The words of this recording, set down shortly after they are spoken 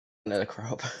Another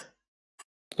crop.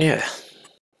 Yeah.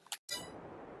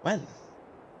 When?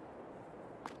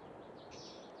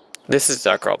 This is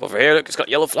our crop over here. Look, it's got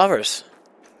yellow flowers.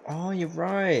 Oh, you're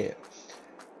right.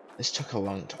 This took a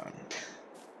long time.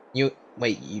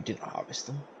 Wait, you didn't harvest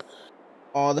them?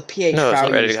 Oh, the pH No, it's not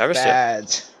value ready is to harvest yet.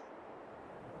 bad.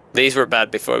 These were bad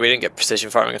before. We didn't get precision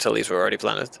farming until these were already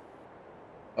planted.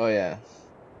 Oh yeah.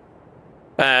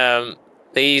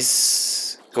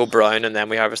 These go brown and then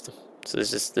we harvest them. So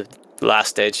this is the last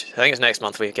stage. I think it's next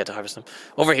month we get to harvest them.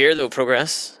 Over here, though,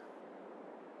 progress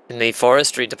in the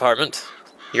forestry department.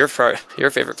 Your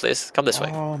favorite place. Come this way.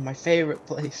 Oh, my favorite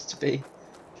place to be.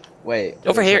 Wait.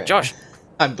 Over here, way? Josh.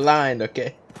 I'm blind.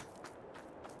 Okay.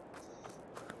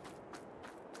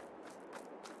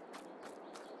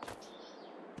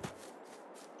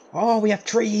 Oh, we have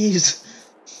trees.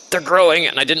 They're growing,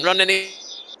 and I didn't run any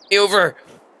over.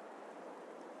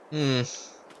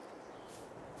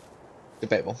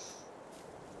 Debatable.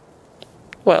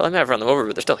 Well, I may have run them over,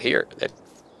 but they're still here. They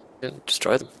didn't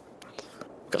destroy them.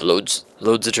 Got loads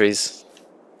of trees.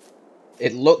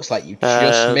 It looks like you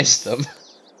just missed them.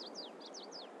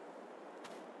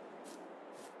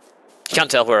 You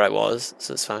can't tell where I was,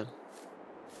 so it's fine.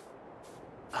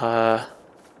 Honey,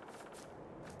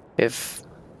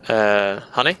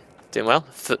 doing well.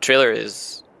 The trailer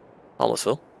is almost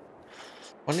full.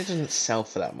 Honey doesn't sell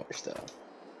for that much though.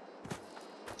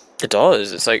 It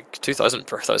does. It's like 2,000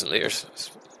 per 1,000 liters. It's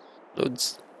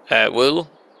loads. Wool.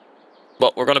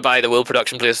 Well, we're going to buy the wool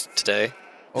production place today.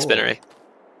 The spinnery.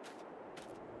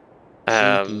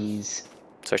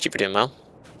 So keep doing well.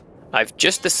 I've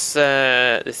just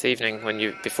this evening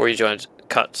before you joined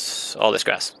cut all this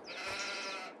grass.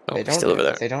 Oh, it's still over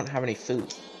there. They don't have any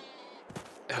food.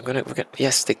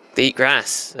 Yes, they eat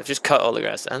grass. I've just cut all the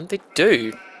grass, and they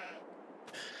do.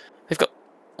 They've got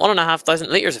 1,500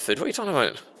 liters of food. What are you talking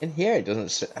about? In here, it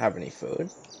doesn't have any food.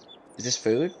 Is this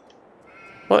food?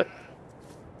 What?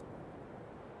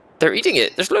 They're eating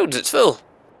it. There's loads. It's full.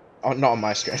 Oh, not on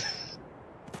my screen.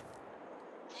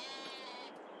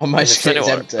 On my screen, it's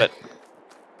empty. But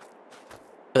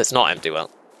it's not empty. Well,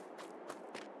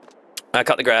 I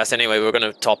cut the grass anyway. We're going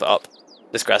to top it up.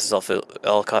 This grass is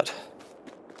all cut.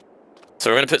 So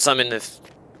we're going to put some in the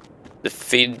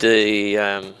feed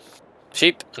the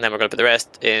sheep, and then we're going to put the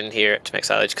rest in here to make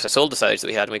silage, because I sold the silage that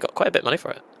we had and we got quite a bit of money for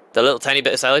it. The little tiny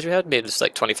bit of silage we had made us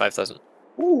like 25,000.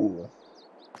 Ooh.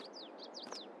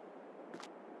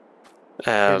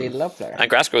 Really lovely. And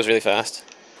grass grows really fast.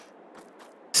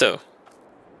 So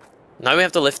now we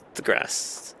have to lift the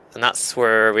grass, and that's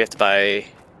where we have to buy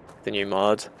the new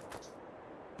mod.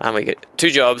 And we get 2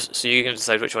 jobs, so you can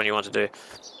decide which one you want to do.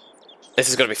 This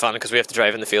is going to be fun because we have to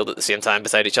drive in the field at the same time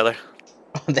beside each other.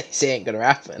 Oh, this ain't going to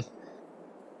happen.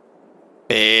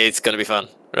 It's going to be fun,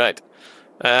 right?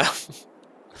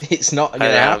 It's not going to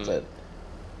happen.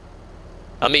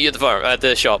 I'll meet you at the farm, at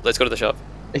the shop. Let's go to the shop.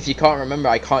 If you can't remember,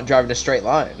 I can't drive in a straight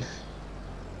line.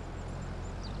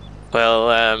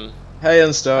 Well, hey,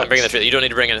 Unstuck. I'm bringing the trailer. You don't need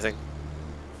to bring anything.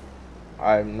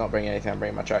 I'm not bringing anything. I'm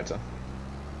bringing my tractor.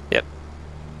 Yep.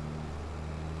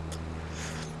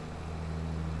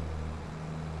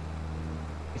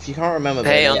 If you can't remember,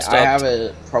 hey, I have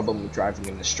a problem with driving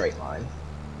in a straight line.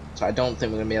 So I don't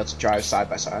think we're going to be able to drive side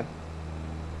by side.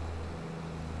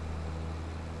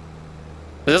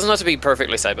 It doesn't have to be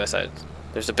perfectly side by side.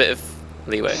 There's a bit of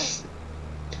leeway.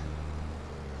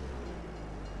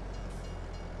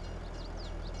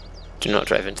 Do not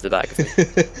drive into the back of me.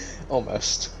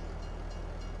 Almost.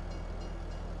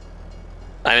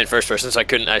 I'm in first person, so I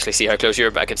couldn't actually see how close you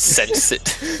were, but I could sense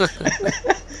it.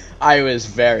 I was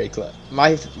very close.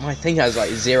 My thing has like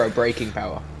 0 braking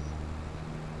power.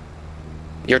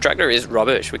 Your tractor is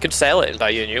rubbish. We could sell it and buy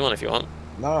you a new one if you want.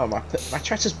 No, my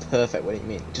tractor's perfect. What do you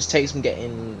mean? It just takes some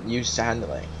getting used to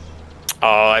handling.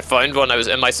 Oh, I found one. I was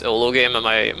in my solo game, in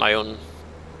my own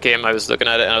game. I was looking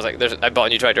at it and I was like, I bought a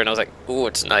new tractor and I was like, oh,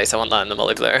 it's nice. I want that in the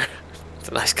multiplayer. It's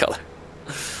a nice color.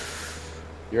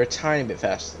 You're a tiny bit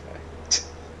faster than me.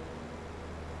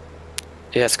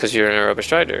 Yes, because you're in a rubbish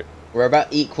tractor. We're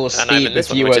about equal speed and I'm in this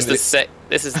with one, you. Which is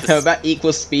this is I'm about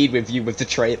equal speed with you with the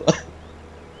trailer.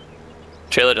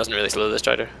 Trailer doesn't really slow this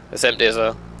tractor. It's empty as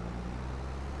well.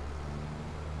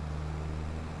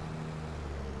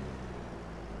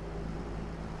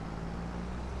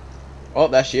 Oh,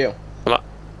 that's you.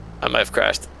 I might have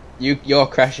crashed. You're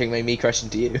crashing, me crashing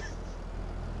to you.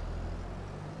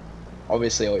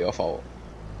 Obviously, all your fault.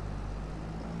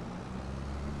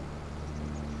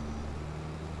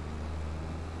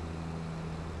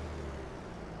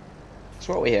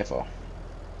 So what are we here for?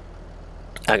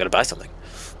 I'm gonna buy something.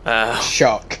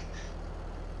 Shock.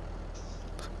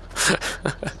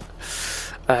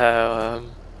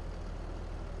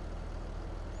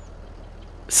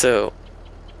 So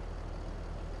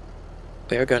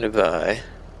we are going to buy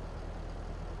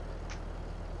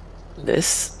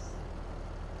this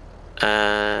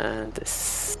and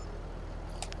this.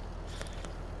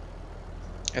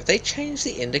 Have they changed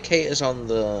the indicators on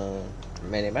the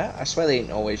minimap? I swear they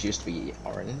didn't always used to be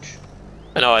orange.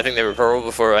 I know, I think they were purple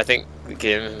before. I think the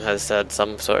game has had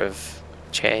some sort of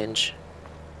change.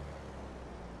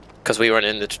 Because we weren't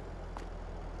in the...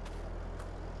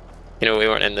 You know, we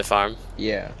weren't in the farm.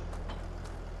 Yeah.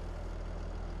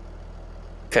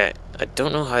 Okay, I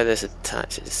don't know how this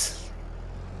attaches.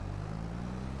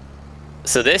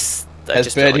 So this...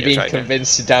 Has Birdie been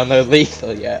convinced to download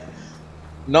Lethal yet?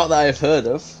 Not that I've heard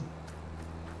of.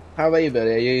 How about you,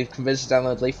 Birdie? Are you convinced to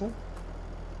download Lethal?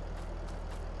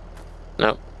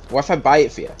 No. What if I buy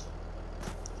it for you?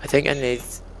 I think I need...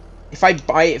 If I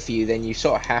buy it for you, then you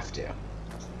sort of have to.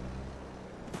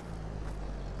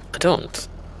 I don't.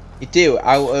 You do,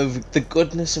 out of the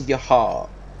goodness of your heart.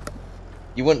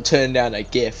 You wouldn't turn down a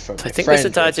gift from I your think friend, this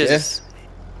attaches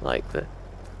like the...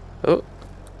 Oh.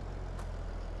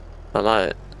 I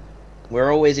might.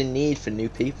 We're always in need for new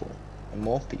people. And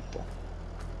more people.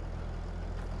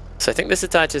 So I think this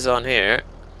attaches on here.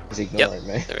 He's ignoring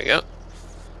me. There we go.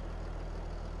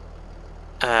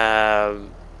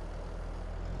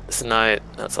 So now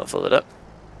that's all folded up.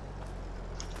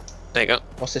 There you go.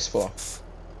 What's this for?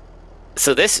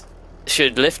 So this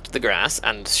should lift the grass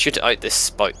and shoot out this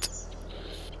spout.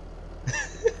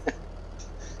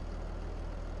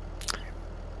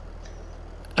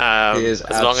 As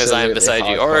long as I'm beside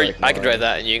you, or I can drive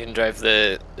that and you can drive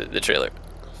the trailer.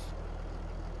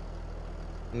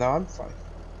 No, I'm fine.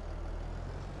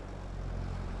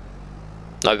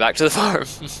 Now back to the farm.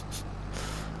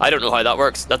 I don't know how that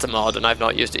works. That's a mod and I've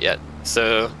not used it yet,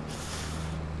 so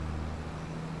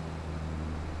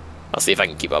I'll see if I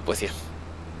can keep up with you.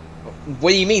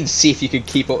 What do you mean, see if you can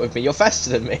keep up with me? You're faster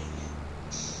than me.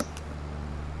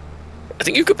 I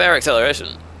think you've got better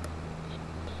acceleration.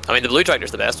 I mean, the blue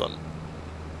tractor's the best one.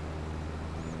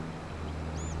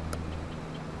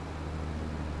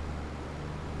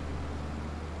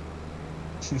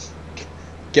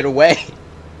 Get away.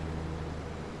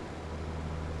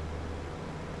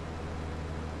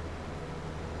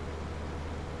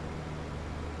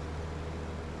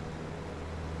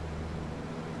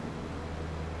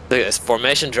 Look at this,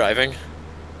 formation driving.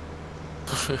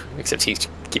 Except he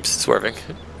keeps swerving.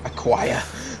 Acquire.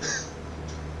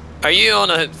 Are you on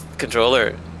a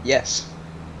controller? Yes.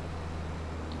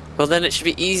 Well then it should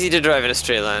be easy to drive in a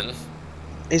straight line.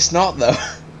 It's not though.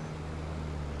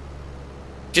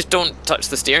 Just don't touch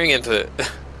the steering input.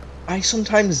 I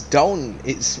sometimes don't.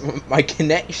 It's my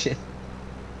connection.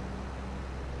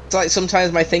 It's like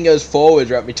sometimes my thing goes forward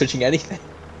without me touching anything.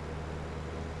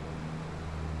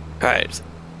 Right.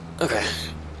 Okay.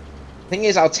 Thing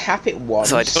is, I'll tap it once,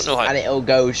 So I don't know how... and it'll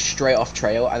go straight off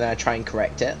trail, and then I try and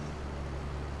correct it.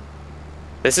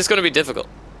 This is going to be difficult.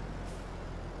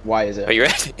 Why is it? Are you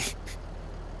ready?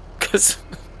 Because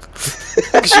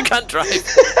you can't drive.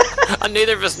 And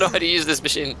neither of us know how to use this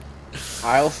machine.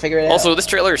 I'll figure it out. Also, this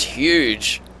trailer is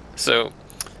huge. So,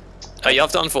 you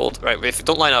have to unfold. Right, if you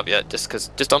don't line up yet,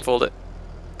 just unfold it.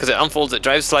 Because it unfolds, it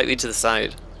drives slightly to the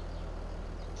side.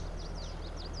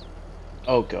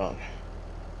 Oh god.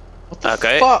 What the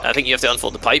Okay, fuck? I think you have to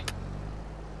unfold the pipe.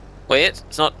 Wait,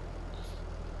 it's not...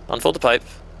 Unfold the pipe.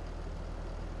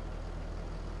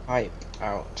 Pipe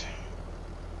out.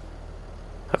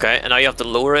 Okay, and now you have to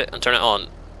lower it and turn it on.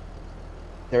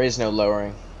 There is no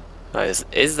lowering. Now,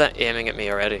 is that aiming at me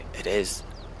already? It is.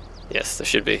 Yes, there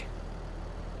should be.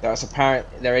 That's apparent.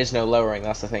 There is no lowering.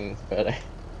 That's the thing, but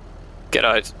Get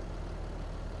out.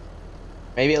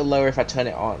 maybe it'll lower if I turn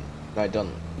it on. No, it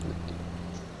doesn't.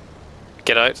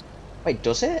 Get out. Wait,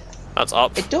 does it? That's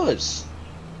up. It does.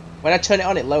 When I turn it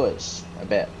on, it lowers a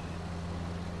bit.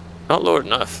 Not lowered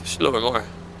enough. Should lower more.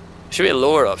 Should be a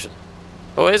lower option.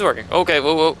 Oh, it is working. Okay,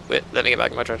 whoa. Wait, let me get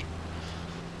back in my charger.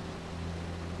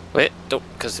 Wait, don't,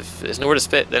 because if there's nowhere to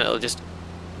spit, then it'll just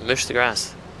mush the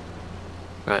grass.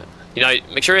 Right. You know,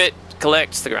 make sure it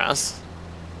collects the grass.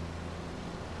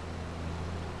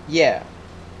 Yeah.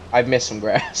 I've missed some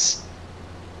grass.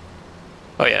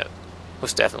 Oh yeah,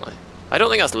 most definitely. I don't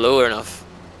think that's lower enough.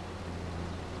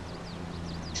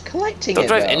 It's collecting Don't it,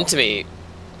 drive though. into me.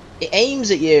 It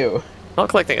aims at you. Not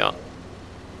collecting it.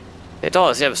 It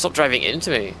does, yeah, but stop driving into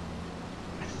me.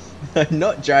 I'm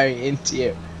not driving into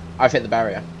you. I've hit the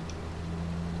barrier.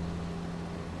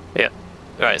 Yeah.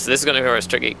 Alright, so this is going to be where it's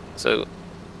tricky. So,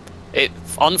 it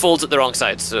unfolds at the wrong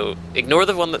side, so ignore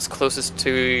the one that's closest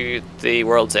to the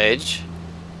world's edge.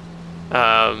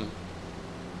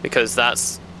 because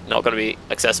that's not going to be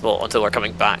accessible until we're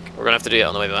coming back. We're going to have to do it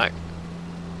on the way back.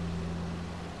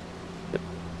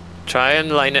 Try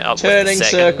and line it up with the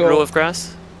second row of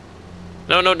grass.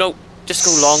 No, no, no. Just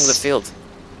go along the field.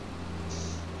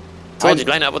 Told you,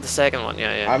 line up with the second one.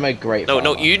 Yeah, yeah. I'm a great No,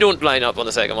 farmer. no, you don't line up on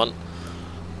the second one.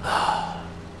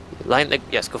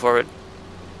 Yes, go forward.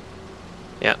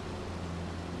 Yeah.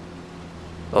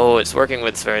 Oh, it's working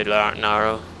with very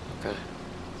narrow. Okay.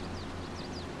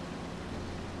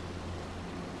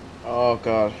 Oh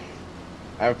god.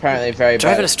 I'm apparently very bad.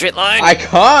 Driving a straight line. I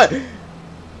can't.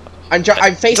 I'm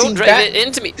facing Don't drive back. it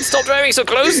into me. Stop driving so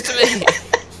close to me.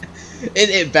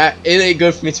 It ain't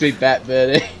good for me to be back,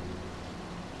 Birdie.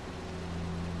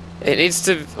 It needs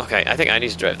to. Okay, I think I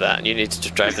need to drive that, and you need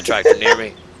to drive the tractor near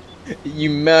me. You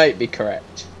might be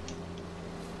correct.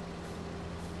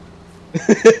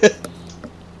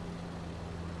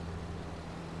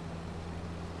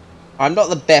 I'm not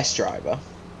the best driver.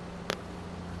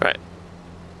 Right.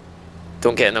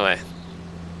 Don't get in the way.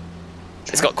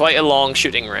 It's got quite a long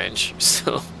shooting range,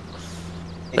 so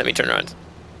let me turn around.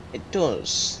 It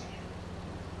does.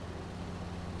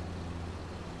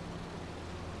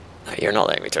 You're not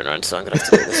letting me turn around, so I'm gonna have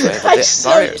to do it this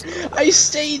way. I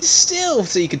stayed still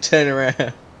so you could turn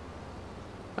around.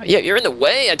 Yeah, you're in the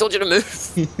way. I told you to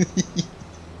move.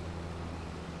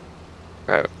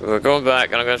 Right, we're going back,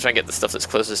 and I'm gonna try and get the stuff that's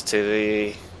closest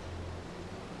to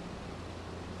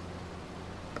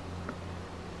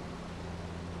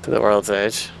the world's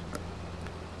edge.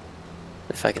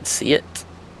 If I can see it.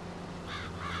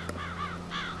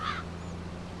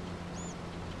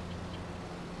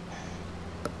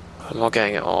 I'm not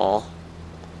getting it all.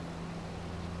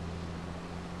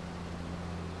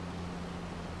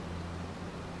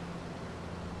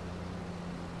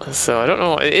 So I don't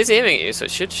know. It is aiming at you, so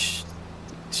it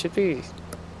should be.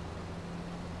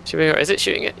 Is it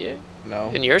shooting at you? No.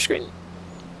 In your screen?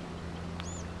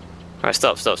 Alright,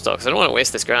 stop, because I don't want to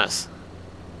waste this grass.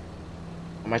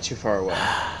 Am I too far away?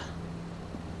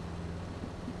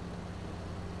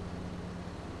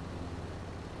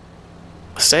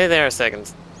 Stay there a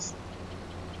second.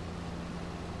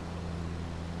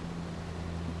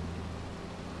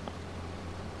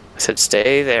 I said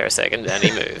stay there a second, and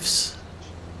he moves.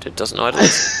 It doesn't know how to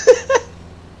listen.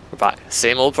 We're back.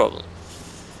 Same old problem.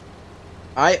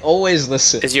 I always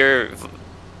listen. Is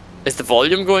the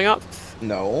volume going up?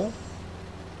 No.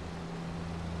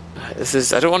 I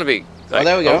don't want to be. Like, Oh,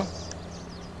 there we go.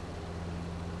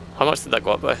 How much did that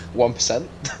go up by? 1%.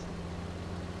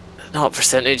 Not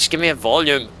percentage. Give me a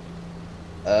volume.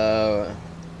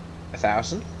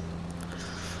 1,000.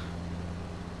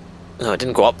 No, it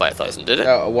didn't go up by 1,000, did it?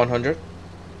 No, 100.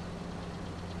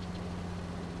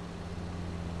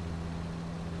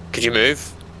 Could you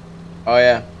move? Oh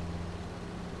yeah.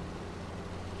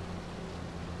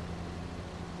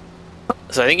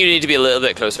 So I think you need to be a little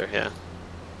bit closer. Yeah.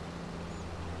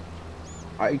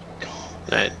 Right.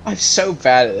 I'm so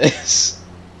bad at this.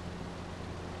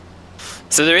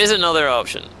 So there is another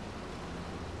option.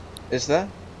 Is there?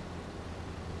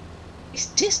 Its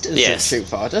distance Yes. isn't too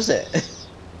far, does it?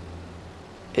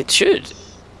 It should.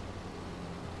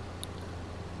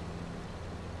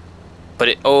 But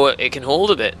it can hold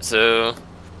a bit, so...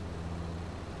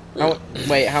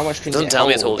 Wait, how much It can doesn't you tell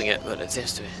me it's hold? holding it, but it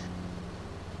seems to be.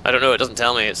 I don't know, it doesn't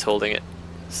tell me it's holding it.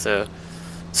 So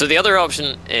the other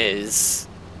option is...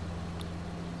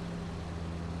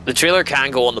 The trailer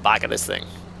can go on the back of this thing.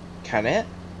 Can it?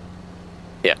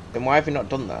 Yeah. Then why have you not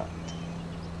done that?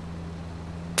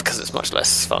 Because it's much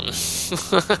less fun.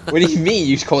 What do you mean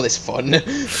you call this fun?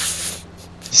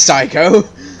 Psycho?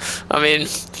 I mean,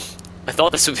 I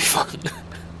thought this would be fun.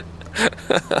 I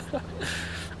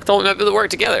thought we might be able to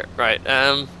work together. Right,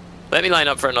 let me line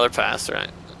up for another pass, right?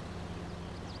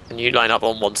 And you line up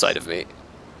on one side of me.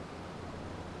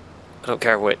 I don't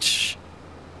care which.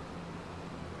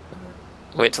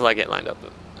 Wait till I get lined up.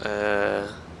 How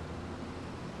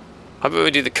about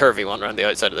we do the curvy one around the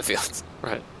outside of the field?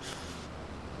 Right.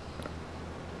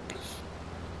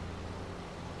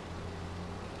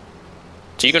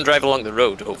 So you can drive along the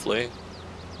road, hopefully.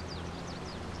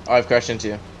 I have a question to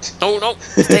you. No, no,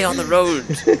 stay on the road.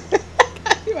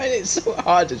 You made it so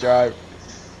hard to drive.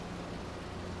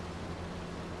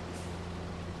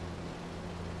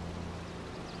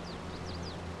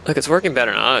 Look, it's working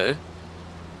better now.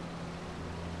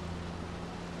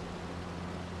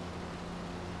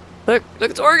 Look,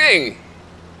 it's working!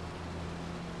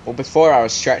 Well, before I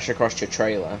was stretched across your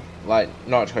trailer. Like,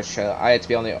 not across your trailer. I had to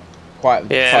be on the quite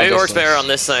Yeah, far maybe it works distance. better on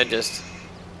this side, just...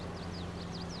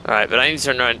 Alright, but I need to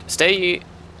turn around. Stay...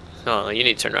 No, you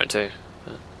need to turn around too.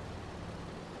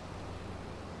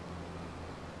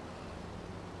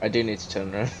 I do need to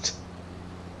turn around.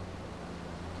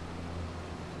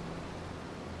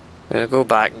 I'm gonna go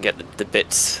back and get the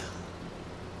bits.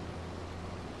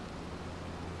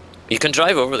 You can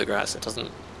drive over the grass, it doesn't...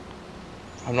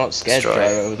 I'm not scared Destroy. to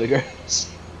drive over the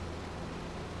grass.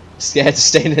 Scared to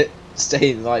stay in it,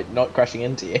 stay like not crashing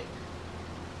into you.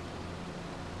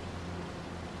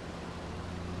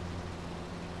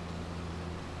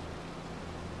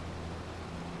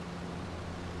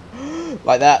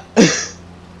 Like that.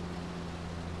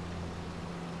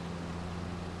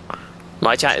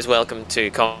 My chat is welcome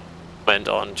to comment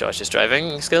on Josh's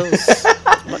driving skills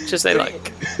as much as they like.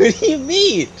 What do you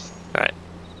mean? Alright,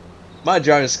 My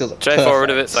driving skills are drive perfect. forward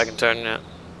a bit so I can turn it.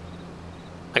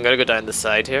 I'm gonna go down the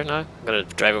side here now. I'm gonna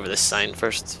drive over this sign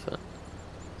first. But...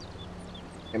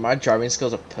 Yeah, my driving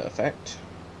skills are perfect.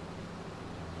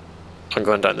 I'm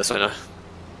going down this way now.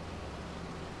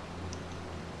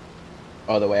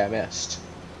 Oh, the way I missed.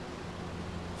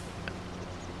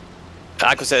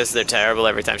 Aqua says they're terrible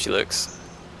every time she looks.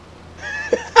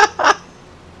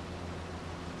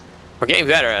 We're getting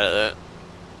better at it.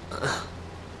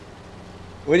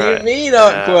 What do you Alright, mean,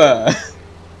 Aqua?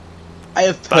 I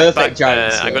have perfect back,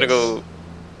 driving skills. I'm gonna go...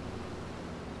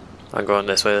 I'm going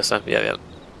this way this time. Yeah, yeah.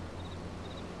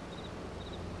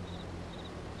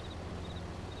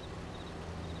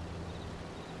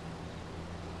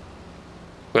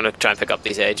 I'm gonna try and pick up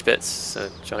these edge bits, so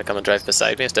trying to come and drive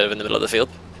beside me instead of in the middle of the field.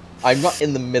 I'm not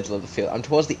in the middle of the field. I'm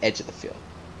towards the edge of the field.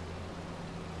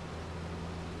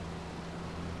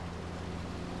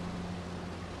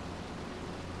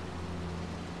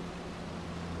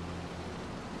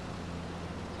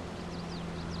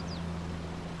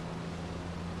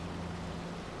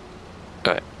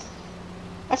 Alright.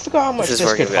 I forgot how much is this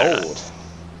working could better now. hold.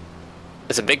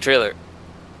 It's a big trailer.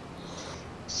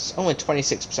 It's only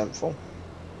 26% full.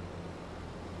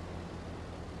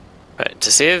 Right,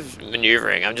 to save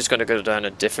maneuvering, I'm just gonna go down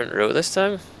a different row this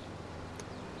time.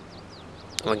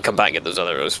 And we can come back and get those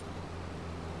other rows.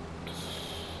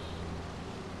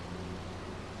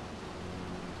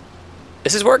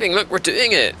 This is working, look, we're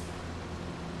doing it!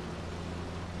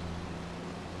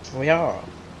 We are.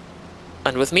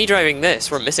 And with me driving this,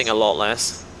 we're missing a lot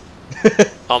less.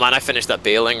 Oh man, I finished that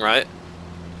baling, right?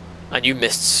 And you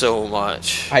missed so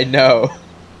much. I know.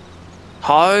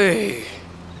 How? It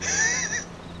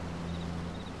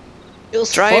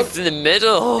was Drive fun. in the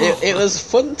middle! It was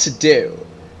fun to do,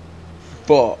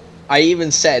 but I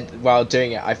even said while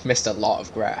doing it, I've missed a lot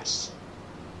of grass.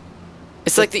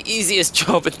 It's like the easiest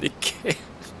job in the game.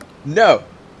 No,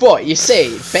 but you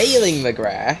see, baling the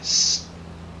grass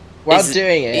while Is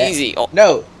doing it. easy. Oh.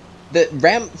 No, the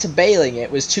ramp to baling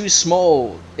it was too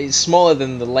small. It's smaller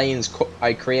than the lanes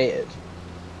I created.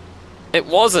 It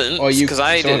wasn't, Or you, because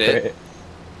I someone did it. created.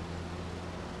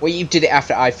 Well, you did it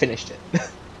after I finished it.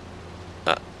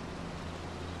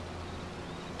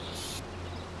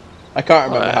 I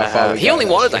can't remember how far we He got, only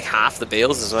wanted actually. like half the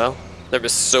bales as well. There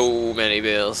was so many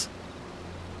bales.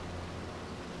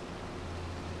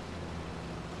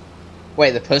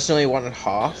 Wait, the person only wanted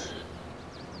half?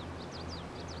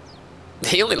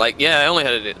 He only I only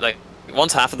had it like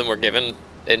once half of them were given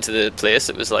into the place.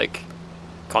 It was like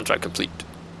contract complete.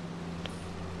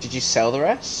 Did you sell the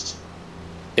rest?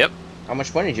 Yep. How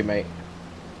much money did you make?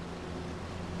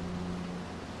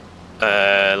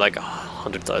 Like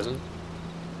 100,000.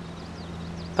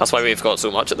 That's why we've got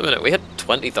so much at the minute. We had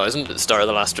 20,000 at the start of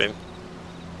the last stream.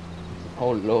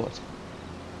 Oh lord.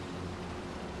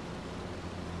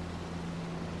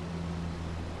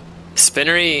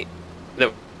 Spinnery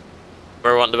that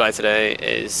we're wanting to buy today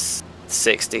is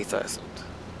 60,000.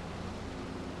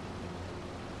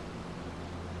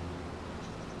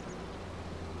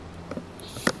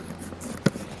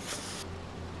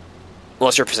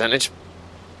 What's your percentage?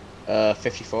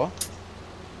 54.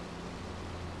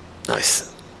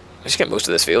 Nice. I should get most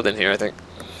of this field in here, I think.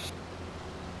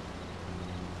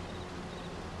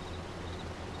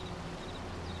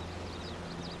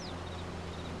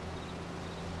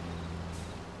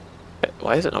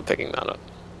 Why is it not picking that up?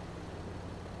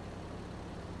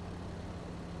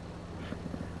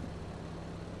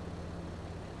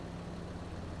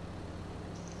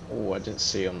 Oh, I didn't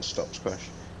see on the stops crash.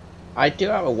 I do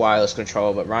have a wireless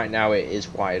controller, but right now it is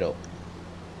wired up.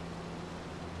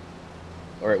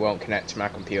 Or it won't connect to my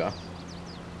computer.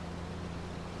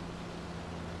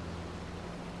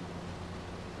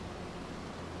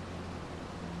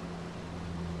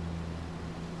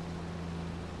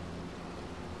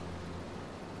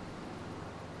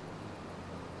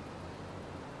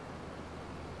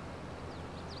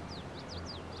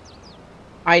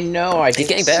 I know, I It's didn't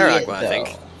getting better, see it, Aqua, I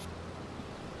think.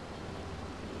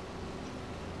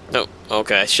 though. No. Oh,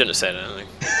 okay, I shouldn't have said anything.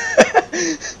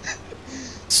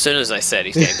 As soon as I said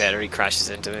he's getting better, he crashes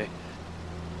into me.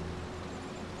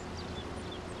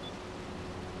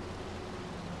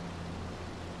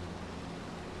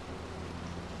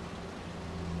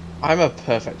 I'm a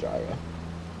perfect driver.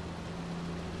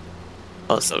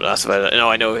 Oh, so that's about it. No,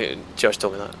 I know. Josh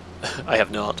told me that. I have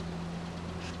not.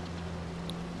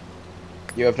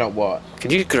 You have not what? Can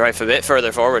you drive a bit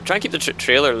further forward? Try and keep the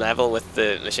trailer level with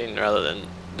the machine rather than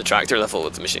the tractor level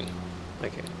with the machine.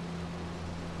 Thank you.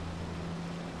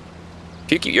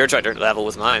 If you keep your tractor level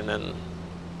with mine, then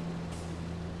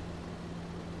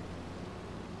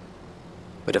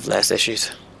we'd have less issues.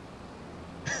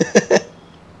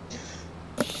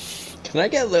 Can I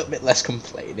get a little bit less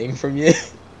complaining from you?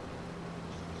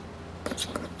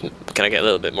 Can I get a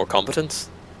little bit more competence?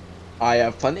 I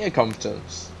have plenty of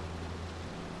competence.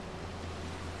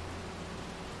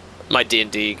 My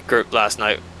D&D group last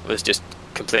night was just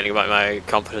complaining about my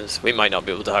competence. We might not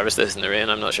be able to harvest this in the rain,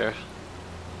 I'm not sure.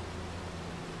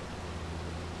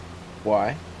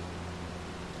 Why?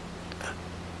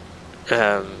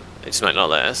 It just might not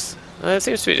let us. It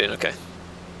seems to be doing okay.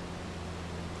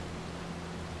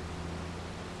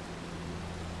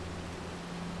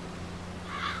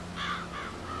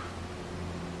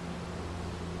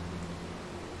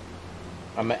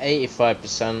 I'm at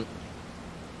 85%.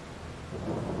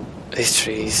 These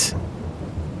trees.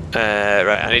 Right,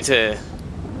 I need to...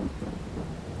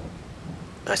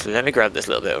 Actually, let me grab this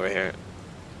little bit over here.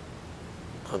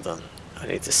 Hold on. I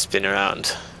need to spin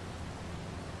around.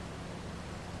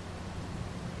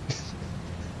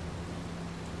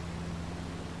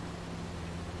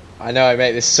 I know I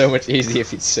make this so much easier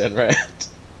if you turn around.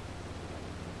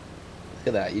 Look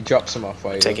at that, you drop some off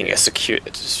while you're Taking a secure...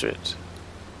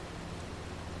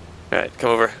 Alright, come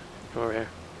over. Come over here.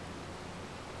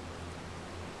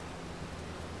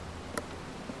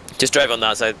 Just drive on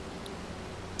that side.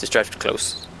 Just drive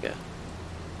close. Yeah.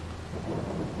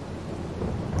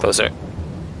 Closer.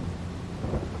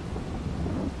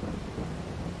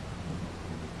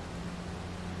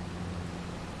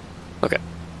 Okay.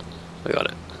 We got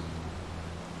it.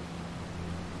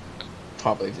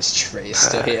 Can't believe this tree is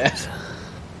still here.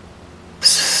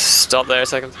 Stop there a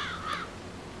second.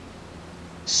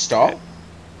 Stop?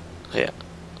 Yeah.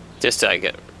 Just to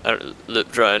get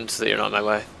looped round so that you're not in my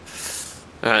way.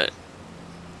 Alright.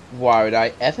 Why would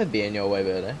I ever be in your way,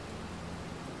 Birdie?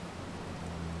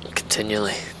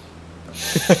 Continually.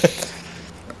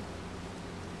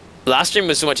 Last stream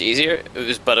was so much easier,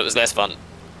 but it was less fun.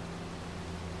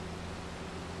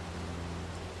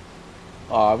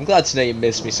 Oh, I'm glad to know you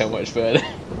miss me so much, Birdie.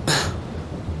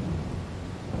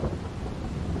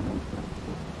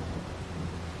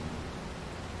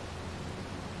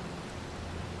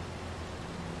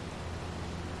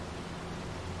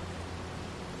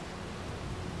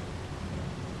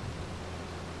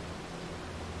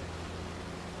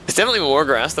 It's definitely more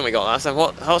grass than we got last time.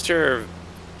 How's your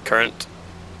current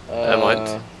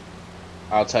amount?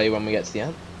 I'll tell you when we get to the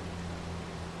end.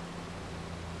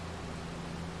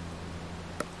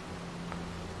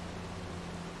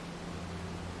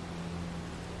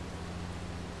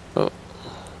 Oh,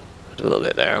 a little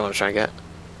bit there. I want to try and get.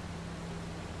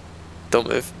 Don't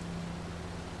move.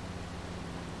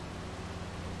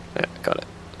 Yeah, got it.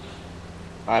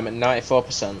 I'm at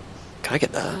 94%. Can I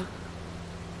get that?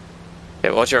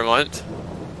 Yeah, what's your amount?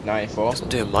 94. Doesn't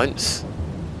do amounts.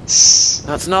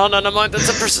 That's not an amount,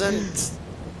 that's a percent.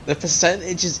 The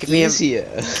percentage is Give me easier.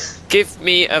 Give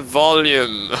me a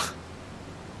volume.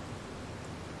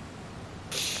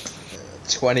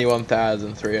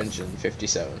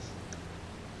 21,357.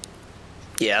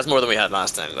 Yeah, that's more than we had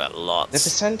last time. We had The lots.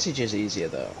 percentage is easier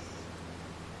though.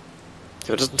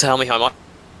 So it doesn't tell me how much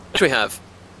we have.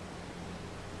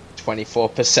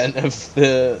 24% of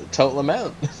the total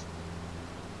amount.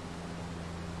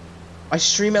 My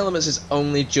Stream Elements has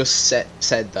only just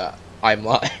said that I'm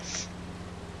live.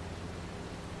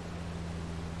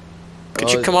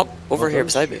 Could you come up over here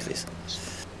beside me, please?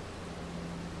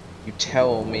 You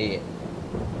tell me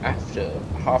after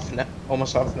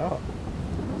almost half an hour.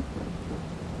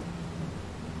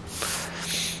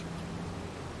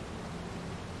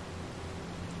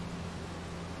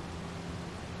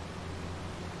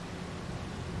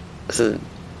 So,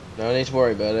 No need to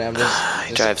worry about it. I'm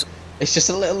he drives. It's just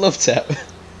a little love tap.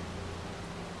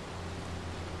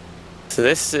 So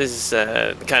this is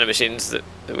the kind of machines that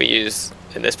we use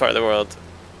in this part of the world,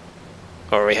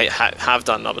 or we have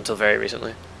done up until very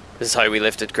recently. This is how we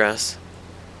lifted grass.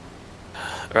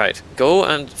 Right, go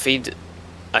and feed.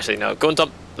 Actually, no, go and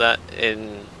dump that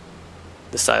in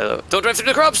the silo. Don't drive through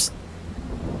the crops.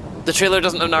 The trailer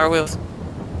doesn't have narrow wheels.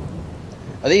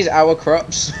 Are these our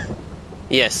crops?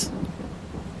 Yes.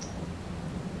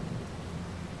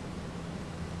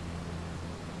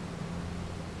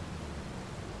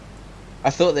 I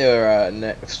thought they were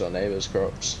next door neighbours'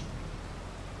 crops.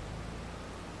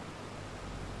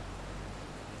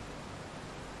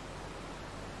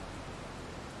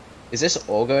 Is this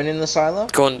all going in the silo?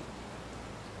 Going.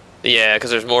 Yeah, because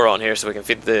there's more on here, so we can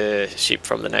feed the sheep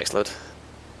from the next load.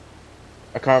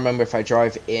 I can't remember if I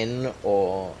drive in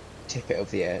or tip it over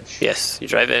the edge. Yes, you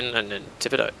drive in and then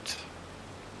tip it out.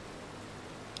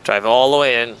 Drive all the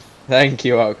way in. Thank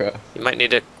you, Alka. You might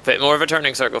need a bit more of a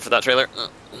turning circle for that trailer.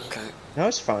 Okay. No,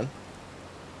 it's fine.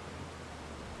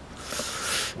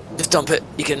 Just dump it.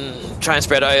 You can try and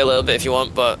spread out a little bit if you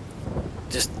want, but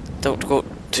just don't go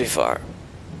too far.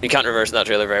 You can't reverse that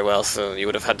trailer very well, so you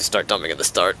would have had to start dumping at the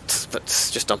start, but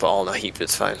just dump it all in a heap,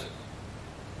 it's fine.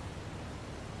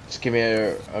 Just give me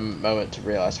a moment to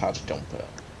realise how to dump it.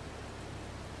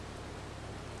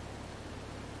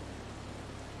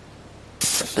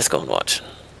 Let's go and watch.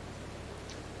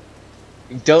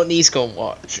 You don't need to go and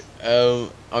watch.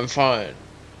 I'm fine.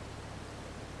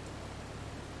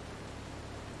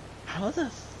 How the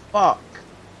fuck?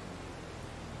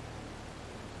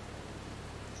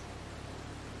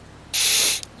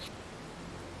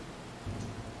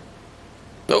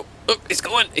 Oh, look, he's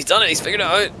going. He's done it. He's figured it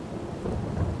out.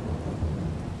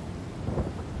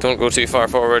 Don't go too far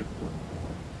forward.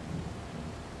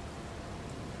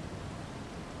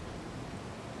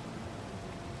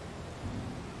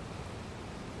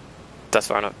 That's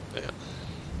far enough. Yeah.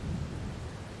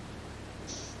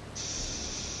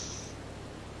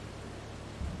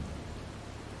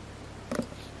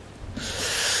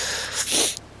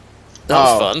 That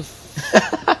was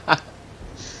fun.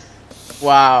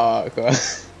 Wow. Okay.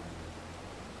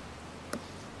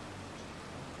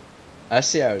 I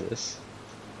see how it is.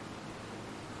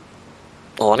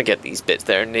 I want to get these bits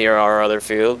there near our other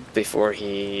field before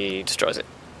he destroys it.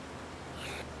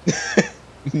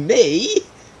 Me?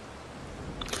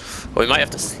 We might have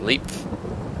to sleep.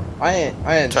 I ain't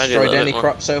Try and do a destroyed little any bit more.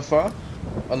 crops so far.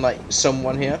 Unlike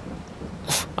someone here.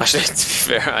 Actually, to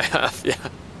be fair, I have, yeah.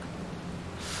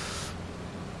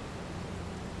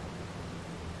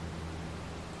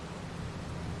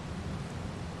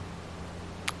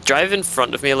 Drive in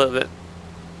front of me a little bit,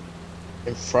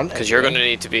 In front of because you're me? going to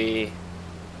need to be...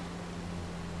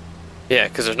 Yeah,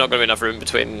 because there's not going to be enough room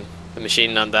between the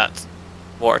machine and that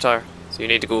water tower, so you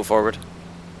need to go forward.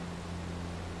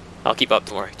 I'll keep up,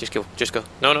 don't worry. Just go.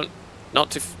 No,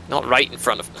 not right in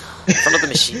front of the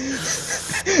machine.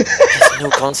 There's no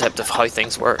concept of how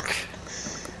things work.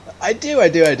 I do.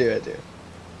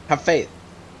 Have faith.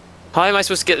 How am I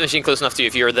supposed to get the machine close enough to you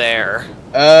if you're there?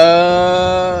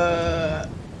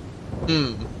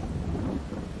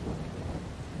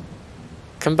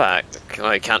 Come back. Oh,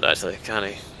 I can't actually, can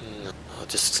I? No, I'll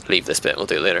just leave this bit. We'll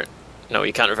do it later. No,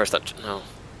 you can't reverse that. No.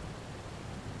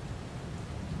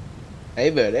 Hey,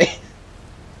 buddy.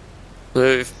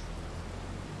 Move.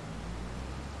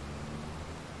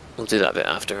 We'll do that bit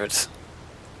afterwards.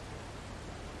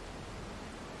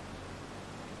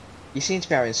 You seem to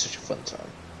be having such a fun time.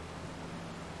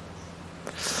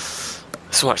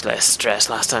 So much less stress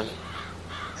last time.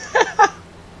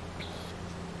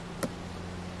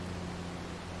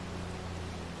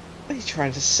 What are you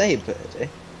trying to say, birdie?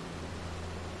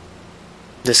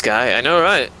 This guy, I know,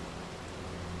 right?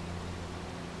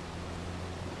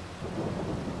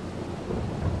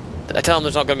 I tell him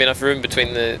there's not going to be enough room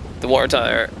between the water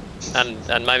tower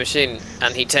and my machine,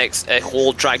 and he takes a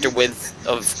whole tractor width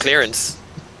of clearance,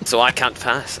 so I can't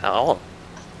pass at all.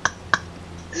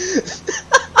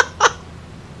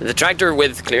 The tractor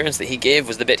width clearance that he gave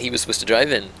was the bit he was supposed to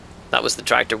drive in. That was the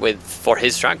tractor width for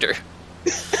his tractor.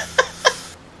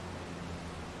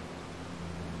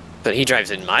 But he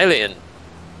drives in my lane,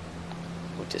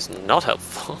 which is not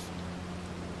helpful.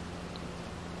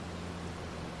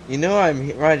 You know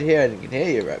I'm right here and I can hear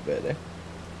you, right, birdie?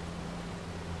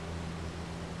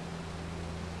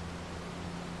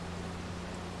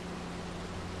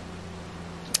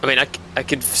 I mean, I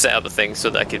could set up a thing so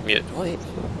that I could mute. Wait,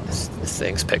 this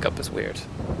thing's pickup is weird.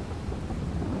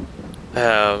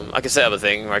 I could set up a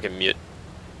thing where I can mute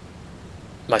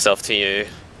myself to you,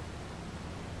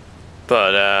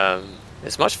 but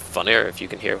it's much funnier if you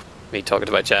can hear me talking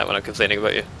to my chat when I'm complaining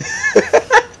about you.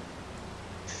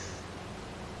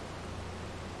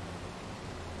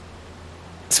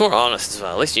 It's more honest as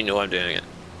well. At least you know I'm doing it.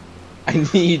 I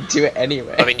need to do it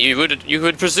anyway. I mean, you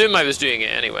would presume I was doing it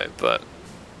anyway, but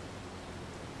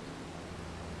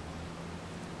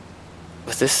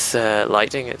with this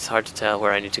lighting, it's hard to tell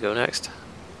where I need to go next.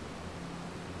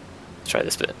 Let's try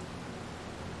this bit.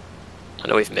 I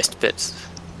know we've missed bits.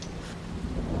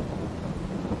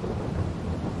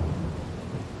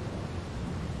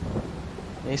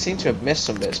 You seem to have missed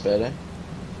some bits, Birdo.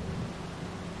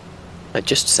 I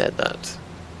just said that.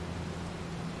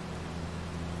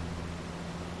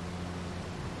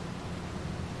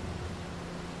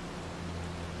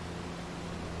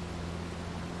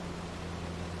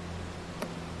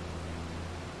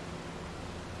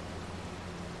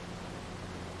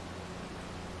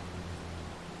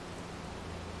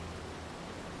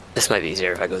 This might be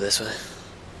easier if I go this way.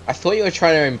 I thought you were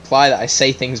trying to imply that I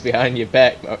say things behind your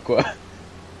back, Makwa.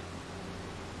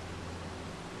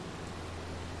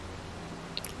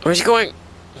 Where's he going?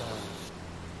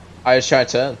 I was trying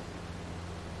to turn.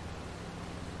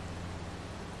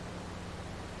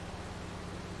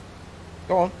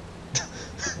 Go on.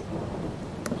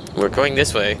 We're going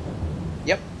this way.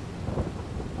 Yep.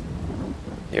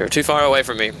 You're too far away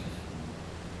from me.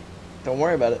 Don't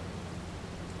worry about it.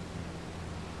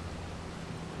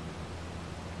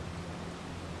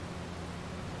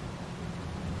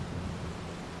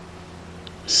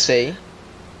 See?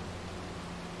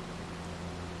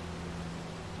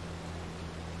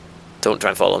 Don't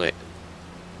try and follow me.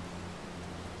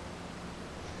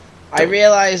 I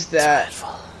realized that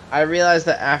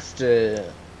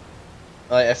after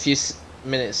like a few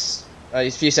minutes, a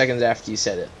few seconds after you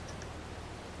said it.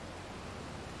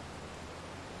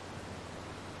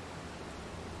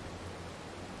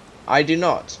 I do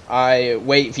not. I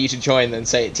wait for you to join, then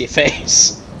say it to your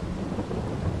face.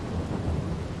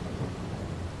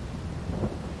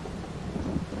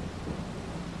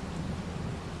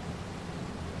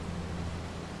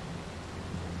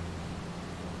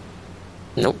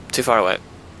 Nope, too far away.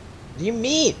 What do you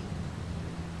mean?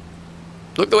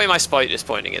 Look the way my spout is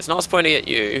pointing. It's not pointing at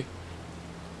you.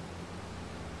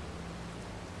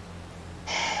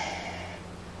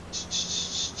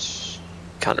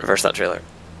 Can't reverse that trailer.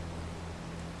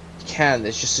 You can,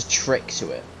 there's just a trick to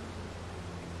it.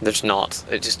 There's not.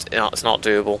 It's not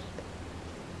doable.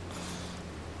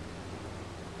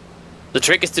 The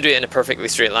trick is to do it in a perfectly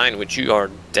straight line, which you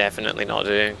are definitely not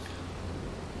doing.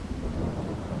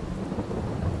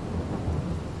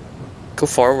 Go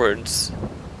forwards.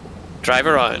 Drive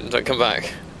around, don't come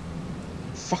back.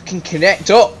 Fucking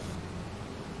connect up!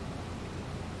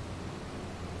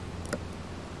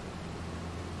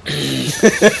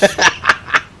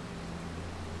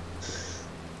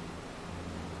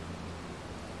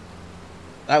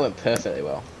 That went perfectly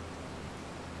well.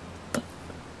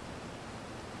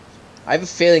 I have a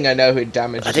feeling I know who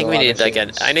damages. I think we need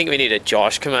machines. I think we need a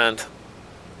Josh command.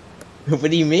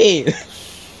 What do you mean?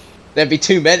 There'd be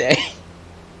too many.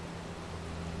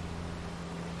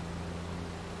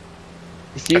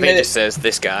 If you I think it just says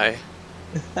this guy.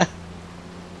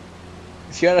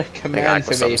 If you had a command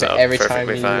for me for every time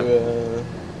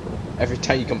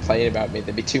you complain about me,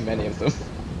 there'd be too many of them.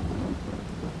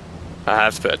 I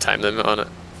have to put a time limit on it.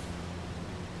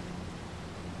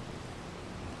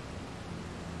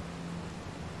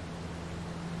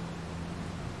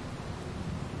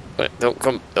 Wait, don't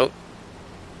come. Don't.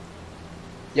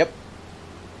 Yep.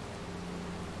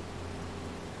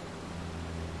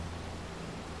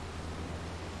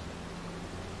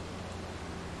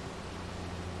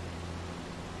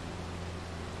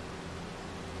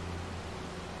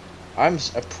 I'm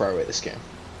a pro at this game.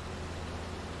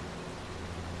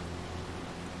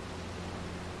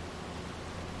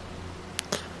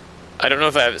 I don't know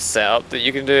if I have it set up that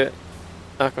you can do it,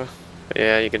 Aqua. But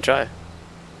yeah, you can try.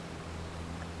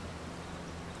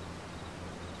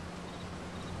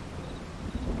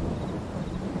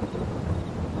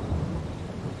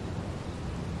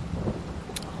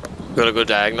 I'm gonna go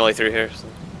diagonally through here. So.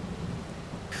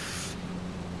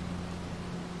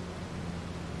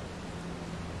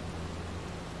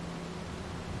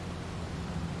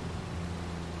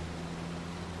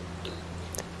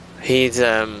 He's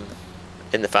in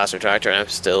the faster tractor and I'm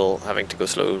still having to go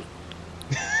slow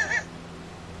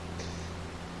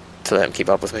to let him keep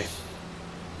up with me.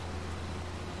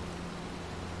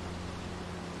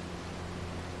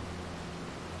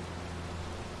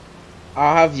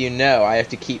 I'll have you know, I have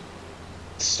to keep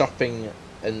stopping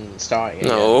and starting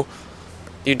again. No,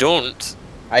 you don't.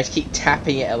 I have to keep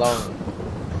tapping it along.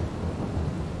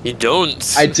 You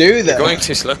don't. I do though. You're going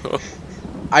too slow.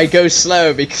 I go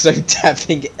slow because I'm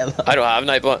tapping it along. I don't have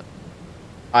Nightbot.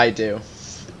 I do.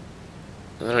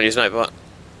 I don't use Nightbot.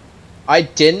 I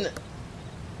didn't,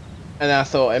 and I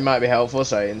thought it might be helpful,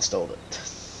 so I installed it.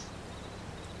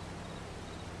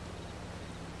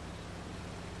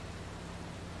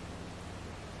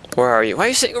 Where are you? Why are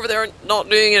you sitting over there and not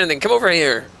doing anything? Come over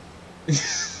here.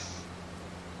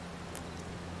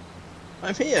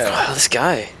 I'm here. Oh, this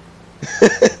guy. You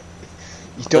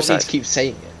Other don't need side. to keep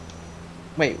saying it.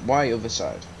 Wait, why other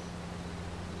side?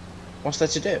 What's there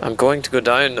to do? I'm going to go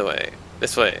down the way.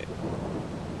 This way.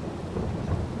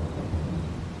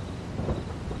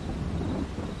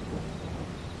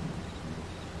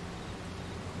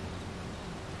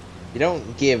 You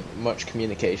don't give much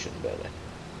communication, Billy.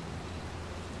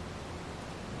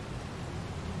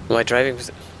 My driving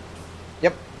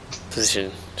Yep.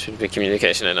 position should be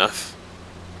communication enough.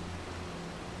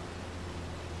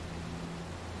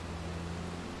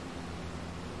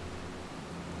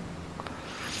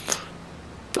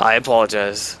 I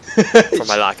apologize for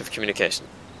my lack of communication.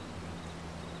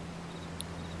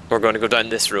 We're going to go down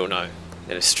this row now,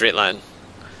 in a straight line.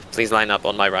 Please line up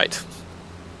on my right.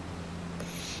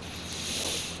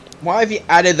 Why have you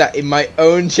added that in my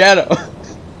own channel?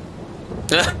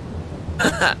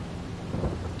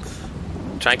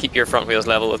 Try and keep your front wheels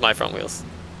level with my front wheels.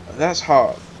 That's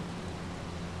hard.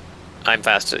 I'm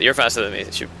faster. You're faster than me.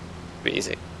 It should be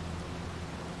easy.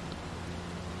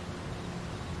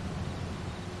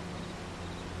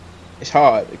 It's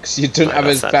hard because you don't Right, have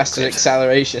as that's fast an great.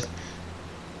 acceleration.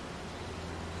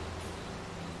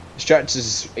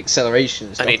 Stratus' acceleration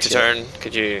is I need not to shit. turn.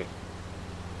 Could you?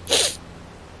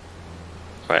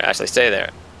 Right, actually stay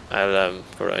there. I'll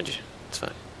go around you. It's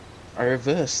fine. I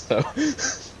reversed though.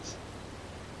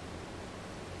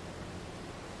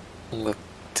 Look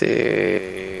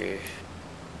to...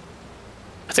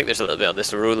 I think there's a little bit of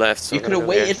this row left. So You I'm could gonna have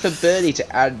go here. waited for Birdie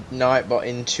to add Nightbot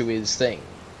into his thing.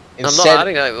 I'm not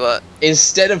adding that, but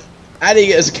Instead of adding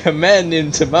it as a command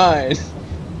into mine.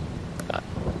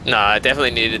 no, it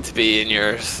definitely needed to be in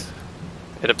yours.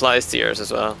 It applies to yours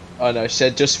as well. Oh no, she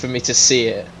said just for me to see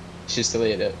it. She's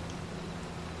deleted it.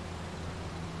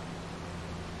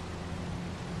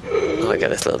 I get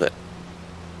this a little bit.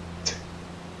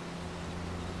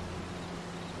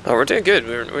 Oh, we're doing good.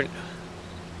 We're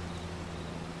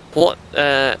what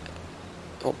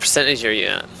percentage are you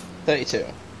at? 32.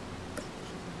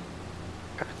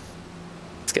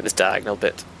 Let's get this diagonal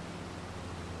bit.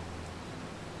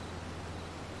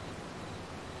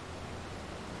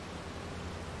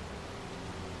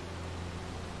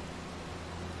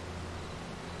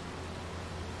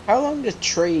 How long do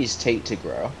trees take to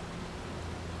grow?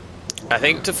 I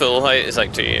think to full height is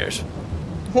like 2 years.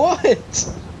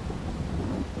 What?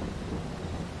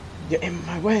 You're in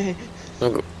my way.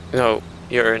 No,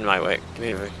 you're in my way. Give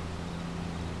me a way.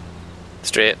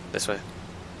 Straight this way.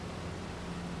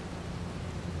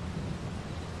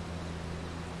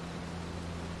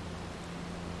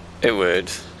 It would.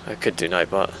 I could do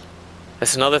Nightbot.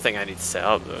 That's another thing I need to set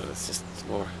up though. It's just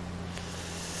more.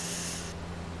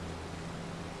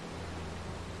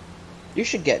 You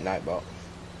should get Nightbot.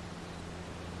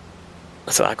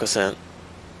 That's what Aqua sent.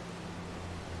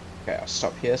 Okay, I'll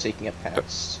stop here so you can get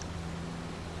past.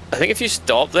 I think if you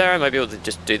stop there, I might be able to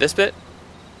just do this bit.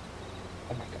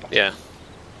 Oh my god. Yeah.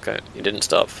 Okay, you didn't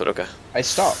stop, but okay. I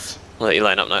stopped. I'll let you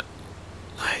line up now.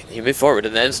 You moved forward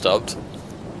and then stopped.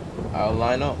 I'll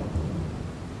line up.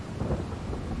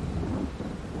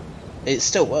 It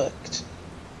still worked.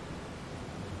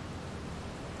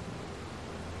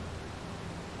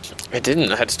 It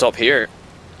didn't. I had to stop here.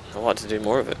 I wanted to do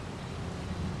more of it.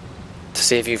 To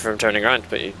save you from turning around,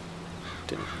 but you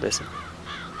didn't listen.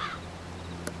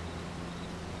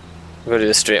 I'm going to do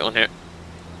the straight one here.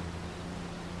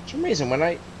 For some reason, when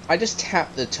I just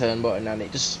tap the turn button and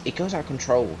it goes out of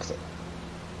control. Cause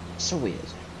it's so weird.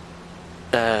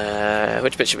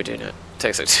 Which bit should we do now?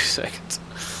 Takes like 2 seconds.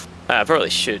 I probably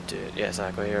should do it. Yeah,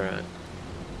 exactly. You're right.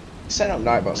 Setting up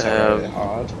Nightbot's not really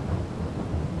hard.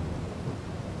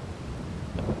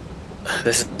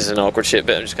 This is an awkward shit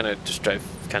bit. I'm just gonna drive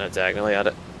kind of diagonally at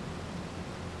it.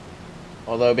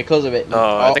 Although because of it,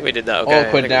 Oh, I think we did that. Okay. I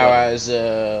Awkward think now we has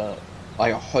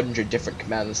like 100 different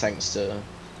commands thanks to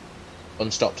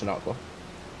Unstopped and Aqua.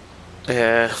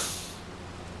 Yeah.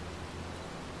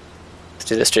 Let's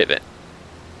do the straight bit.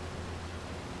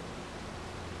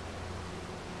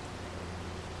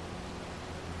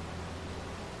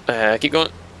 Keep going.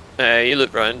 You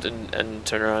loop round and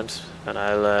turn around, and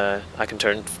I can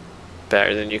turn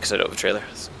better than you because I don't have a trailer.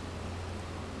 So.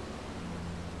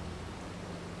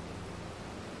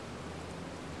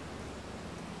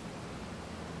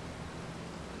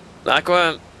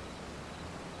 Aqua,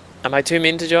 am I too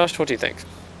mean to Josh? What do you think?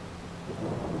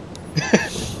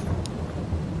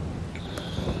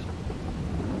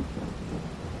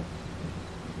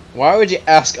 Why would you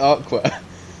ask Aqua?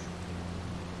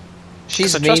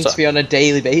 She's I mean trust to her. me on a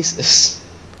daily basis.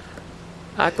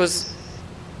 Aqua's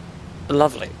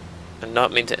lovely and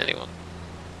not mean to anyone.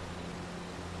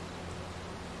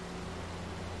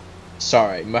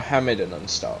 Sorry, Mohammedan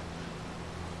unstop.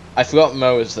 I forgot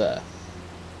Mo was there.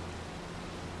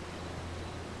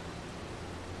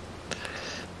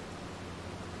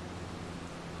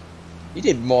 You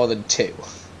did more than 2.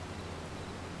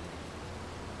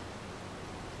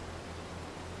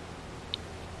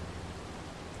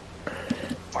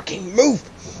 Fucking move!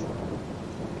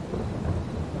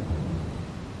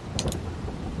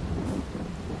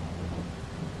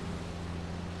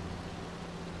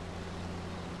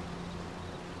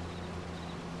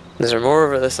 Is there more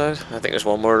over this side? I think there's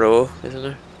one more row, isn't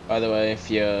there? By the way,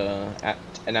 if you're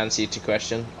an answer to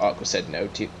question, Aqua said no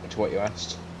to what you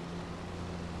asked.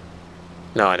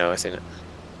 No, I know, I've seen it.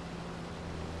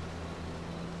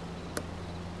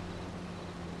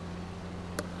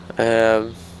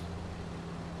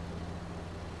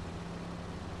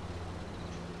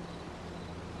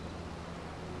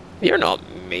 You're not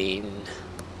mean.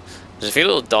 There's a few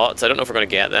little dots. I don't know if we're going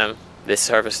to get them this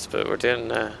harvest, but we're doing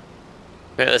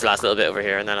this last little bit over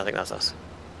here, and then I think that's us.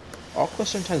 Aqua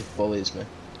sometimes bullies me.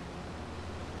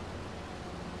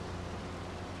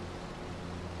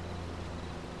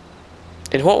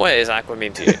 In what way is Aqua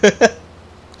mean to you?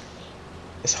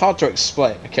 It's hard to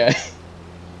explain, okay?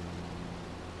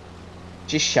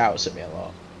 She shouts at me a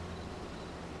lot.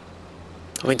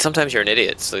 I mean, sometimes you're an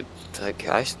idiot, so like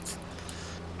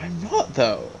I'm not,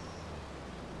 though.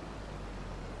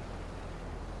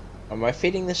 Am I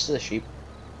feeding this to the sheep?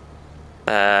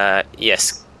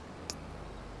 Yes.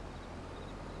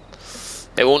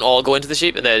 It won't all go into the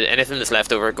sheep, and then anything that's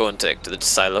left over go into the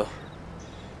silo.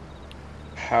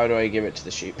 How do I give it to the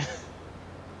sheep?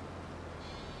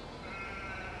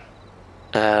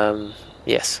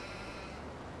 Yes.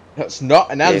 That's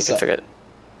not an answer. Yeah,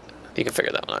 you can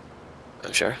figure that one out,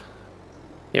 I'm sure.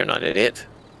 You're not an idiot.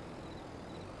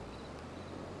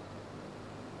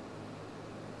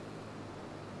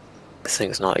 This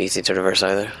thing's not easy to reverse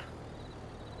either.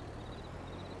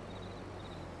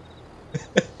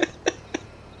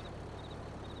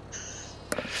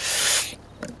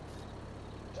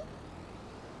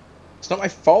 It's not my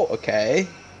fault, okay?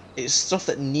 It's stuff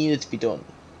that needed to be done.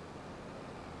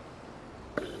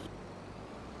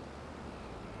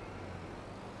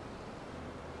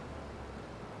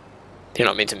 You're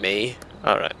not mean to me?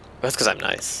 Alright. That's because I'm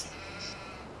nice.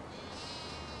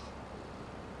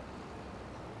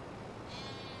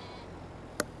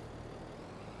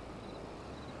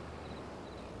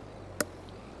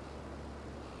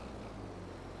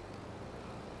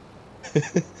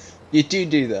 You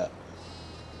do that.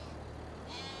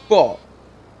 But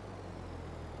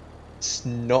it's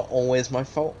not always my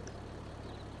fault.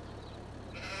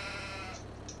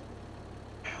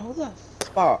 How the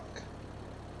fuck?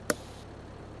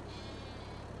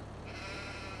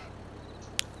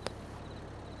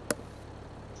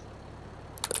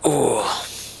 Ooh.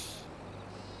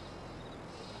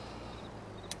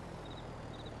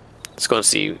 Let's go and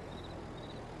see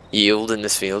yield in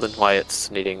this field and why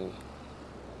it's needing.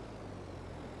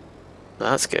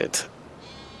 That's good.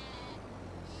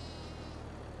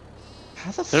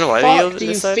 How the I don't know why the yield fuck do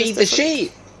you this side is feed the different.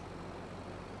 sheep?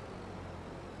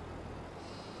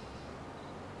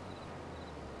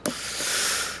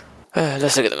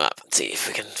 Let's look at the map and see if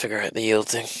we can figure out the yield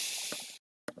thing.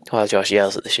 While Josh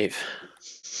yells at the sheep.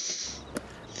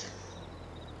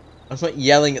 I'm not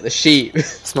yelling at the sheep.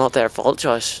 It's not their fault,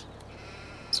 Josh.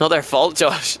 It's not their fault,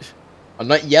 Josh. I'm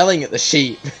not yelling at the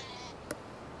sheep.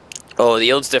 Oh, the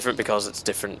yield's different because it's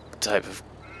different type of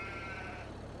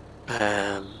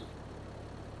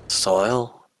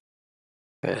soil.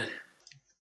 Okay.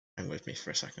 Hang with me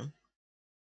for a second.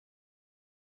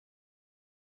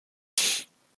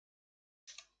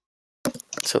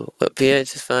 So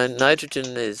pH is fine.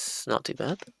 Nitrogen is not too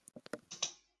bad.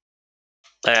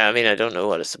 I mean, I don't know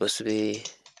what it's supposed to be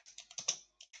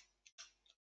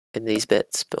in these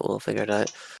bits, but we'll figure it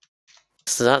out.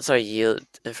 So that's our yield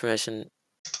information.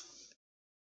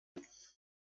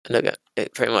 Look,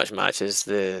 it pretty much matches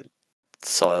the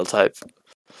soil type.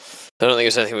 I don't think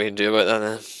there's anything we can do about that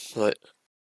then. But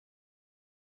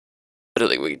I don't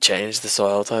think we can change the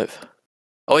soil type.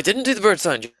 Oh, I didn't do the bird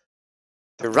sound.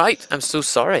 You're right. I'm so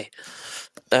sorry.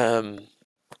 A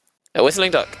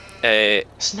whistling duck.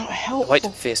 It's not helpful.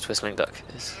 White-faced whistling duck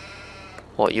is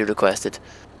what you requested.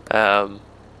 And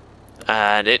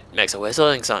it makes a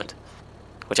whistling sound,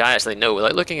 which I actually know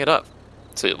without looking it up.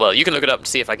 So, well, you can look it up to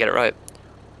see if I get it right.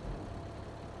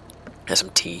 There's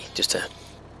some tea just to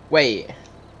Wait.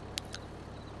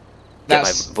 get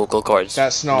my vocal cords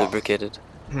that's not lubricated.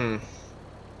 I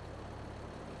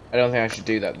don't think I should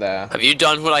do that there. Have you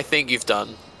done what I think you've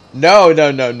done? No.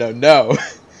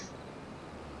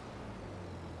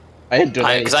 I ain't done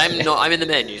Because anything. I'm in the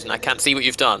menus and I can't see what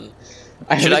you've done.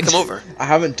 I Should I haven't- come over? I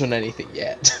haven't done anything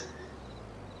yet.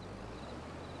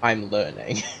 I'm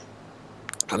learning.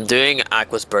 I'm doing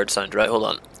Aqua's bird sound, right? Hold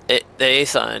on. They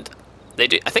sound. They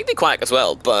do. I think they quack as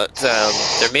well, but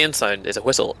their main sound is a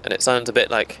whistle, and it sounds a bit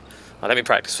like. Oh, let me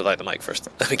practice without the mic first.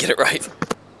 Let me get it right.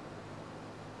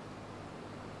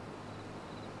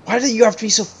 Why do you have to be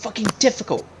so fucking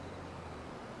difficult?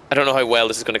 I don't know how well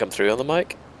this is going to come through on the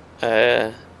mic.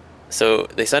 So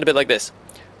they sound a bit like this.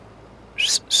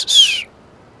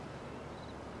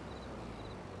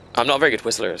 I'm not a very good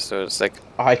whistler, so it's like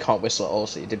I can't whistle at all,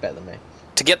 so you did better than me.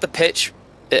 to get the pitch,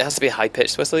 it has to be a high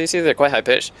pitched whistle. You see, they're quite high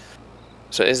pitched.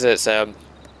 So it's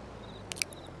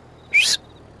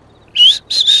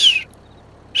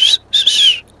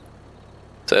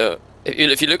So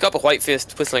if you look up a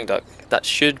white-faced whistling duck, that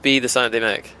should be the sound they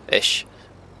make, ish.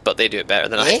 But they do it better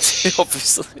than I do,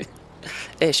 obviously.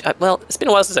 Ish. Well, it's been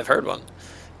a while since I've heard one.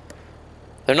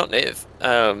 They're not native.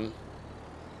 Let's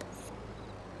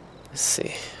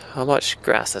see. How much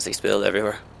grass has he spilled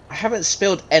everywhere? I haven't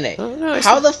spilled any. Oh, no,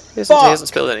 How the he fuck? hasn't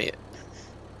spilled any yet.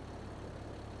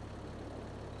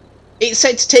 It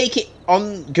said to take it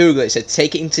on Google. It said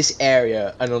take it into this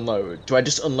area and unload. Do I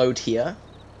just unload here?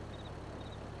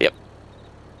 Yep.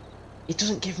 It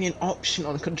doesn't give me an option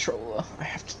on controller. I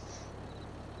have to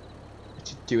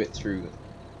do it through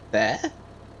there.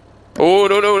 Oh,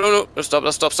 no. Stop.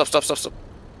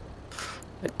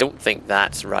 I don't think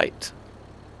that's right.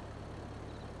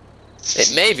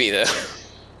 It may be, though.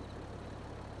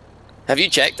 Have you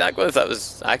checked, Aqua, if that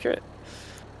was accurate?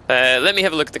 Let me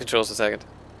have a look at the controls a second.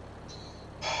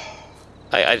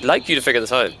 I'd like you to figure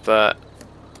this out, but...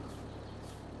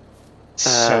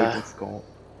 So difficult.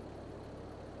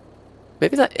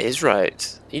 Maybe that is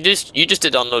right. You just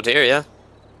did unload here, yeah?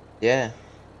 Yeah.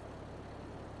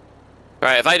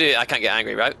 Right, if I do it, I can't get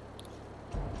angry, right?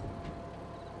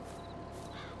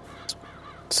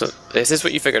 So, is this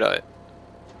what you figured out?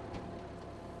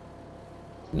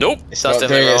 Nope, It's that's not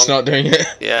definitely doing it. wrong. It's not doing it.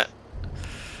 Yeah.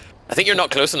 I think you're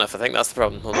not close enough. I think that's the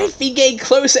problem. Hold on. I've been getting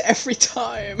closer every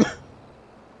time.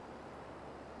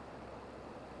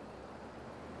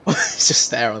 It's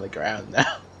just there on the ground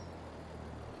now.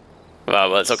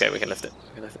 Well, it's okay. We can lift it.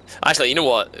 Actually, you know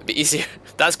what? It'd be easier.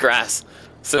 That's grass.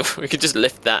 So we could just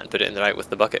lift that and put it in the right with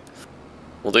the bucket.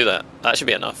 We'll do that. That should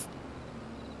be enough.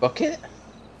 Bucket?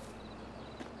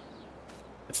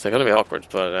 It's going to be awkward,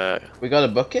 but... We got a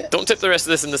bucket? Don't tip the rest of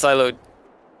this in the silo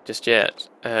just yet.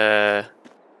 Yeah,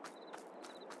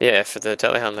 for the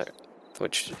telehandler,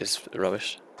 which is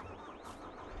rubbish.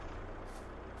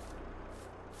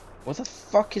 What the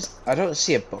fuck is... I don't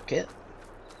see a bucket.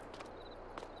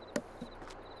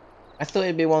 I thought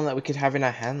it'd be one that we could have in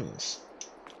our hands.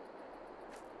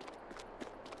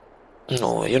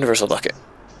 No, a universal bucket.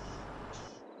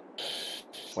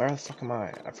 Where the fuck am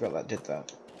I? I forgot that did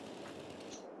that.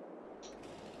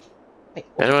 Hey,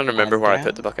 Anyone remember where I down?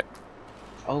 put the bucket?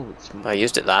 Oh, it's... I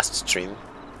used it last stream.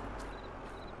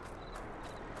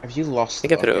 Have you lost I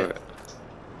think I put it bucket? over.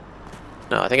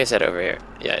 No, I think I said over here.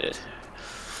 Yeah, I did.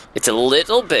 It's a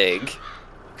little big.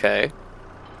 Okay.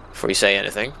 Before you say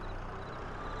anything.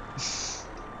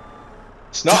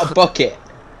 It's not a bucket.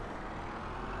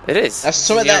 It is. That's It's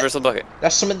something a that- universal bucket.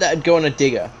 That's something that'd go on a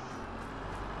digger.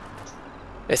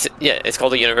 It's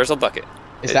called a universal bucket.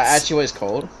 Is that actually what it's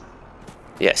called?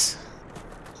 Yes.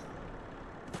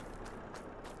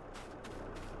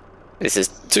 This is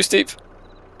too steep.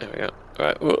 There we go.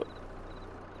 Alright, whoa.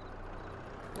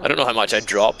 I don't know how much I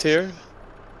dropped here.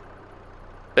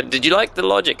 But did you like the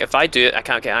logic? If I do it, I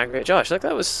can't get angry at Josh. Like,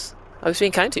 I was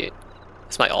being kind to you.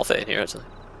 This might all fit in here, actually.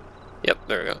 Yep,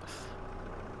 there we go.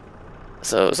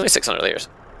 So, it's only 600 layers.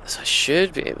 So I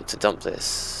should be able to dump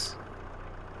this.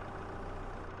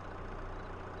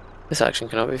 This action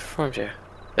cannot be performed here.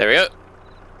 There we go.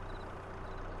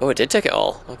 Oh, it did take it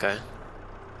all. Okay.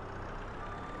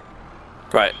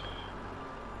 Right.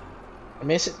 I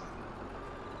mean, is it...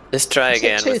 Let's try is it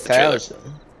again with the trailer. 2000?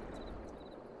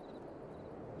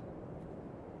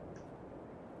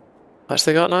 How much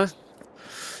they got now?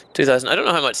 2,000. I don't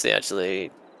know how much they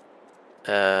actually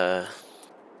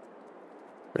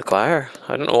require.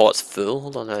 I don't know what's full.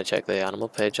 Hold on, I'll check the animal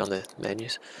page on the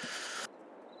menus.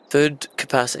 Food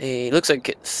capacity looks like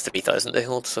it's 3,000 they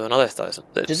hold, so another 1,000.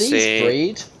 Do these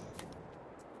breed?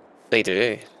 They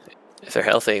do, if they're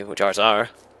healthy, which ours are.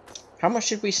 How much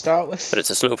did we start with? But it's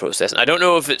a slow process. And I don't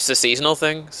know if it's a seasonal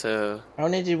thing, so How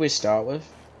many did we start with?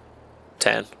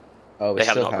 10. Oh, we They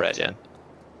have still not have bred 10. yet.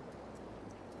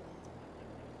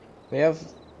 We have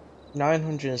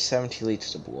 970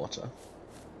 litres of water.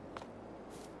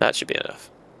 That should be enough.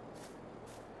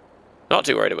 Not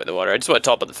too worried about the water. I just want to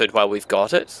top up the food while we've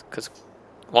got it, because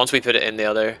once we put it in the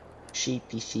other...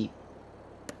 Sheepy sheep.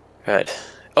 Right.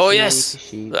 Oh Sheep, yes!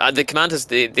 sheep. The command has...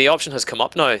 The option has come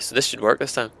up now, so this should work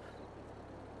this time.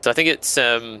 So I think it's...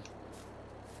 And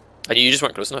you just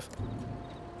weren't close enough.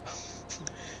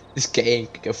 This game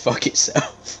could go fuck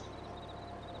itself.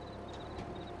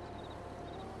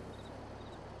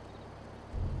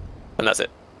 And that's it.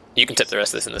 You can tip the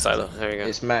rest of this in the silo. There you go.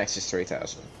 Its max is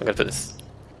 3,000. I'm gonna put this...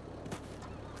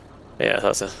 Yeah,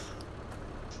 that's it.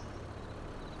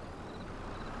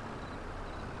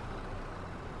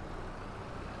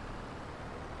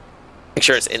 Make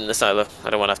sure it's in the silo. I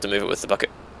don't want to have to move it with the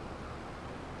bucket.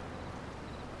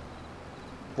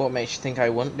 What makes you think I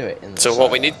wouldn't do it in the So silo?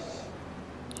 what we need...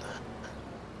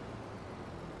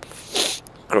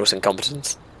 Gross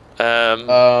incompetence.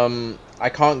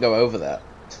 I can't go over that.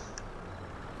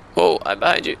 Whoa, I'm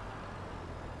behind you.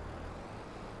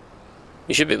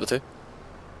 You should be able to.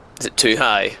 Is it too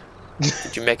high?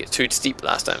 Did you make it too steep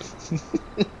last time?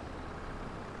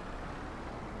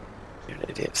 You're an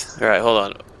idiot. Alright, hold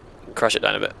on. Crush it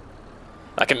down a bit.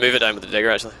 I can move it down with the digger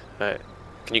actually. Alright.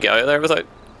 Can you get out of there without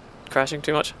crashing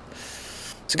too much?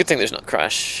 It's a good thing there's not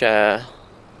crash.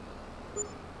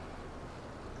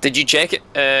 Did you check it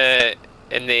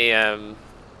in the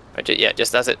yeah,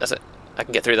 just that's it, that's it. I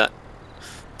can get through that.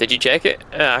 Did you check it?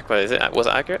 Aqua, was it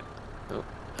accurate? Oh,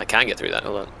 I can get through that,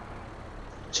 hold on.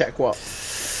 Check what?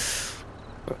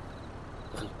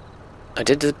 I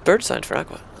did the bird sound for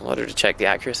Aqua. I wanted to check the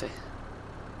accuracy.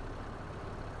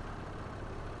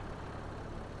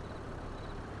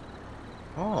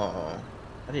 Oh,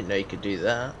 I didn't know you could do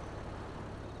that.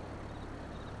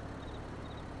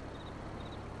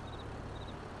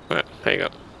 Right, there you go.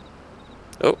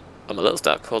 Oh, I'm a little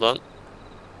stuck, hold on.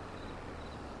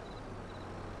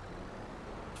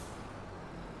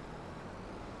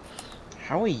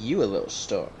 How are you a little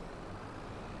stuck?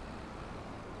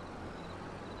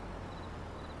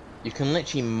 You can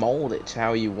literally mold it to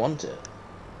how you want it.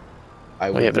 I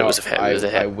would yeah, but not, it was a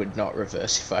hit. I would not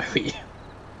reverse if I were you.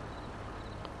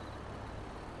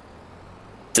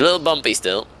 It's a little bumpy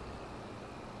still.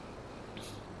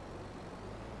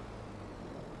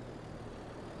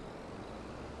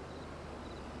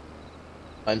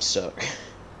 I'm stuck.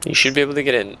 You should be able to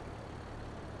get in.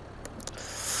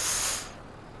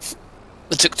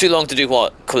 It took too long to do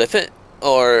what? Clip it?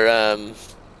 Or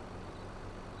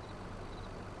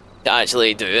to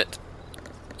actually do it?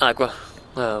 Aqua.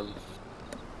 We're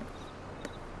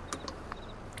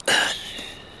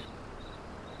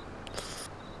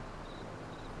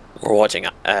watching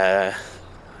the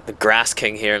Grass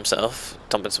King here himself,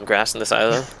 dumping some grass in the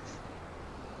silo.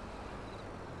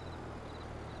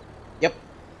 Yep.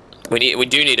 We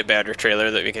do need a better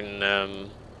trailer that we can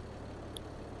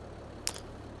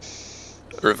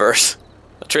reverse.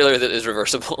 A trailer that is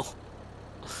reversible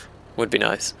would be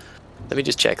nice. Let me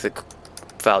just check the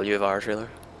value of our trailer.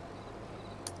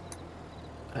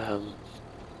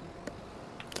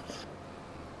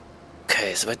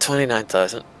 Okay, it's about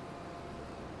 29,000.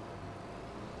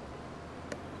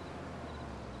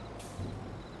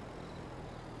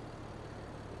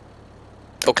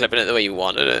 Oh, clipping it the way you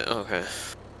wanted it. Okay.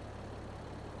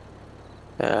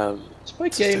 It's my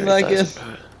game lagging.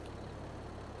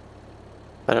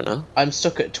 I don't know. I'm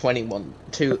stuck at 21.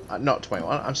 Not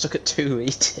 21. I'm stuck at 2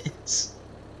 meters.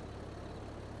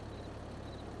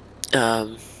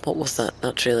 What was that?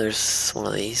 That trailer's one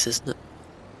of these, isn't it?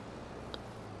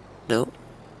 No.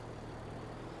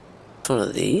 It's one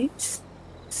of these?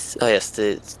 Oh yes,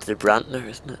 it's the Brantner,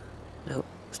 isn't it? No,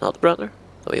 it's not the Brantner.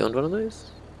 Oh, we owned one of those?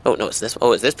 Oh no, it's this one.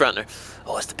 Oh, it's this Brantner.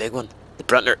 Oh, it's the big one. The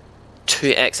Brantner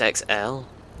 2XXL.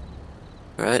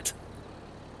 Right.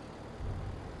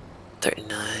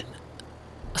 39.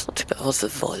 That's not too bad. What's the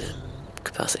volume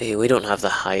capacity? We don't have the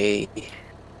high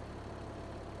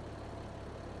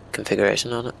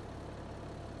configuration on it.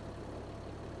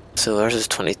 So ours is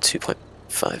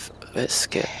 22.5. Let's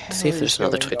see if there's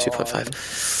another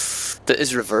 22.5 that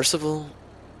is reversible.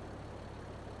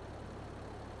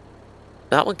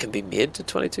 That one can be made to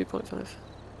 22.5.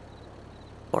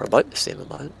 Or about the same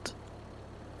amount.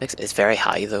 It's very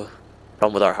high though.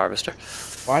 Problem with our harvester.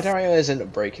 Why do I always end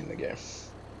up breaking the game?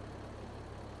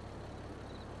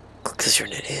 Because you're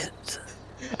an idiot.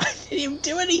 I didn't even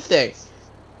do anything!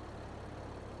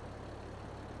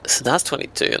 So that's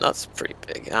 22 and that's pretty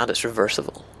big. And it's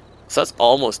reversible. So that's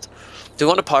almost... Do you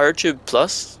want a power tube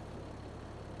plus?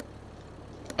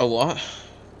 A what?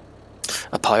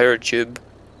 A power tube.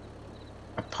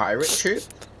 A pirate tube?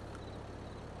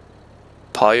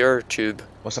 Power tube.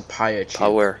 What's a pirate tube?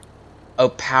 Power. Oh,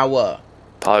 power.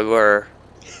 Power.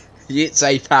 You didn't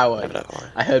say powered.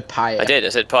 I heard pyre. I did. I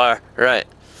said power. Right.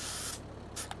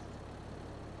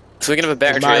 So we can have a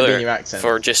better It might have been trailer your accent.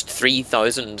 for just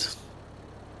 3,000.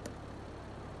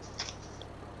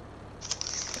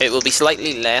 It will be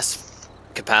slightly less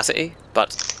capacity,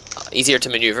 but easier to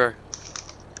maneuver.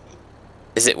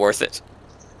 Is it worth it?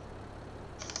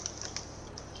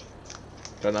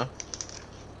 Don't know.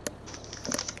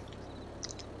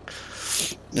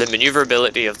 The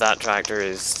maneuverability of that tractor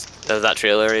is, of that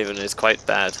trailer even, is quite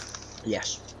bad.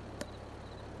 Yes.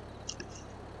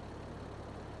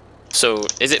 So,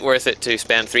 is it worth it to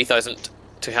spend 3,000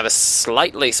 to have a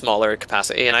slightly smaller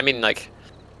capacity? And I mean like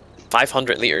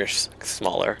 500 liters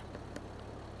smaller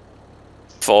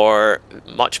for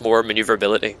much more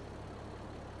maneuverability.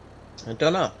 I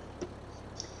don't know.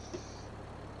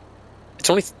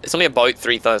 It's only about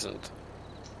 3,000.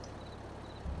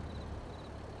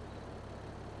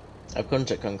 I've come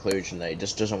to a conclusion that he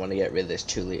just doesn't want to get rid of this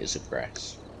 2 litres of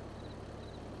grass.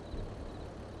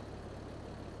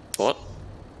 What?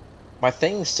 My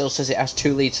thing still says it has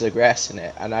 2 litres of grass in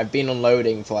it, and I've been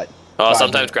unloading for like Oh, 5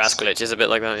 sometimes minutes. grass glitches a bit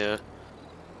like that, yeah.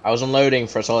 I was unloading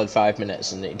for a solid 5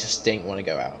 minutes and it just didn't want to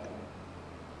go out.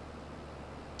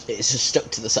 It's just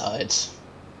stuck to the sides.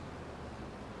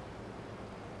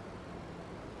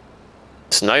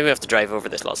 So now we have to drive over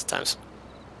this lots of times.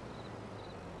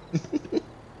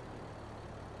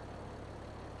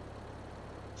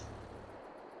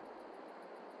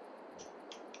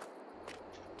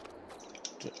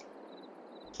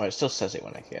 Oh, it still says it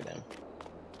when I get in.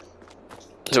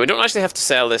 So we don't actually have to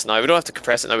sell this now. We don't have to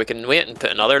compress it now. We can wait and put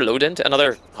another load into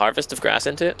another harvest of grass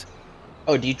into it.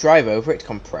 Oh, do you drive over it to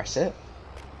compress it?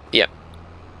 Yep.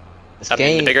 This I mean,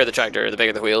 the game, bigger the tractor, the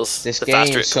bigger the wheels, this the game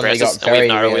faster it suddenly compresses. got And we have very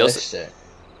narrow wheels. realistic.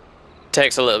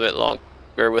 Takes a little bit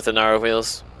longer with the narrow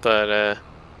wheels, but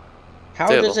How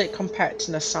doable. does it compact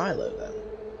in a silo then?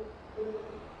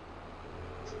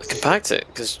 it compacts it,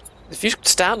 because if you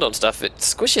stand on stuff, it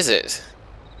squishes it.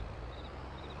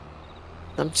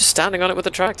 I'm just standing on it with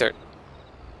the tractor.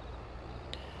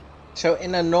 So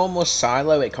in a normal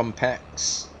silo it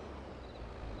compacts.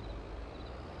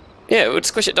 Yeah, it would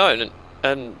squish it down,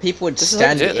 and People would this is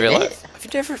how you stand do it in in real it? life.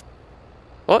 Have you ever...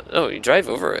 What? Oh, you drive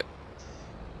over it.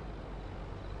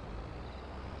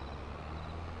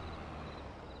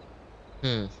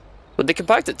 But they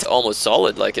compact it to almost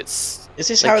solid, like it's... Is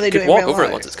this like how they you do could it in walk real over life?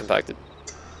 it once it's compacted.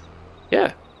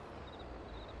 Yeah.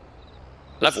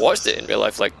 And I've watched it in real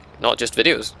life, like, not just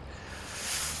videos.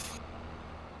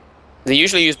 They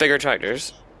usually use bigger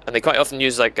tractors, and they quite often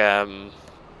use, like,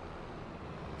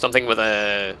 something with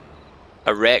a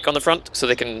rake on the front, so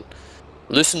they can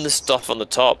loosen the stuff on the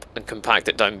top and compact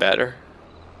it down better.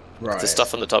 Right. The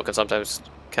stuff on the top can sometimes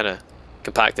kind of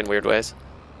compact in weird ways.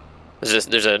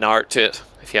 There's an art to it,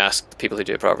 if you ask the people who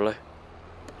do it properly.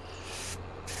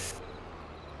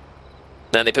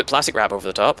 Then they put plastic wrap over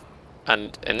the top,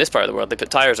 and in this part of the world they put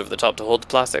tires over the top to hold the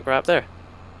plastic wrap there.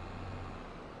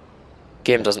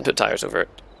 Game doesn't put tires over it.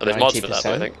 Oh, there's mods for that,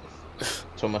 though, I think.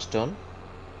 It's almost done.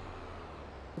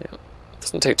 Yeah, it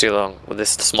doesn't take too long with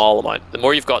this small amount. The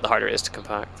more you've got, the harder it is to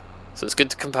compact. So it's good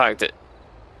to compact it.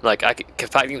 Like,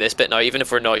 compacting this bit now, even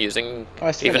if we're not using... Oh,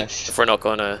 it's even finished. if we're not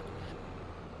gonna...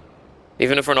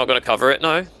 Even if we're not gonna cover it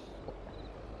now,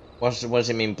 What does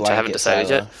it mean, which blanket I haven't decided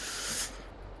silo? yet.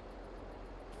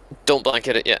 Don't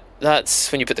blanket it yet.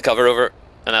 That's when you put the cover over it,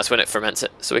 and that's when it ferments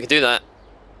it. So we can do that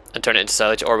and turn it into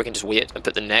silage, or we can just wait and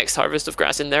put the next harvest of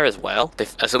grass in there as well.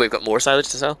 So we've got more silage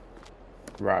to sell.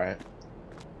 Right.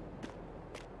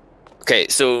 Okay,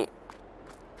 so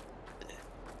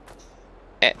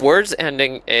words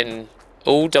ending in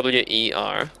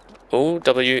O-W-E-R,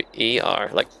 O-W-E-R,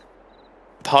 like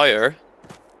power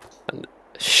and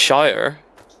shower,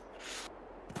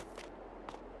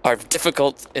 are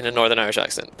difficult in a Northern Irish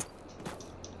accent.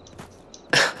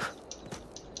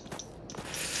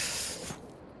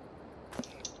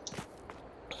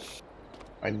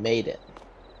 I made it.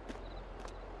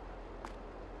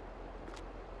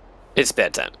 It's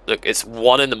bedtime. Look, it's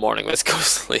 1 in the morning. Let's go to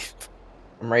sleep.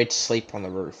 I'm ready to sleep on the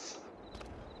roof.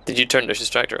 Did you turn Lucius'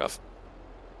 tractor off?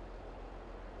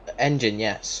 The engine,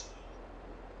 yes.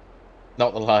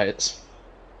 Not the lights.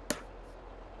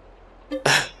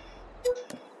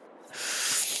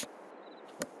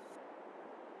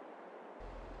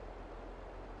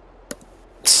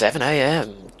 $7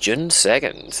 AM, June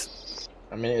 2nd.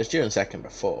 I mean, it was June 2nd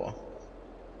before.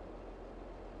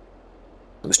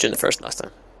 It was June the 1st last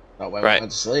time. Not when Right. I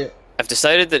went to sleep. I've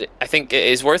decided that I think it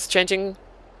is worth changing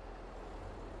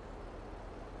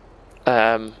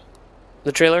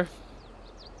the trailer.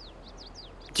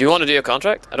 Do you want to do a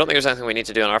contract? I don't think there's anything we need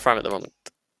to do on our farm at the moment.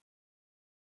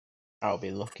 I'll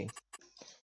be looking.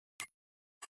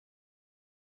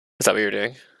 Is that what you're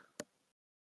doing?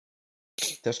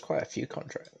 There's quite a few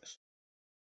contracts.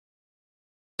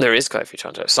 There is quite a few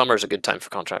contracts. Summer's a good time for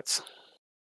contracts.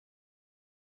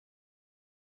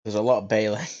 There's a lot of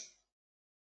baling.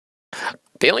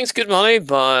 Baling's good money,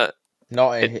 but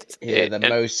Not in here. The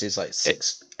most is like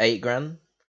 8 grand.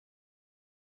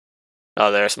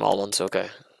 Oh, they're small ones. Okay.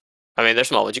 I mean, they're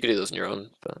small ones. You could do those on your own,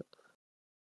 but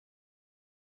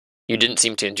you didn't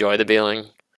seem to enjoy the baling.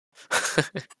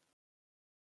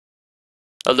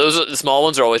 Oh, the small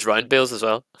ones are always round bales as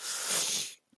well.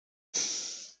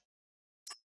 It's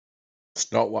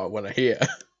not what I want to hear.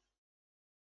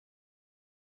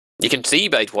 You can see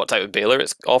by what type of baler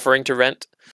it's offering to rent.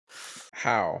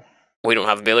 How? We don't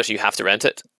have a baler, so you have to rent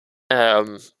it.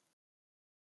 It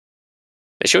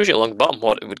shows you along the bottom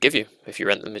what it would give you if you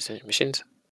rent the machines.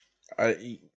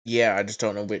 Yeah, I just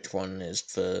don't know which one is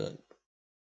for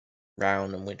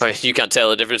round and which. Oh, you can't tell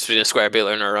the difference between a square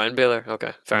baler and a round baler.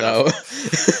 Okay, fair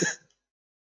enough.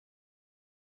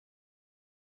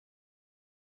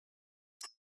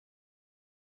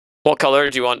 What color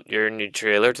do you want your new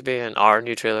trailer to be? Our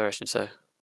new trailer, I should say.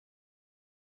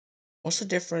 What's the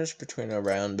difference between a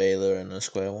round baler and a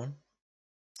square one?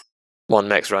 One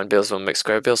makes round bales, one makes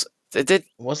square bales. Does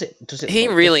it? He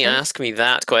really asked me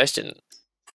that question.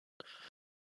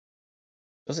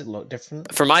 Does it look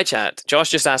different? For my chat, Josh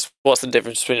just asked, "What's the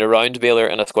difference between a round baler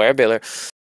and a square baler?"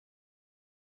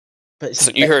 But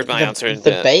so you heard my answer.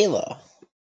 The baler.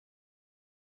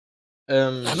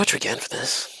 How much are we getting for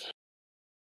this?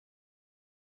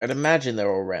 I'd imagine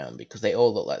they're all round because they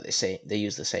all look like they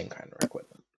use the same kind of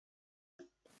equipment.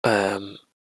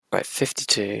 Right,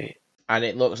 52. And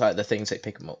it looks like the things they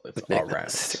pick them up with are round.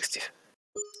 60.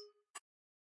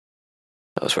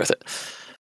 That was worth it.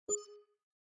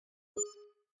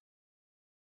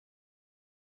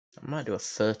 I might do a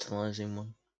fertilizing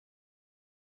one.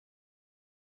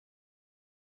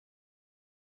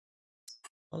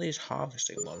 What are these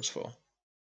harvesting ones for?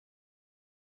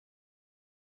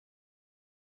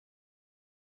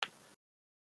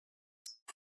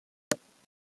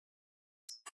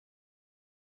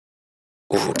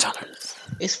 Ooh, tonners.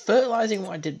 Is fertilizing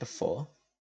what I did before?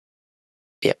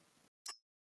 Yep.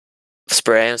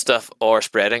 Spraying stuff or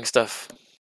spreading stuff.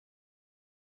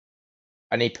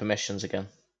 I need permissions again.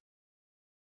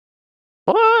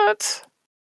 What?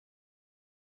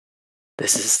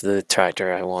 This is the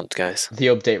tractor I want, guys. The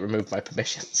update removed my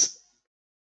permissions.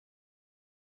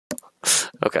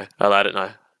 Okay, I'll add it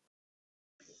now.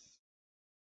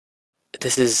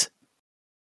 This is...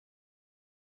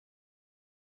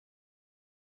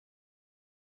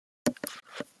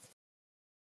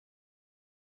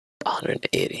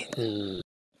 $180.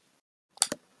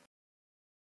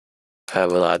 I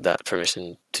will add that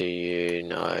permission to you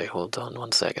now. Hold on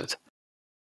 1 second.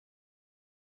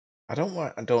 I don't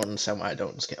understand why I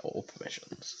don't just get all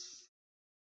permissions.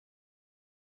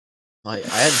 Like,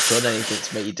 I hadn't done anything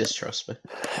to make you distrust me.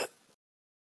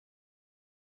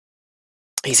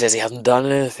 He says he hasn't done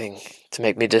anything to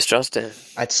make me distrust him.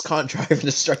 I just can't drive in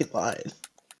a straight line.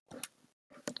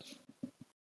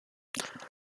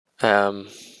 I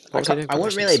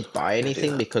wouldn't really buy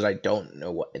anything because I don't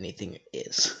know what anything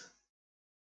is.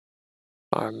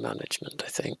 Farm management, I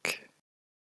think.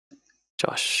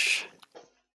 Josh.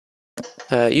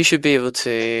 You should be able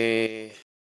to...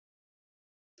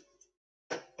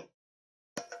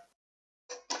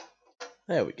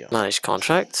 There we go. Manage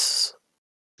contracts.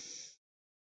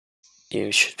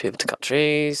 You should be able to cut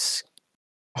trees.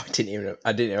 Oh, I didn't even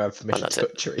have permission to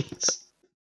cut trees.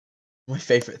 My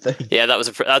favourite thing. Yeah,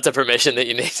 that's a permission that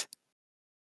you need.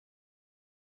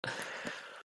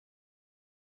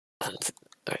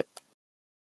 Alright.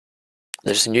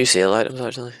 There's some new sale items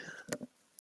actually.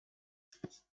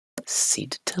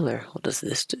 Seed tiller. What does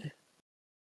this do?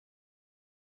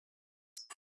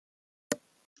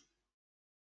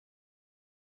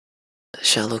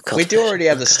 Shallow cultivation. We do already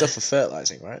have the stuff for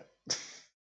fertilizing, right?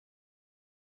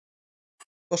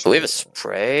 We have a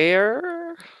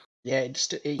sprayer. Yeah,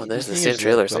 oh, there's the same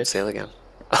trailer's on sale again.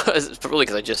 It's probably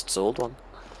because I just sold one.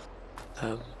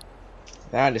 Now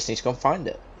I just need to go and find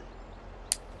it.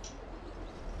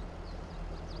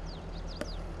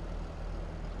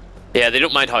 Yeah, they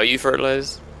don't mind how you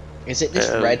fertilize. Is it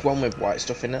this red one with white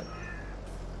stuff in it?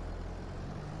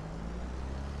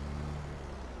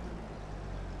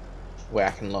 Where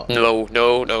I can look. No,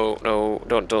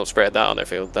 don't spread that on their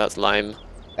field. That's lime.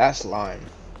 That's lime.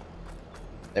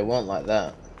 They won't like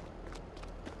that.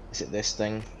 Is it this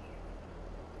thing?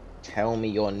 Tell me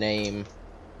your name.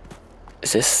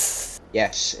 Is this?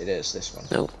 Yes, it is this one.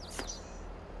 No.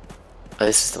 Oh,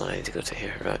 this is the one I need to go to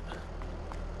here, right?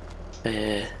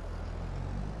 Uh,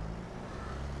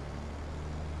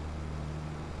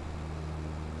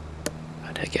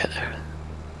 how did I get there?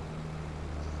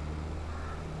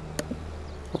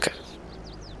 Okay.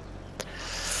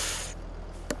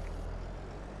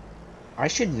 I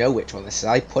should know which one this is.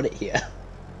 I put it here.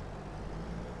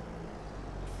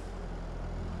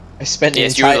 I spent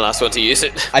Yes, you were the last one to use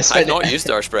it. I've not used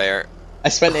our sprayer. I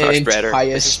spent an spreader.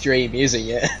 entire stream using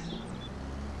it.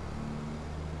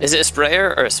 Is it a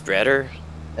sprayer or a spreader?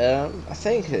 I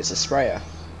think it's a sprayer.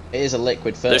 It is a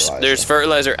liquid fertilizer. There's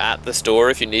fertilizer at the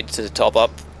store if you need to top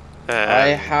up. I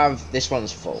have this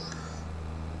one's full.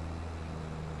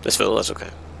 This full, that's okay.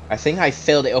 I think I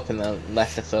filled it up and then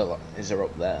left the fertilizer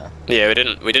up there. Yeah,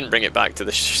 we didn't bring it back to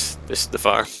the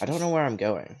farm. I don't know where I'm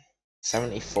going.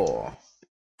 74.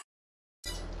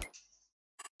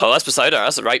 Oh, that's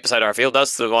right beside our field.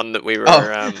 That's the one that we were.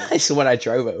 Oh, that's the one I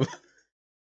drove over.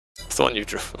 It's the one you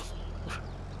drove.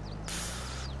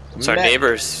 It's our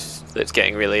neighbours that's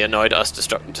getting really annoyed at us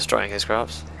destroying his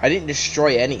crops. I didn't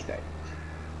destroy anything.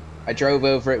 I drove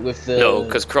over it with the... No,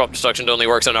 because crop destruction only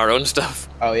works on our own stuff.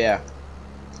 Oh, yeah.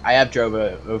 I have drove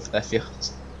over their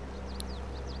fields.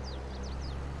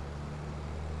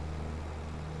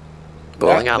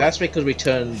 That's because we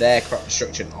turned their crop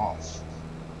destruction off.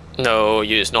 No,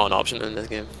 it's not an option in this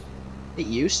game. It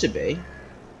used to be.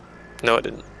 No, it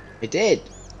didn't. It did.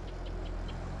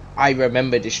 I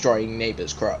remember destroying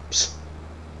neighbours' crops.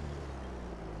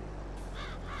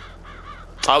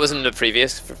 That was in the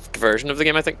previous version of the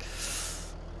game, I think.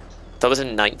 That was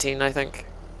in 19, I think.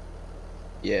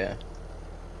 Yeah.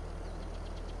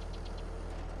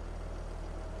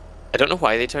 I don't know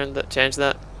why they changed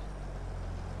that.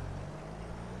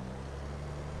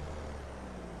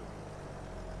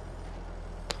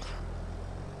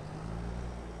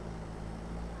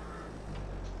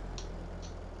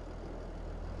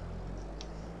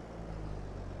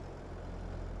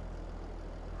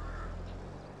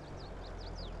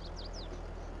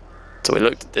 So we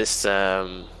looked at this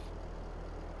last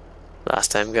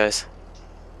time, guys.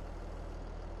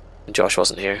 Josh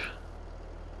wasn't here.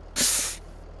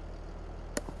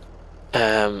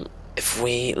 If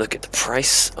we look at the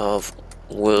price of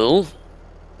wool,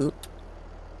 wait,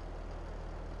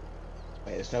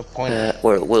 there's no point.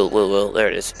 Wool. There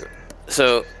it is.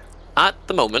 So, at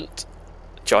the moment,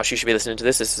 Josh, you should be listening to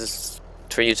this. This is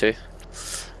for you too.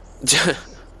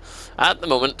 At the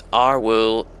moment, our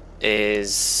wool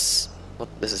is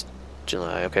this is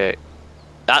July. Okay.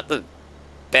 At the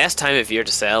best time of year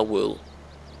to sell wool,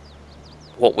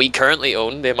 what we currently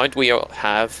own, the amount we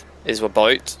have is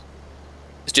about.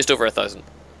 It's just over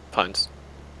 £1,000.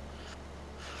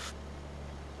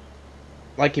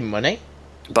 Like in money?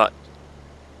 But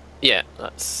yeah,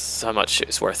 that's how much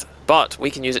it's worth. But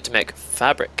we can use it to make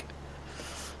fabric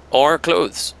or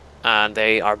clothes, and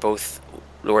they are both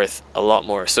worth a lot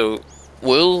more. So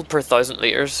wool per 1,000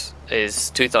 litres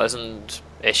is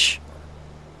 2,000-ish.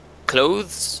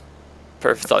 Clothes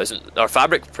per 1,000, or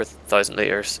fabric per 1,000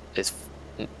 litres is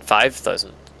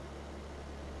 5,000.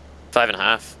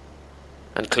 5.5.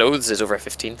 And clothes is over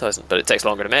 15,000, but it takes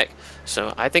longer to make.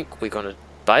 So I think we're going to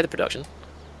buy the production,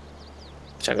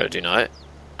 which I'm going to do now,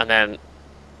 and then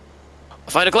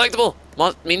find a collectible.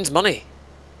 What means money?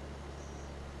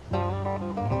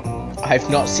 I've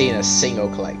not seen a single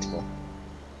collectible.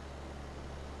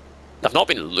 I've not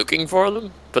been looking for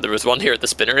them, but there was one here at the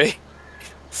spinnery.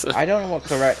 So. I don't know what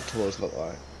collectibles look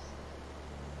like.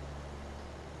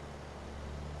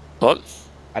 What?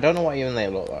 I don't know what even they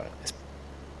look like.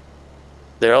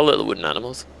 They're all little wooden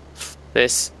animals. They're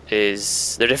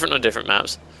different on different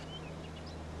maps.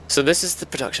 So this is the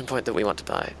production point that we want to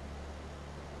buy.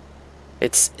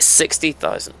 It's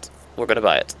 60,000. We're going to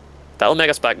buy it. That'll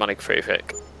make us back money pretty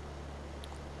quick.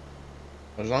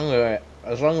 As long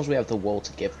as we have the wool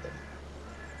to give them.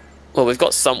 Well, we've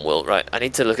got some wool, right? I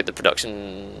need to look at the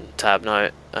production tab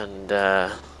now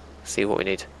and see what we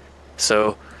need.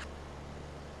 So,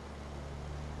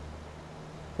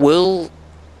 wool.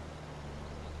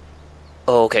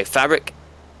 Oh, okay, fabric.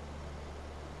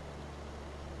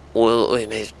 Wool.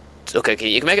 Okay,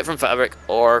 you can make it from fabric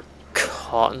or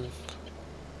cotton.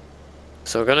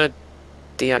 So we're gonna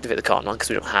deactivate the cotton one because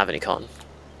we don't have any cotton.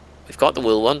 We've got the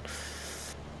wool one.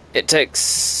 It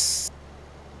takes.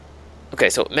 Okay,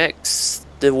 so it makes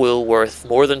the wool worth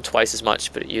more than twice as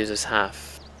much, but it uses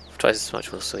twice as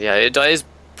much wool. So yeah, it is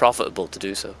profitable to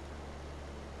do so,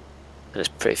 and it's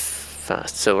pretty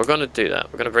fast. So we're gonna do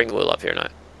that. We're gonna bring the wool up here now.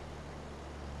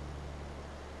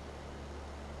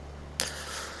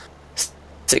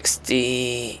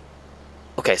 60.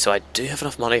 Okay, so I do have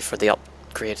enough money for the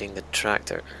upgrading the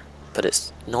tractor. but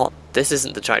it's not. This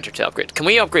isn't the tractor to upgrade. Can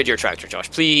we upgrade your tractor, Josh,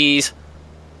 please?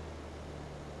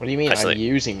 What do you mean? Actually, I'm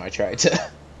using my tractor.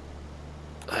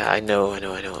 I know.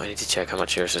 I need to check how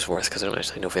much yours is worth because I don't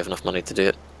actually know if we have enough money to do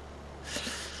it.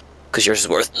 Because yours is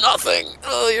worth nothing.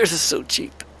 Oh, yours is so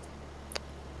cheap.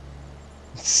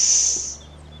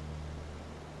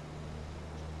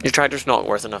 Your tractor's not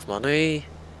worth enough money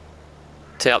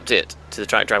to update to the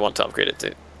tractor I want to upgrade it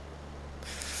to.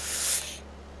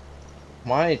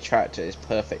 My tractor is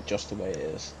perfect just the way it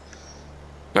is.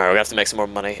 Alright, we're gonna have to make some more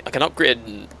money. I can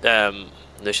upgrade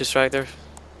Lucius tractor,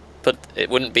 but it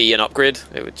wouldn't be an upgrade.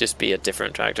 It would just be a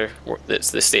different tractor.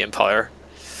 It's the same power.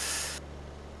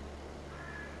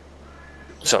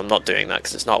 So I'm not doing that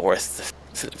because it's not worth.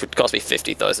 It would cost me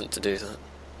 50,000 to do that.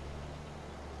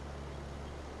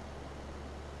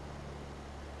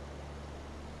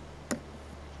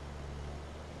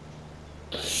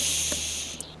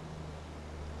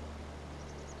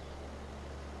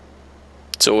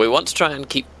 So we want to try and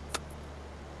keep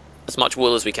as much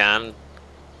wool as we can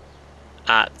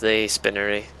at the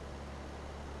spinnery.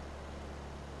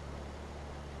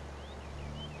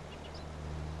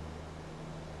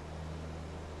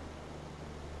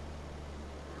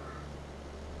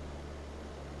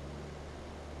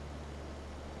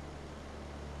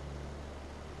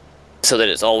 So that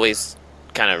it's always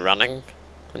kind of running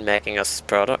and making us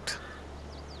product.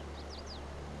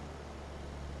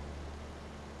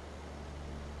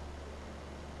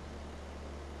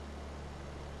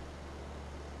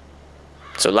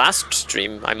 So last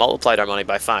stream, I multiplied our money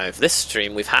by 5. This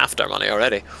stream, we've halved our money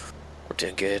already. We're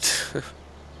doing good.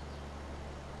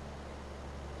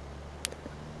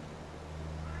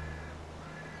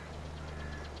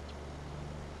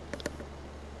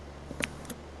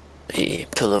 Hey,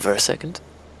 pull over a second.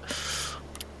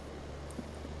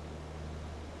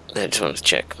 I just wanted to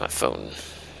check my phone.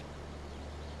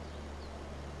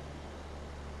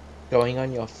 Going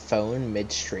on your phone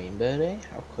mid-stream, Birdie?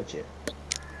 How could you?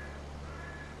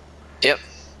 Yep,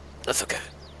 that's okay.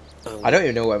 I don't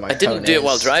even know where my phone is. I didn't do it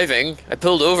while driving. I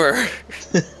pulled over.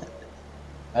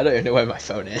 I don't even know where my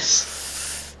phone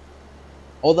is.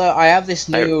 Although I have this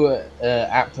new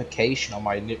application on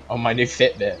my new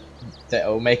Fitbit that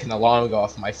will make an alarm go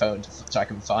off my phone so I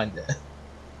can find it.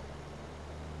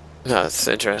 No, that's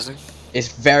interesting. It's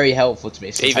very helpful to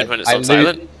me. Even when it's on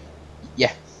silent?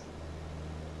 Yeah.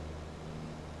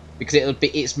 Because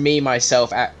it's me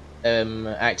myself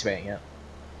activating it.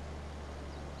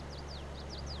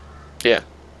 Yeah.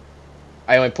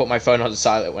 I only put my phone on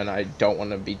silent when I don't want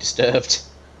to be disturbed.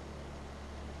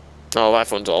 Oh, my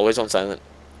phone's always on silent.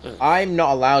 I'm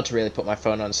not allowed to really put my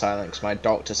phone on silent because my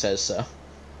doctor says so.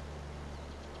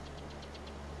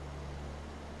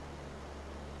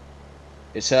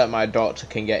 It's that my doctor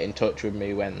can get in touch with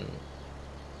me when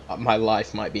my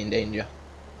life might be in danger.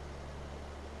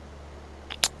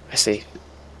 I see.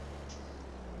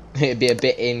 It'd be a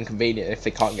bit inconvenient if they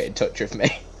can't get in touch with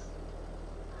me.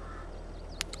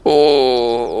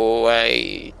 Oh,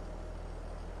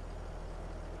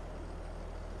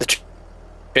 the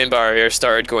train barrier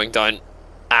started going down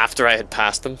after I had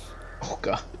passed them. Oh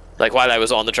god. Like while I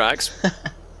was on the tracks.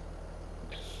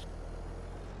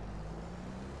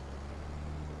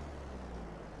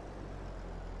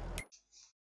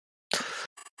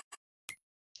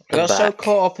 I got so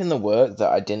caught up in the work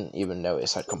that I didn't even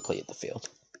notice I'd completed the field.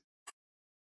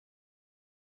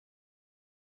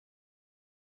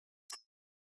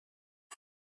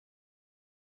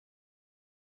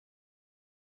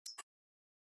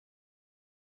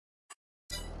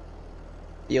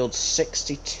 Field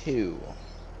 62.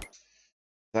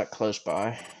 That close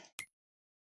by.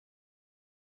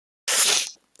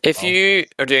 If you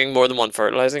are doing more than one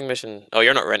fertilizing mission, oh,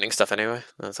 you're not renting stuff anyway.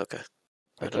 That's okay.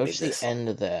 I go to the end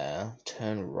there,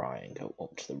 turn right, and go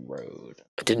up to the road.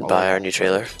 I didn't buy our new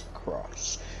trailer.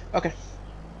 Cross. Okay.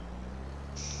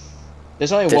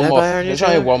 There's only one more. There's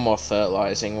only one more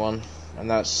fertilizing one, and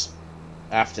that's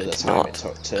after the time it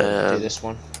took to do this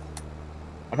one.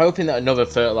 I'm hoping that another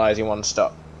fertilizing one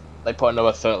stopped. They put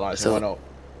another fertilizing one up.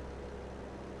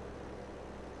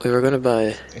 We were gonna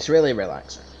buy. It's really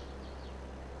relaxing.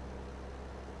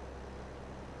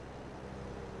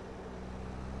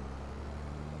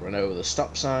 Run over the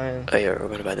stop sign. Oh yeah, we're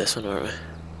gonna buy this one, aren't we?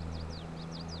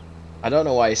 I don't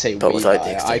know why you say but we buy.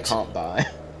 I can't buy.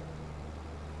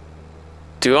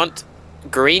 Do you want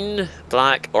green,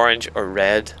 black, orange, or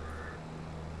red?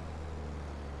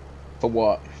 For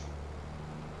what?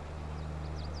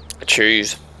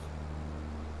 Choose.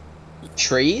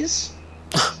 Trees?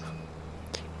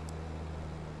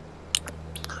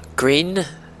 Green,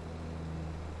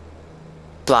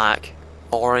 black,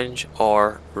 orange,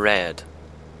 or red?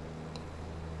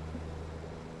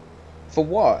 For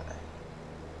what?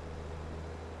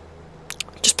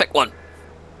 Just pick one.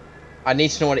 I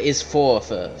need to know what it is for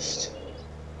first.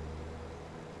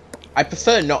 I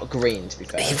prefer not green, to be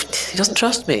fair. He doesn't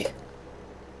trust me.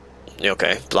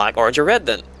 Okay, black, orange, or red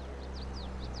then.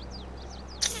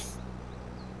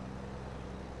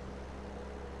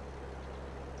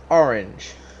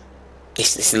 Orange.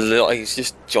 He's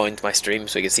just joined my stream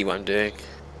so he can see what I'm doing.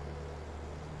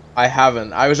 I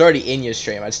haven't. I was already in your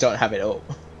stream. I just don't have it up.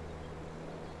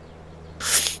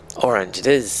 Orange it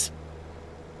is.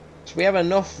 So we have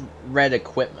enough red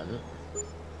equipment.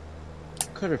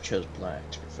 Could have chose black,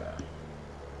 to be fair.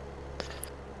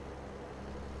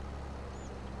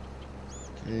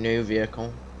 New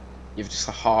vehicle. You've just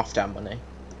halved our money.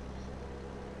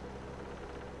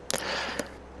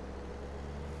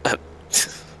 I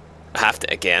have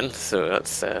to again, so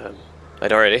that's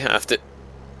I'd already have to.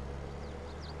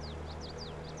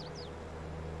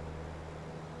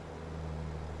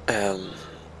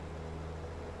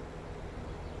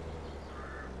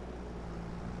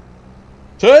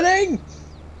 Turning!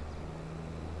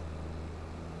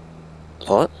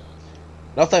 What?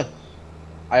 Nothing.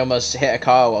 I almost hit a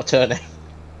car while turning.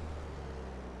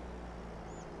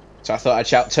 So I thought I'd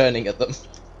shout turning at them.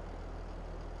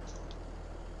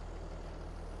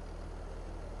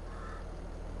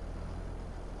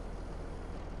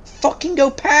 Fucking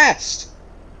go past!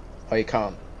 Oh, you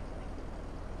can't.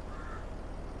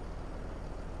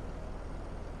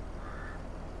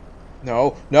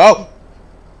 No, no!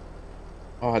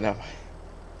 Oh, no.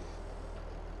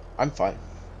 I'm fine.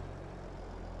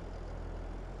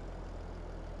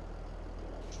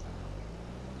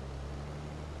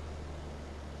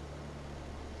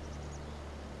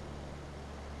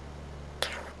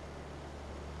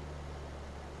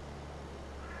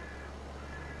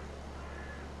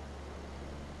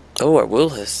 Oh, our wool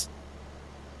has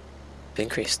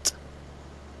increased.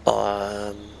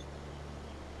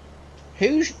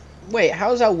 Who's... Wait,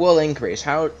 how's our wool increase?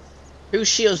 How... Who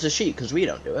shields the sheep? Because we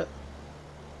don't do it.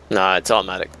 Nah, it's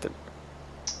automatic. But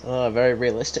Oh, a very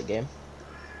realistic game.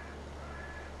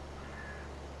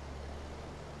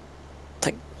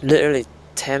 like literally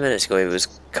 10 minutes ago, he was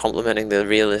complimenting the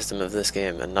realism of this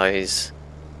game, and now he's.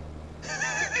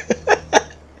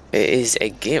 It is a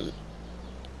game.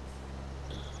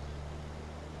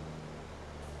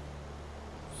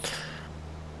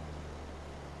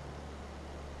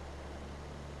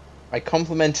 I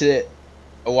complimented it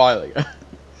a while ago.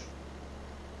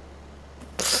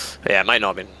 Yeah, it might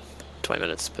not have been 20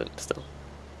 minutes, but still.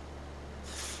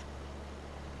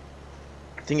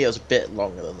 I think it was a bit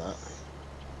longer than that.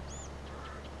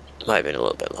 Might have been a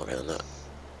little bit longer than that.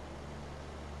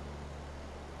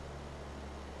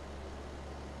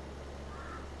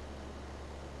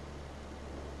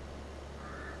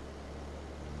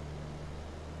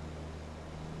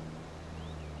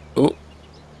 Ooh.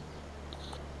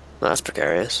 That's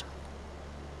precarious.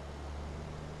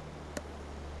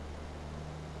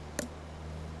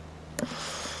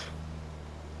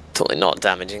 Totally not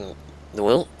damaging the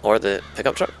wheel or the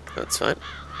pickup truck. That's fine.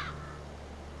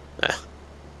 Yeah,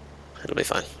 it'll be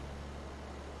fine.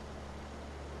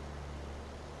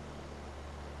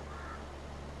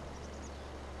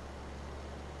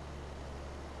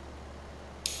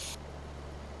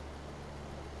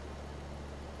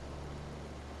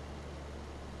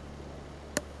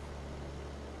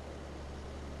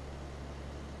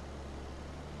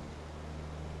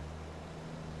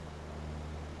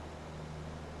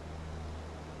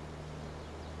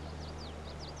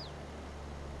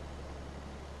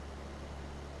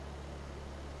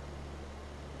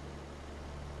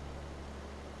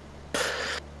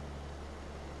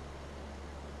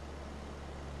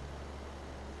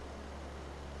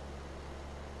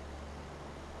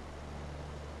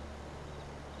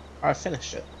 I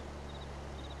finished it.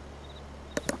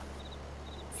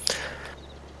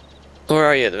 Where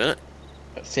are you at the minute?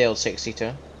 At field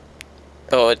 62.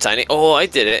 Oh, it's tiny. Oh, I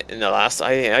did it in the last.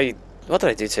 What did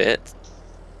I do to it?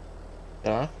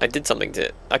 Yeah. I did something to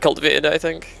it. I cultivated it, I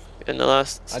think, in the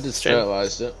last. I just stream.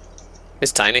 fertilized it.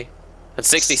 It's tiny. At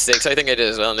 66, I think I did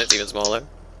as well, and it's even smaller.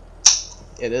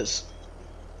 It is.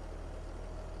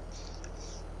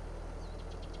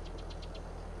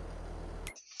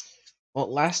 Well,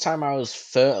 last time I was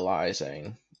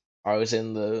fertilizing, I was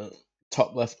in the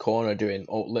top left corner doing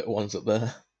little ones up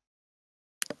there.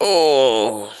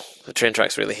 Oh, the train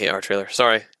tracks really hit our trailer.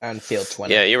 Sorry. And field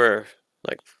 20. Yeah, you were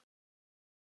like.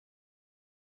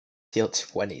 Field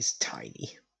 20 is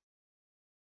tiny.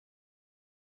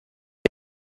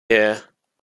 Yeah.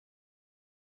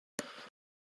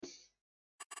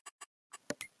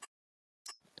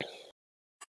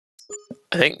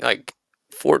 I think like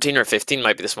 14 or 15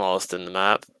 might be the smallest in the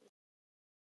map.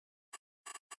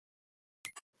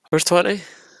 Where's 20?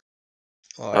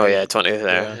 Oh yeah, 20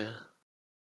 there. Yeah.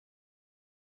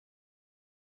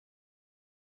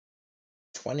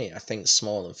 20, I think, is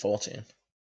smaller than 14.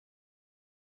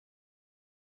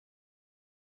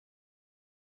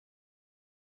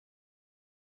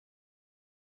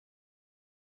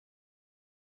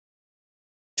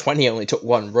 "20 only took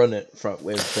one run at front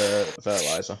with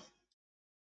fertilizer.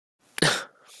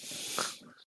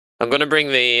 I'm gonna bring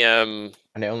the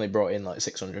And it only brought in like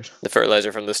 600. the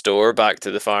fertilizer from the store back to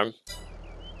the farm.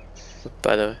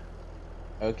 By the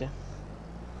way. Okay.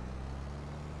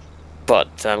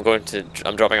 But I'm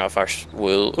dropping off our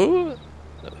wool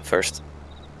first.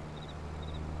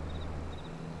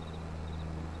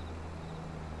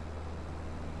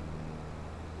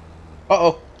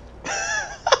 Uh-oh.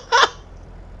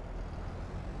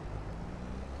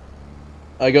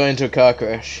 I got into a car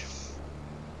crash.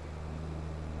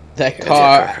 Their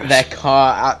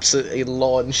car absolutely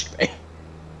launched me.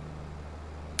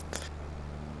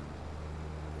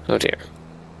 Oh dear.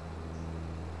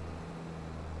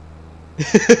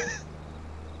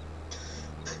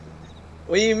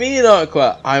 What do you mean,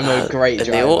 Aqua? I'm a great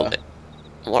driver.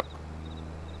 What?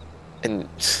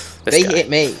 They hit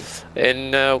me.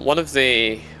 In one of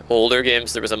the older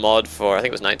games, there was a mod for, I think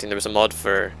it was 19, there was a mod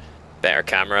for better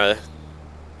camera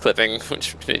clipping,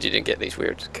 which made you didn't get these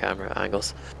weird camera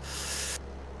angles.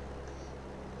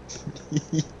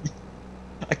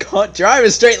 I can't drive a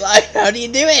straight line. How do you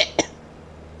do it?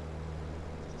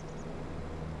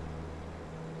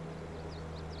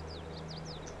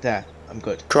 There, I'm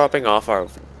good. Dropping off our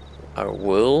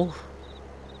wool.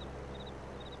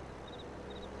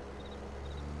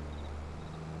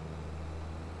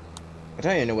 I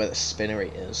don't even know where the spinnery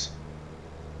is.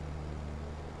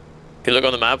 If you look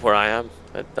on the map where I am,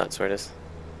 that's where it is.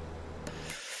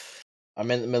 I'm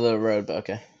in the middle of the road, but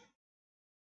okay.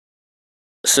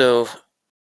 So,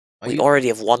 we already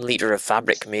have 1 liter of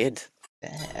fabric made.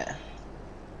 Yeah.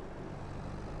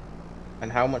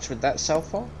 And how much would that sell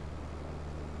for?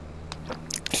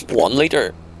 1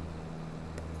 liter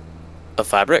of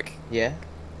fabric? Yeah.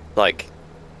 Like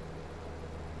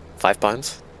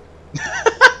 £5.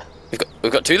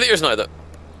 we've got 2 liters now though.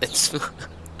 It's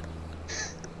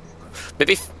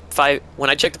maybe 5. When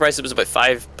I checked the price, it was about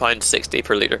 £5.60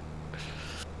 per liter.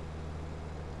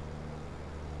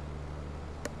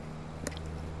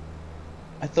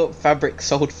 I thought fabric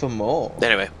sold for more.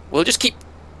 Anyway, we'll just keep.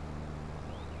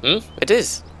 It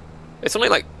is. It's only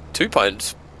like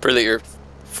 £2 per liter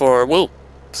for wool,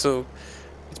 so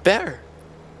it's better.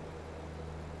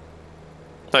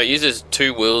 Now it uses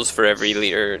 2 wools for every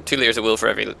liter, 2 liters of wool for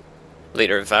every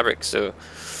liter of fabric. So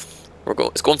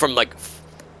it's going from like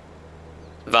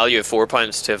value of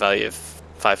 £4 to a value of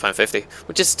 £5.50,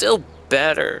 which is still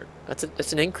better.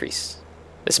 That's an increase.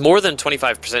 It's more than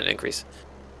 25% increase.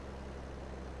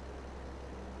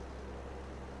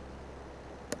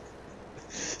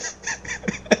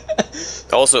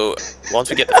 Also, once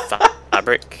we get the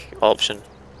fabric option,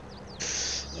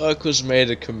 Aqua's made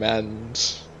a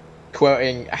command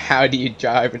quoting, "How do you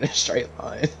drive in a straight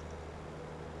line?"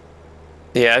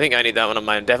 Yeah, I think I need that one on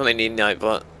mine. Definitely need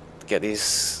Nightbot to get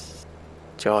these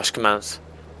Josh commands.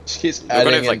 We're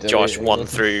gonna have like Josh 1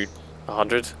 through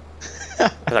 100.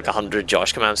 Like 100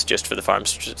 Josh commands just for the farm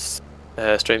streams.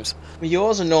 Well,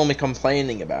 yours are normally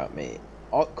complaining about me.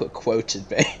 Aqua quoted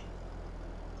me.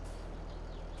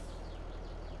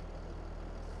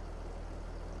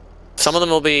 Some of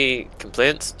them will be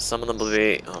complaints, some of them will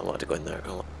be... Oh, I wanted to go in there.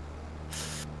 Oh.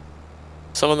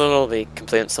 Some of them will be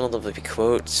complaints, some of them will be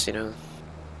quotes, you know.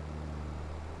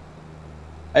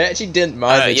 I actually didn't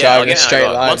mind the driving a straight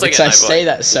line because I say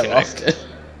that so often.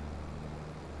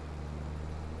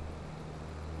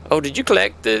 Oh, did you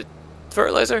collect the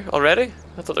fertilizer already?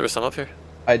 I thought there was some up here.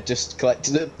 I just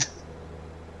collected it.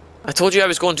 I told you I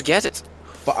was going to get it.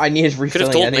 But I needed refilling could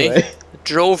have told anyway. Me.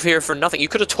 Drove here for nothing. You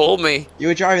could have told me. You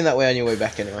were driving that way on your way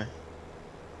back anyway.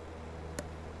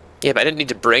 Yeah, but I didn't need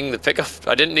to bring the pickup.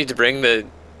 I didn't need to bring the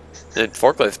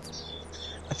forklift.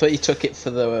 I thought you took it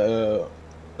for the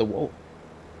wool.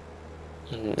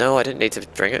 No, I didn't need to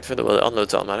bring it for the wool. It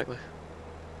unloads automatically.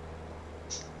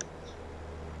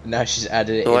 Now she's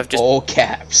added it in all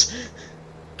caps.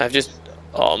 I've just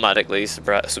automatically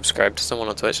subscribed to someone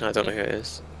on Twitch, and I don't know who it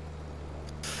is.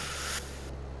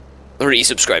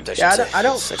 Resubscribed, I should say. I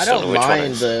don't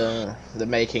mind the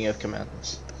making of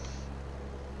commands.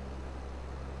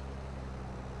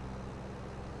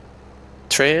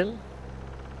 Train?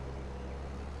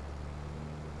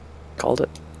 Called it.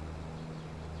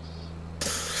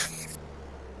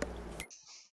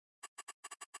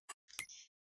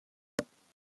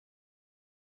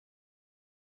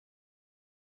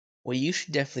 Well, you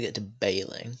should definitely get to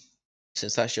baling,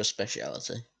 since that's your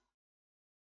speciality.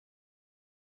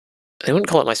 I wouldn't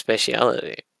call it my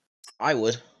speciality. I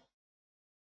would.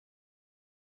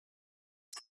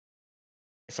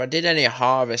 If I did any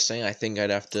harvesting, I think I'd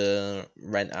have to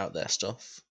rent out their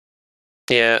stuff.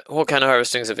 Yeah, what kind of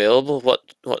harvesting is available?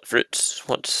 What fruits?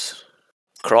 What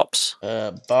crops?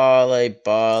 Barley,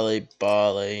 barley,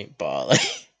 barley, barley.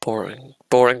 Boring.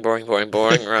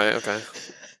 Right, okay.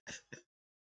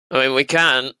 I mean, we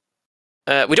can.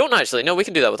 We don't actually. No, we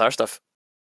can do that with our stuff.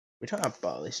 We don't have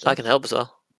barley stuff. I can help as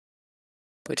well.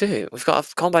 We do. We've got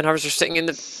a combine harvester sitting in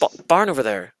the barn over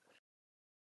there.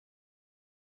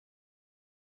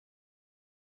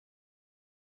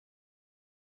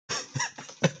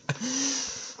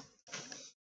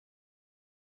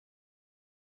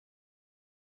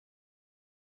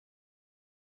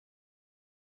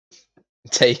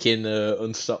 Taking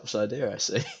Unstop's idea, I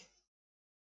see.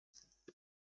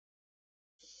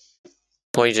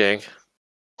 What are you doing?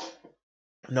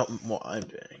 Not what I'm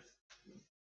doing.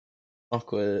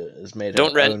 Aqua has made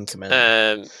Don't her own rent.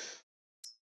 command.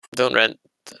 Don't rent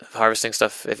harvesting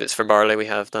stuff. If it's for barley, we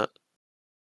have that.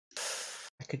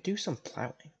 I could do some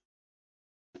plowing.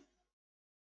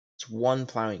 It's one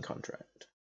plowing contract.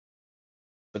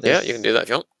 But Yeah, you can do that if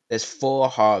you want. There's 4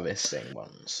 harvesting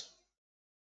ones.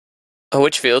 Oh,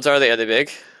 which fields are they? Are they big?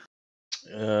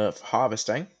 For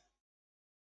harvesting.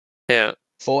 Yeah.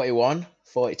 41,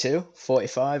 42,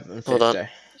 45, and 50. Hold on.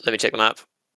 Let me check the map.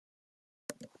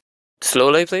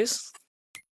 Slowly, please.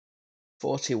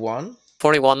 41.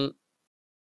 41.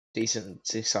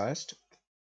 Decently sized.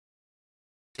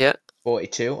 Yeah.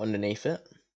 42 underneath it.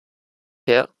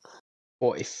 Yeah.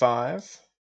 45,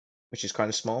 which is kind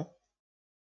of small.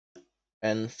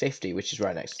 And 50, which is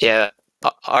right next to it. Yeah.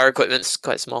 Our equipment's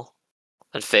quite small.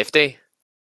 And 50?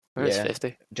 Where's Yeah.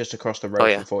 50? Just across the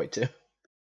road from 42.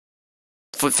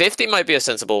 50 might be a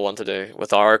sensible one to do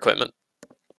with our equipment.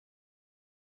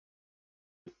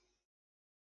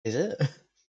 Is it?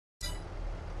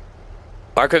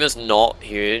 Our equipment's not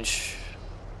huge.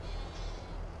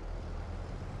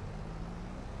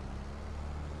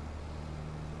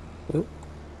 Ooh.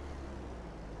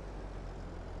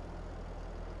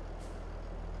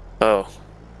 Oh.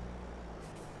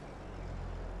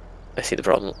 I see the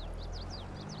problem.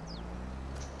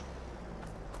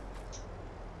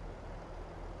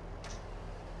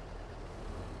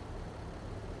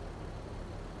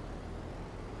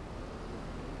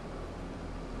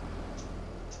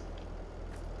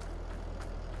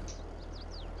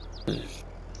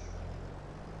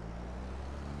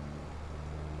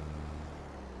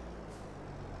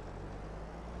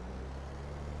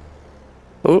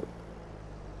 Oh.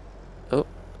 Oh.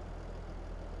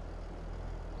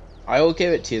 I will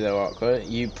give it to you though, Aqua.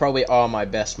 You probably are my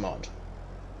best mod.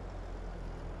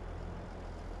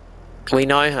 We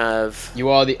now have... You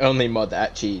are the only mod that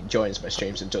actually joins my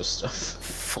streams and does stuff.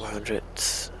 400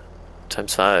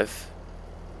 times 5.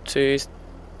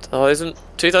 2,000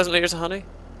 litres of honey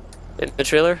in the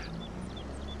trailer.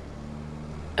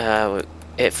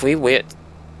 If we wait,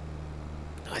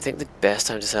 I think the best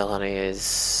time to sell honey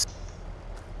is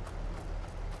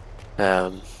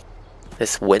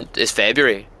it's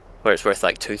February, where it's worth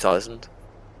like 2,000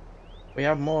 We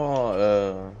have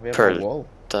more. We have per more wool.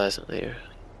 1,000 litre.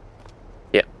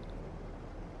 Yeah.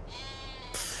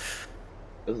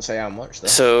 Doesn't say how much though.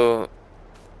 So,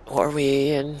 what are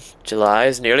we in? July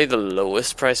is nearly the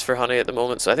lowest price for honey at the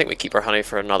moment, so I think we keep our honey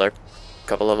for another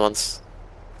couple of months.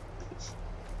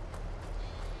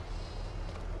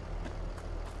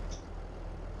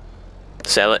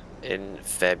 Sell it in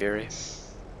February.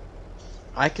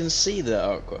 I can see the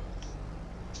Aqua.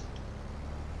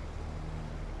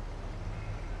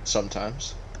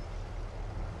 Sometimes.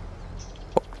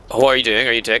 What are you doing?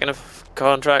 Are you taking a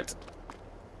contract?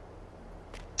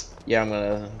 Yeah, I'm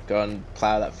gonna go and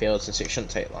plough that field since it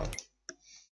shouldn't take long.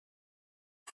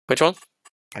 Which one?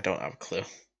 I don't have a clue.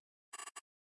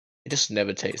 It just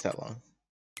never takes that long.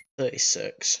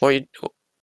 36. What are you...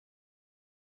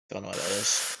 Don't know what that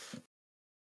is.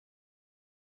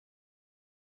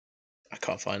 I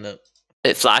can't find it.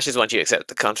 It flashes once you accept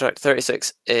the contract.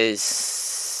 36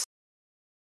 is...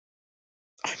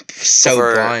 I'm so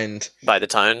over blind. by the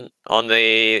town on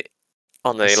the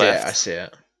left. I see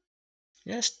it.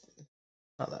 Yeah, it's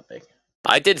not that big.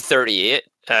 I did 38.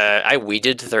 I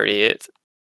weeded 38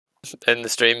 in the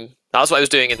stream. That's what I was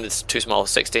doing in this too small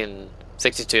 60 and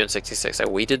 62 and 66. I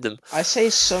weeded them. I say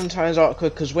sometimes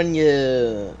awkward because when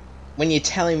you're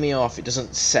telling me off, it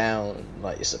doesn't sound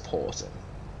like you're supporting.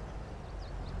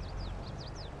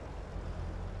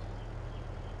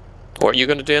 What are you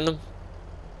going to do in them?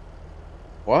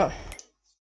 What?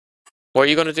 What are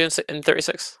you going to do in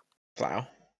 36? Plow.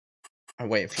 I'm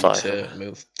waiting for Plow. you to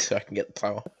move so I can get the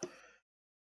plow.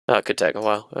 Oh, it could take a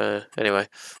while. Anyway.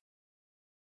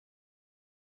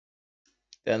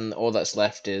 Then all that's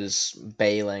left is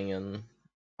baling and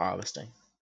harvesting.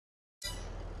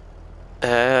 We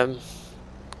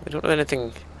don't know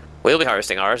anything. We'll be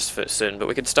harvesting ours soon, but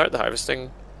we could start the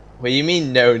harvesting. What do you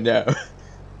mean, no?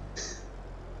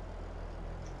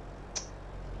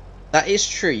 That is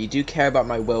true, you do care about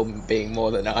my well-being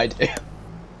more than I do.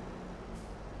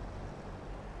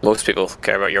 Most people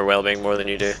care about your well-being more than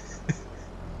you do.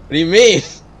 What do you mean?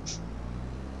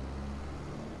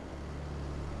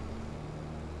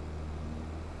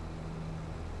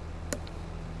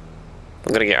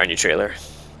 I'm gonna get our new trailer.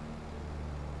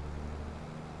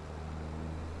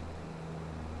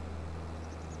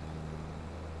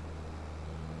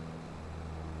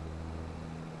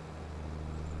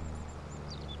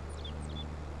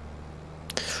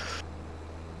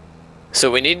 So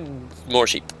we need more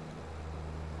sheep.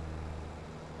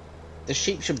 The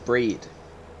sheep should breed.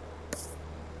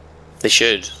 They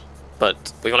should,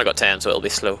 but we've only got 10, so it'll be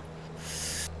slow.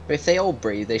 But if they all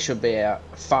breed, they should be at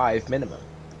 5 minimum.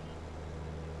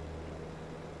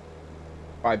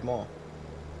 5 more.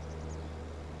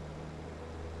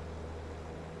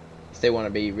 If they want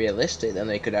to be realistic, then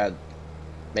they could add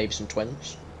maybe some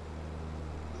twins.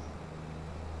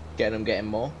 Get them getting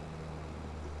more.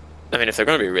 I mean, if they're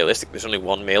going to be realistic, there's only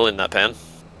one male in that pen.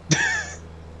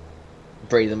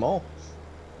 Breed them all.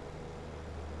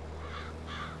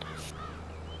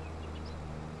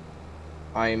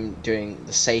 I'm doing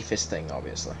the safest thing,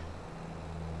 obviously.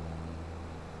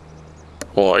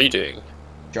 What are you doing?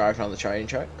 Driving on the train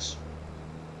tracks.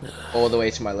 All the way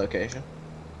to my location.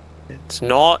 It's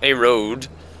not a road.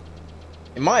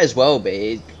 It might as well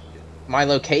be. My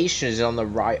location is on the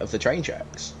right of the train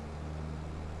tracks.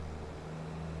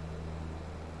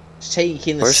 It's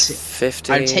taking the Where's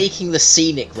 50? I'm taking the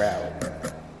scenic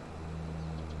route.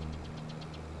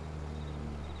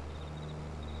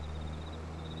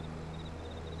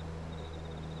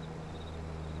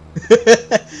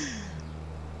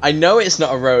 I know it's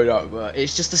not a road, but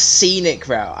it's just a scenic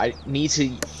route. I need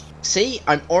to... See?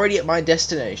 I'm already at my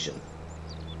destination.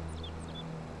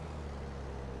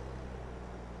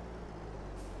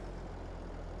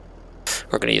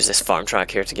 We're going to use this farm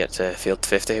track here to get to field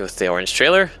 50 with the orange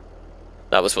trailer.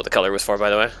 That was what the colour was for, by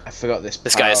the way. I forgot this.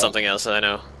 This guy is something else, I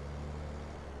know.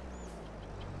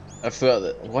 I forgot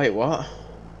that... Wait, what?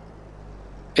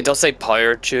 It does say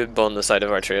power tube on the side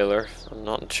of our trailer. I'm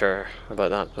not sure about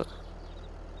that, but...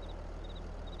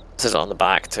 This is on the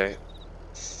back, too.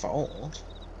 Fold?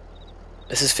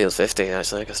 This is field 50,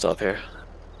 actually. I can stop here.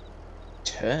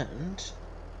 Turned?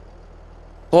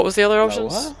 What was the other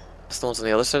options? What? It's the ones on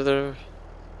the other side of the...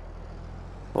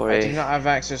 Or I do not have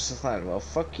access to the land. Well,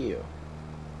 fuck you.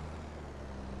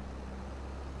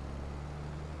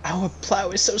 Our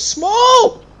plow is so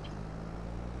small!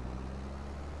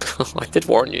 I did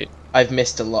warn you. I've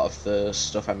missed a lot of the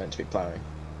stuff I meant to be plowing.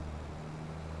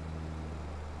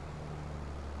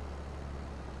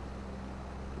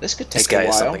 This could take This guy a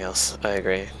while. is something else. I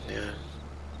agree. Yeah.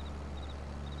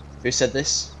 Who said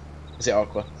this? Is it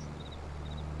Aqua?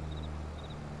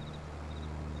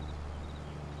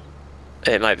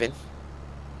 It might be.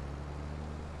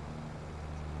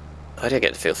 How do I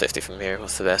get to field 50 from here?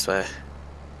 What's the best way?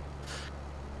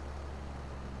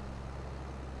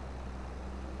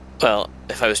 Well,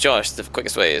 if I was Josh, the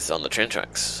quickest way is on the train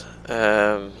tracks.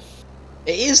 It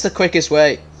is the quickest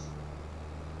way.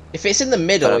 If it's in the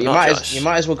middle, you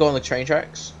might as well go on the train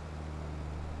tracks.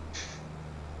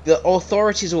 The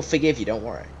authorities will forgive you. Don't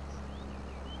worry.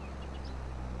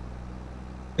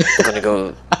 I'm gonna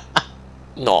go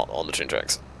not on the train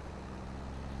tracks.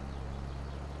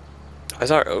 How's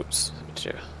our oats?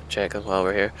 Check them while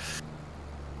we're here.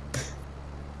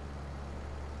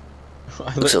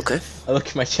 Looks okay. I look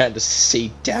at my chat just to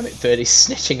see, damn it, Birdie's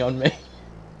snitching on me.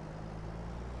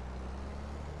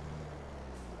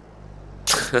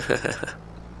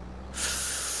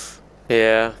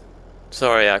 Yeah.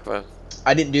 Sorry, Aqua.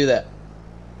 I didn't do that.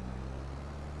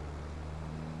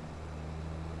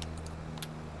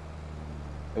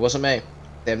 It wasn't me.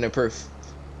 They have no proof.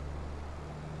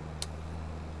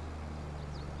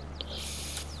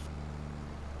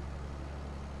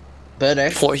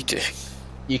 Birdie, What are you doing?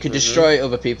 you can destroy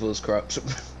other people's crops.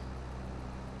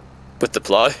 With the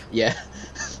plow? Yeah.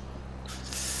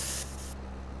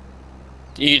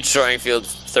 You destroying field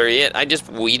 38? I just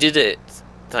weeded it.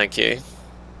 Thank you.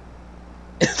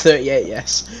 38,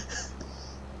 yes.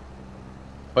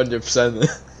 100%.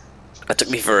 That took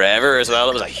me forever as well.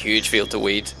 It was a huge field to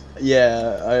weed.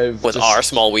 Yeah, With our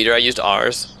small weeder, I used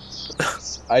ours.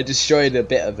 I destroyed a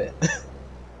bit of it.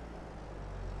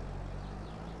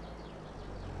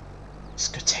 It's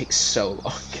gonna take so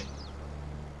long.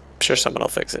 I'm sure someone will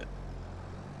fix it.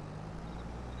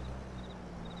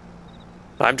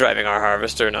 I'm driving our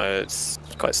harvester now, it's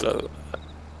quite slow.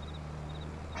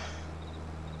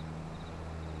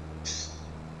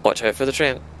 Watch out for the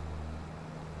train.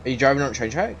 Are you driving on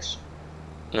train tracks?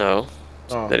 No.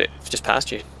 Oh. Did it just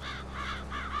passed you?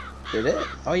 Did it?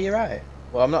 Oh, you're right.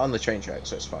 Well, I'm not on the train track,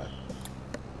 so it's fine.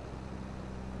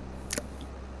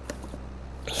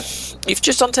 You've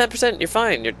just done 10%, you're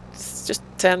fine. You're just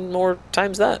 10 more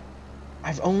times that.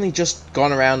 I've only just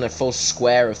gone around the full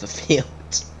square of the field.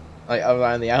 Like,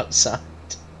 around the outside.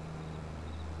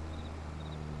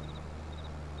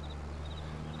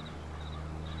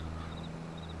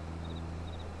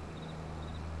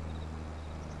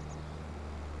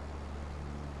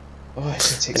 Oh,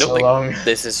 it's gonna take so long.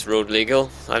 This is road legal.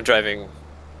 I'm driving.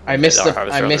 I missed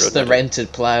the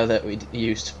rented plow that we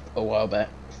used a while back.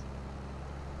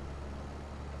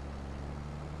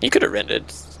 You could have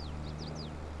rented.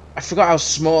 I forgot how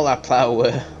small our plow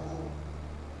were.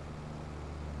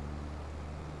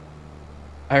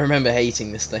 I remember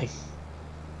hating this thing.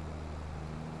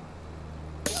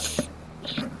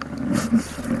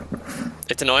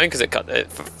 It's annoying because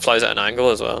it flies at an angle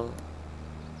as well.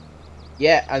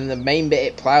 Yeah, and the main bit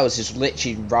it plows is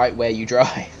literally right where you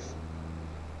drive.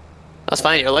 That's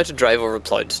fine, you're allowed to drive over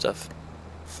plowed stuff.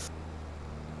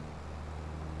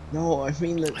 No, I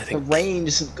mean the range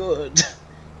isn't good.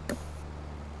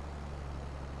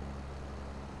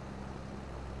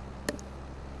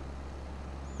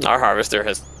 Our harvester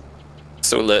has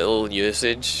so little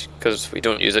usage because we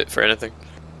don't use it for anything.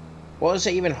 What does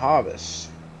it even harvest?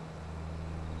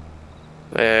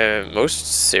 Most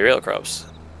cereal crops.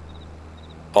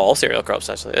 All cereal crops,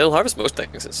 actually. It'll harvest most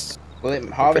things. Will it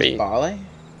harvest barley?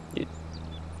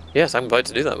 Yes, I'm about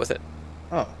to do that with it.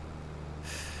 Oh.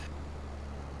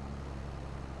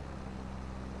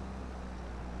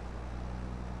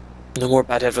 No more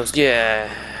bad headphones.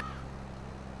 Yeah.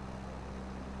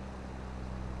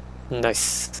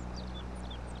 Nice.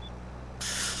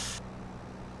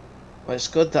 Well, it's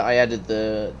good that I added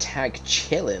the tag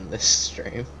chill in this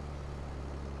stream.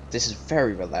 This is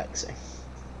very relaxing.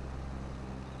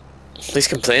 He's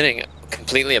complaining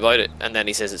completely about it, and then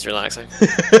he says it's relaxing.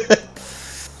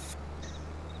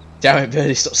 Damn it,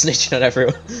 Birdie, stop snitching on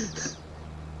everyone.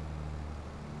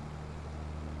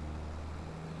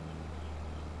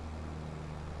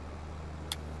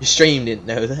 Your stream didn't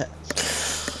know that.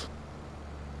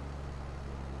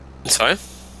 Sorry? Your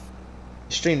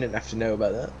stream didn't have to know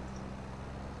about that.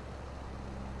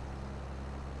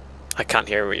 I can't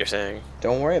hear what you're saying.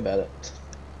 Don't worry about it.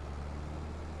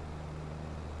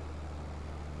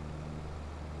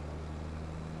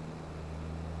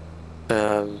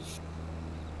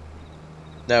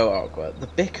 No, Aqua. The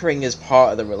bickering is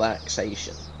part of the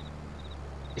relaxation.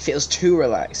 If it was too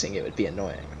relaxing, it would be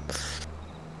annoying.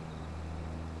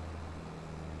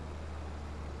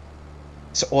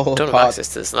 It's all Don't have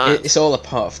access to this land. It's all a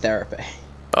part of therapy.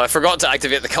 Oh, I forgot to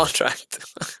activate the contract.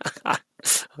 I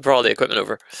brought all the equipment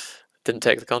over. Didn't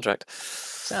take the contract.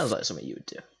 Sounds like something you would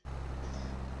do.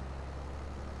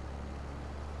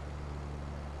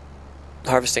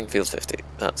 Harvesting field 50.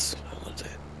 That's what I want to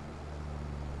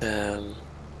do.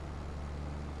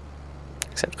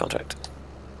 Accept contract.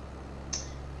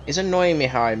 It's annoying me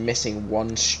how I'm missing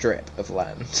one strip of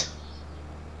land.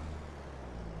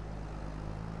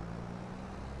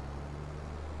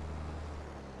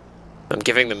 I'm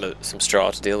giving them some straw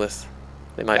to deal with.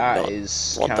 They might not That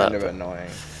is want kind that, of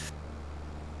annoying.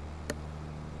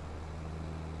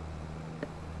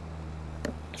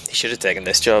 He should have taken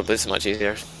this job. This is much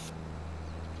easier.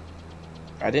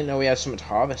 I didn't know we had something to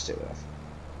harvest it with.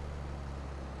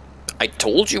 I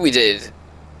told you we did.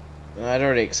 I'd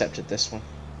already accepted this one.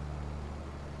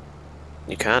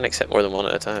 You can accept more than one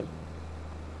at a time.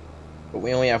 But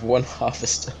we only have one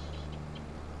harvester.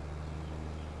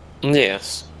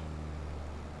 Yes.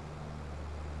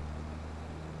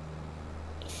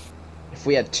 If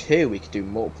we had two, we could do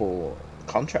multiple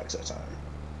contracts at a time.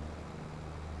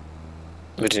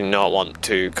 We do not want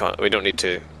to. We don't need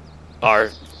to. Our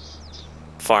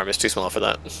farm is too small for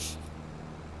that.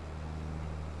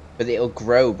 But it'll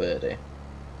grow, Birdie.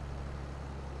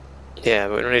 Yeah,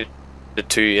 but we don't need the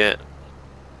two yet.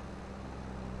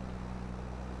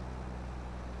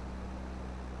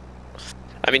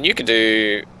 I mean, you can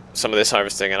do some of this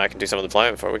harvesting and I can do some of the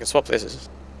plowing for it. We can swap places.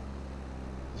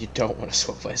 You don't want to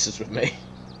swap places with me.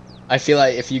 I feel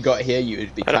like if you got here, you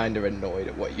would be kind of annoyed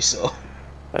at what you saw.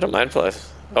 I don't mind plow.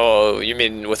 Oh, you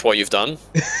mean with what you've done?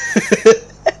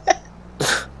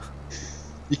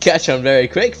 You catch on very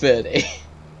quick, Ferdy.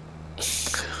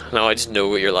 No, I just know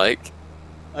what you're like.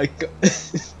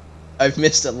 I've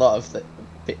missed a lot of the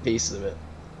pieces of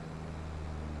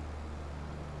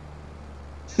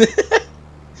it.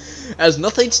 Has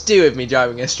nothing to do with me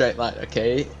driving a straight line,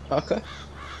 okay, Parker?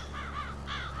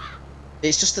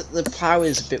 It's just that the plow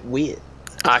is a bit weird.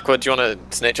 Aqua, do you want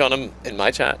to snitch on him in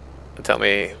my chat and tell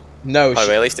me No, how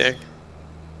Bailey's doing?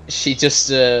 She just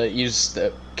used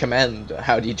the command,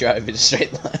 how do you drive in a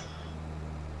straight line?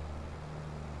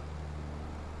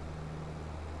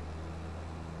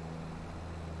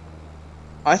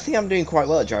 I think I'm doing quite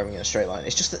well at driving in a straight line.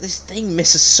 It's just that this thing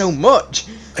misses so much.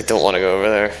 I don't want to go over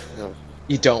there. No.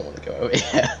 You don't want to go over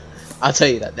here. I'll tell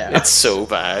you that now. It's so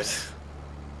bad.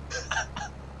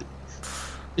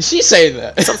 Is she saying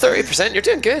that? It's on 30%. You're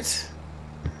doing good.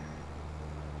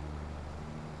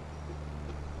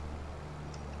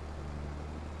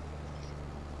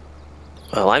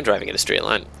 Well, I'm driving in a straight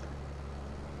line.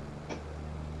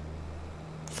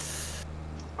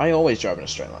 I always drive in a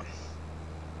straight line.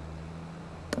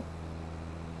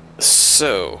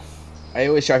 So, I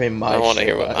always drive in my I want to straight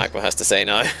hear what line. Aqua has to say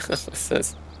now. It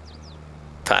says,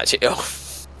 patchy. Oh,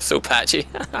 so patchy.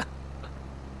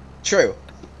 True.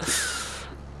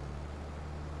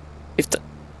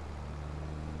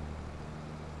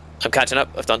 I'm catching up.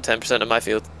 I've done 10% of my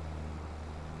field.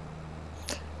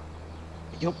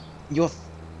 Your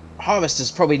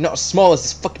harvester's probably not as small as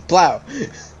this fucking plow.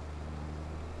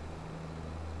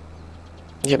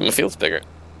 Yeah, but my field's bigger.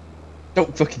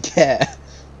 Don't fucking care.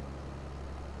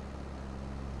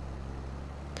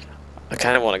 I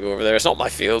kind of want to go over there. It's not my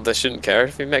field. I shouldn't care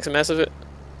if he makes a mess of it.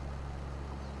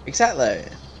 Exactly.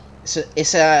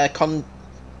 It's a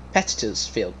competitor's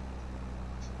field.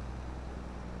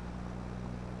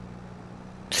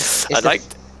 I'd like.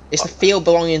 It's the field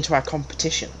belonging to our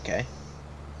competition, okay?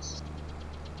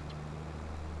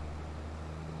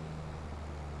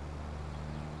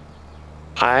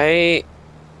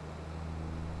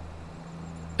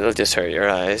 It'll just hurt your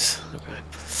eyes. Okay.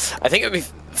 I think it would be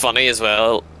funny as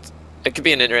well. It could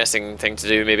be an interesting thing to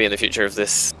do maybe in the future of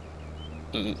this.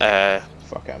 Fuck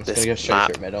it, I'm just gonna go straight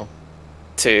through the middle.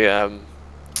 To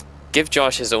give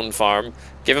Josh his own farm,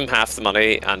 give him half the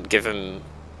money, and give him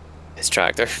his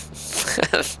tractor.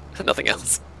 Nothing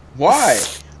else. Why?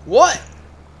 What?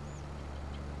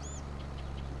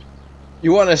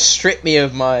 You want to strip me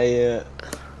of my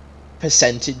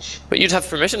percentage? But you'd have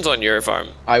permissions on your farm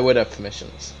I would have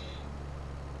permissions.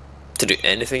 to do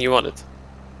anything you wanted.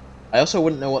 I also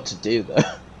wouldn't know what to do though.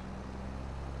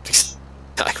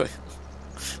 Exactly.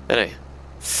 Anyway,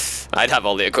 I'd have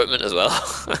all the equipment as well.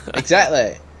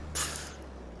 Exactly.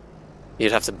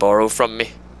 You'd have to borrow from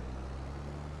me.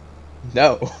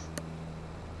 No.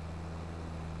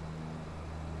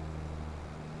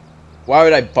 Why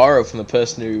would I borrow from the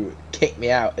person who kicked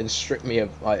me out and stripped me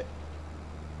of like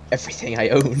everything I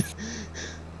own?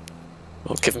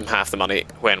 We'll give him half the money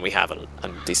when we have a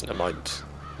decent amount,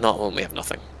 not when we have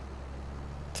nothing.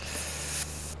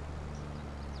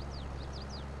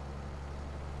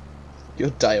 You're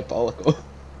diabolical.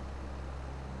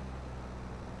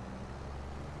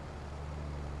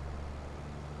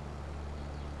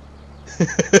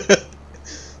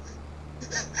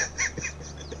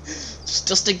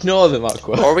 Just ignore them,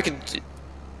 Aqua. Or we could,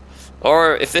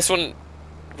 or if this one,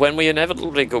 when we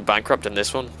inevitably go bankrupt in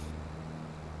this one,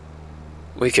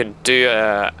 we could do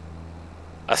a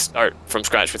start from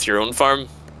scratch with your own farm.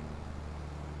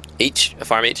 A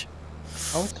farm each.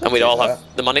 Oh, And we'd all have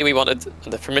the money we wanted,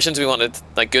 the permissions we wanted,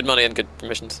 like good money and good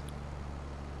permissions.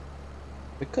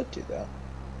 We could do that.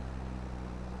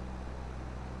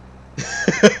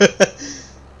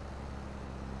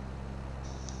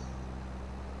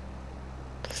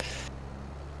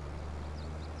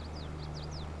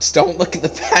 Just don't look at the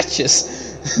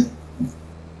patches.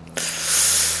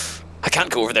 I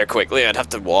can't go over there quickly, I'd have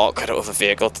to walk. I don't have a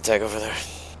vehicle to take over there.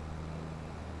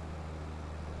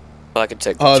 Well, I could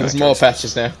take the Oh, there's more tractor.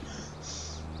 patches now.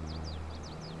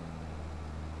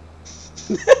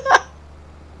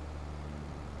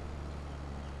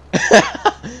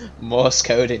 Morse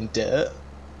code in dirt.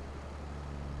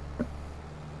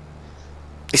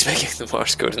 He's making the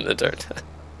Morse code in the dirt.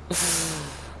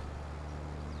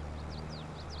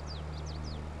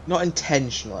 Not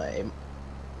intentionally.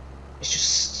 It's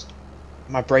just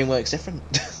my brain works different.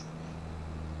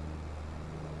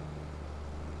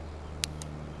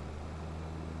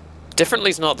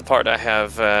 Differently's not the part I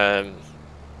have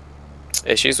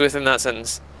issues with in that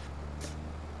sentence.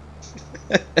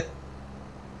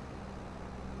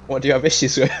 What do you have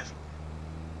issues with?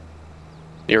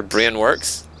 Your brain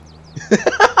works.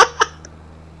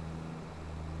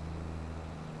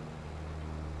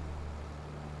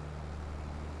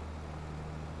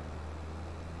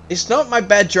 It's not my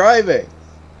bad driving.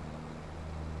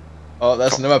 Oh,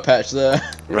 that's another patch there.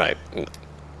 Right. You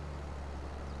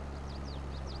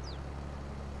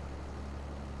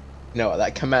know what?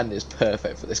 That command is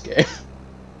perfect for this game.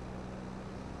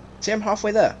 See, I'm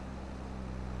halfway there.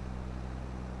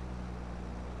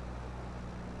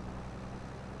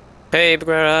 Hey,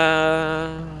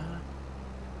 Bagheera.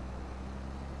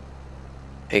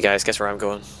 Hey guys, guess where I'm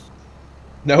going?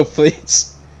 No,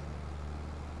 please.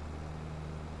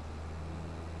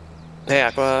 Hey,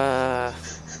 Aqua.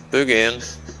 Boogie in.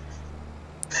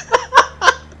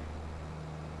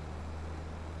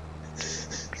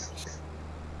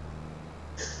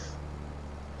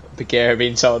 Bagheera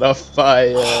being told off by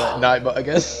Nightbot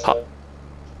again.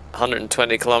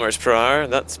 120 kilometers per hour.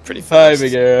 That's pretty Hi, fast.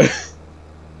 Bagheera.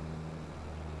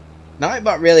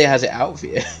 Nightbot really has it out for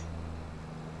you.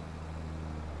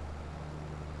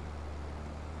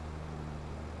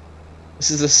 This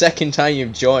is the second time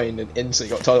you've joined and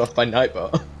instantly got told off by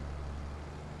Nightbot.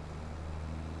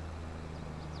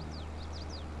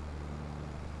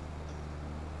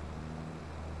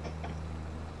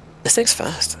 This thing's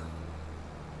fast.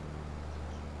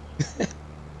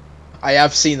 I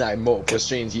have seen that in multiple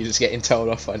streams, you just getting told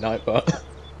off by Nightbot.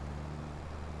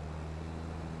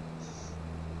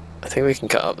 I think we can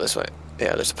cut up this way.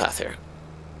 Yeah, there's a path here.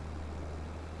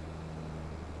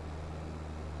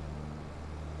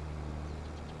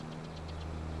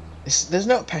 There's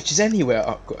no patches anywhere,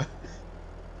 Aqua.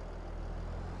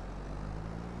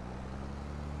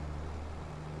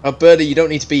 Oh, Birdie, you don't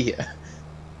need to be here.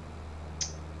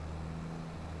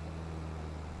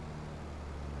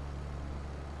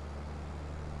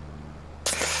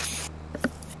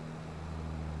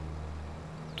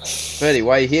 Birdie,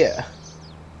 why are you here?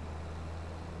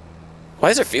 Why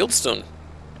is there fieldstone?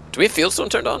 Do we have fieldstone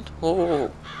turned on? Oh,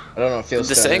 I don't know what feels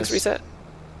did the settings reset?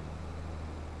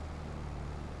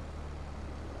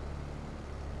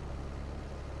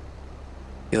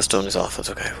 Fieldstone is off. That's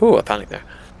okay. Ooh, I panicked there.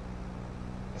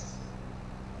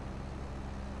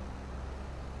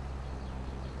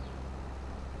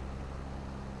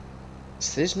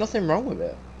 There's nothing wrong with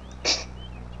it.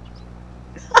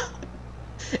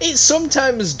 It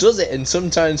sometimes does it and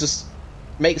sometimes just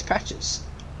makes patches.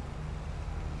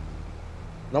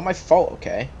 Not my fault,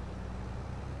 okay?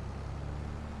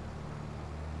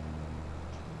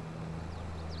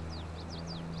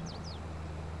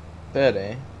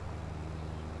 Birdie?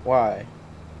 Why?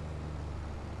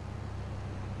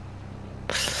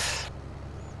 I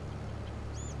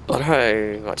wonder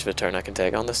how much of a turn I can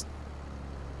take on this.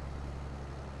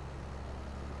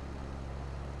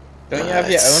 Don't you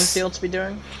have your own field to be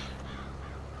doing?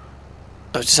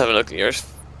 I was just having a look at yours.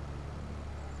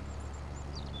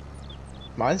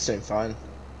 Mine's doing fine.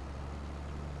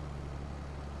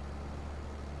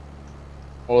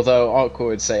 Although Aqua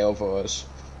would say otherwise.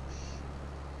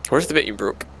 Where's the bit you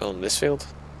broke on this field?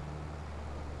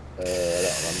 I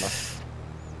don't remember.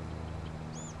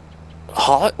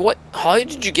 How? What? How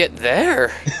did you get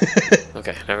there?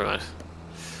 Okay, never mind.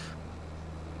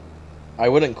 I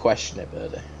wouldn't question it,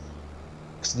 Birdie.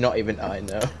 Because not even I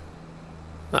know.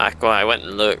 Aqua, I went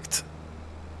and looked.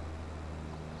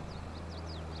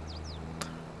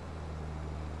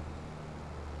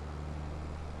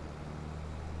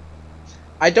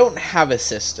 I don't have a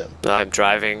system. I'm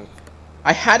driving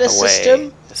I had a away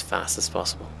system, as fast as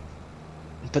possible.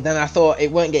 but then I thought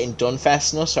it weren't getting done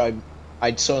fast enough, so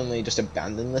I'd suddenly just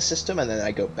abandon the system, and then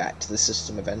I go back to the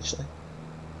system eventually.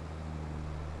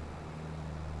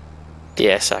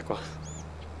 Yes, Aqua.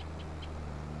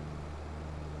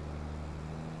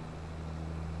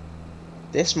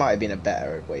 This might have been a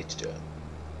better way to do it.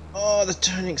 Oh, the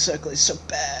turning circle is so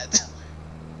bad.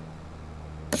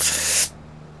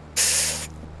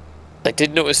 I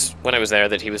did notice when I was there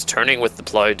that he was turning with the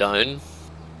plow down.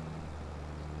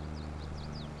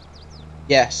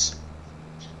 Yes.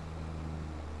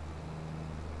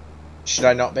 Should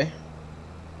I not be?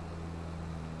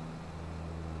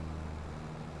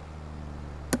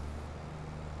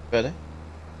 Really?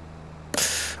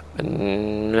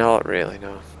 Not really,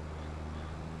 no.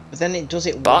 But then it does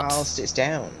it But- whilst it's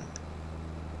down.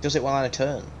 It does it while on a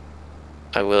turn.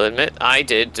 I will admit, I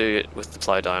did do it with the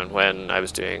plow down when I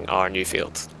was doing our new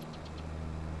field.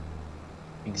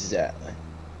 Exactly.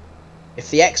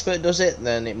 If the expert does it,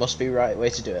 then it must be the right way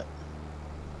to do it.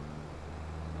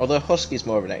 Although Husky's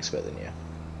more of an expert than you.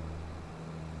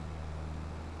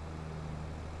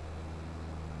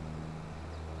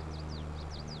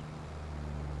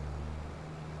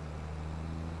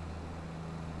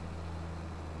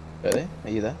 Really? Are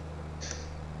you there?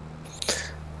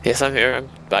 Yes, I'm here. I'm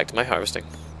back to my harvesting.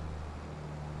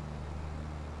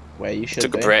 where you should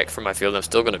Took a be. break from my field. I'm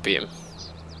still gonna beat him.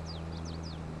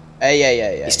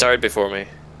 Yeah. He started before me.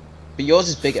 But yours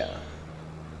is bigger.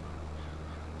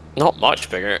 Not much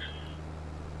bigger.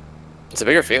 It's a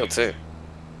bigger field too.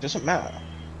 Doesn't matter.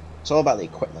 It's all about the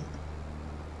equipment.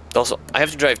 Also, I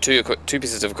have to drive two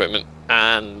pieces of equipment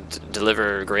and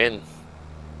deliver grain.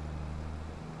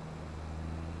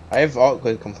 I have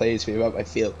awkward complaints to me about my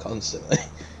field constantly.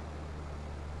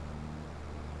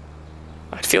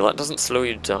 I feel that doesn't slow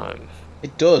you down.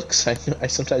 It does, because I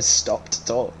sometimes stop to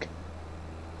talk.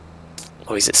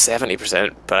 Oh, he's at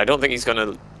 70%, but I don't think he's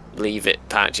gonna leave it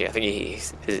patchy. I think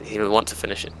he'll want to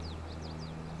finish it.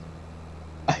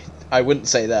 I wouldn't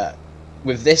say that.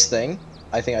 With this thing,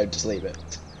 I think I'd just leave it.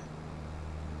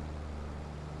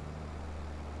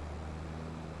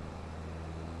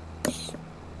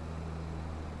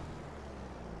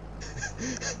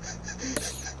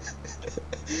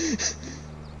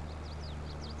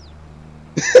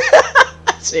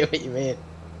 I see what you mean.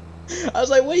 I was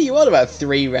like, what are you on about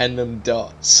 3 random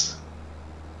dots?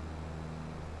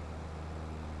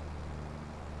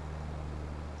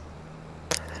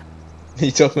 Are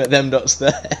you talking about them dots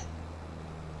there?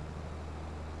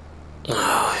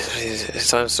 Oh, it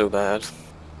sounds so bad.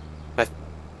 I've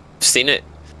seen it,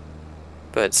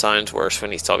 but it sounds worse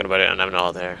when he's talking about it and I'm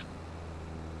not there.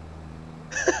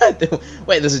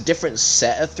 Wait, there's a different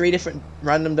set of 3 different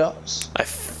random dots? I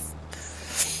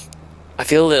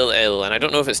feel a little ill, and I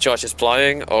don't know if it's Josh's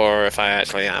ploughing or if I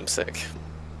actually am sick.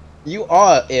 You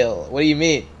are ill. What do you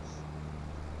mean?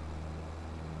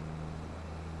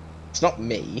 It's not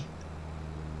me.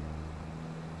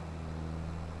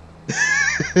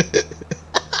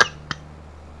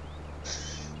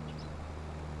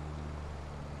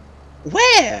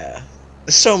 Where?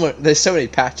 There's so many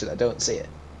patches, I don't see it.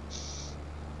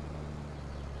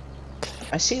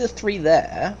 I see the 3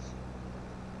 there.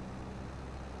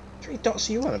 3 dots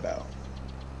are you on about?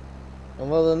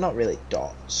 And well, they're not really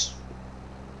dots.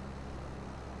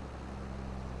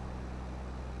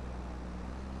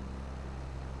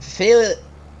 Think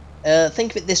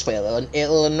of it this way,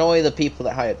 it'll annoy the people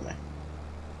that hired me.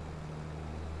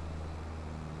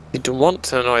 You don't want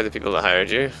to annoy the people that hired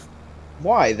you.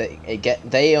 Why?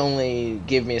 They only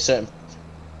give me a certain...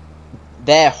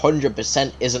 Their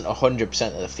 100% isn't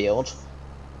 100% of the field.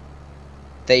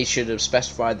 They should have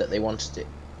specified that they wanted it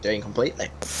doing completely.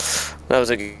 That was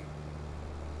a good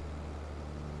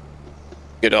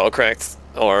autocorrect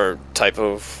or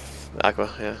typo of Aqua,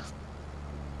 yeah.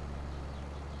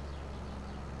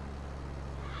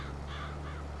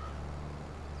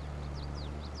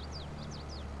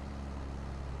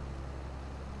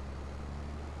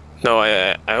 No,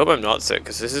 I hope I'm not sick,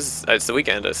 because it's the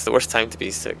weekend. It's the worst time to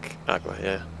be sick, Aqua.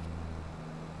 Yeah,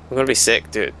 I'm gonna be sick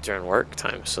during work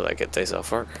time, so I get days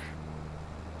off work.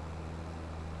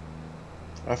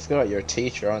 I forgot you're a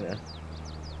teacher, aren't you?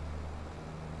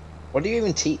 What do you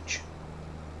even teach?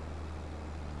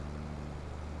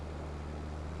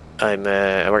 I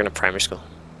work in a primary school.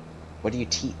 What do you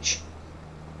teach?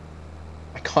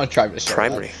 I can't try to show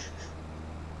Primary.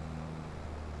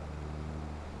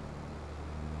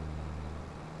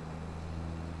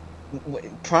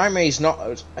 Primary is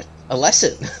not a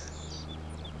lesson.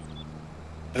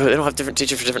 They don't have different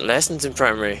teachers for different lessons in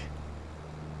primary.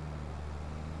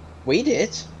 We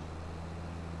did.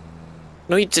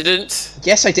 No, you didn't.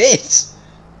 Yes, I did.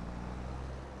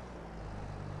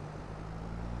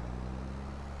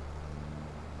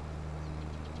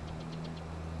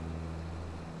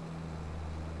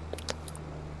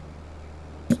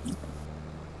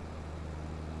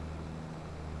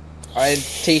 I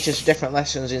teach us different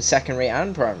lessons in secondary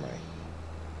and primary.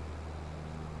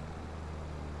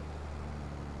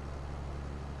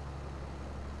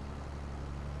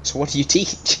 So what do you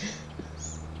teach?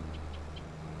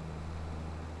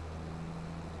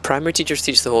 Primary teachers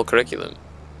teach the whole curriculum.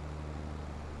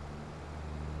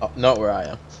 Oh, not where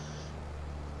I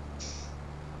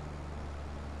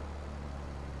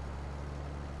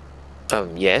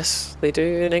am. Yes, they do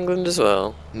in England as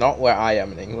well. Not where I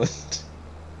am in England.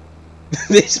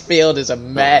 This field is a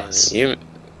mess. I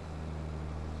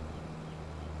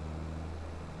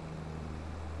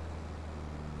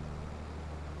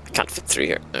can't fit through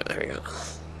here. Oh, there we go.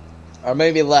 I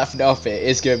may be laughing off it.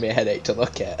 It's giving me a headache to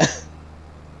look at.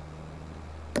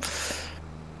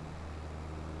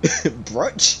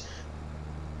 Brunch?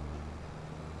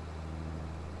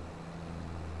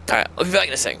 Alright, I'll be back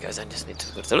in a second, guys. I just need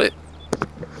to go to the toilet.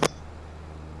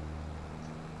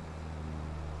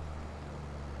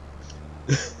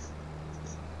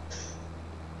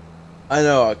 I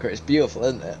know, Archer, it's beautiful,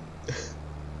 isn't it?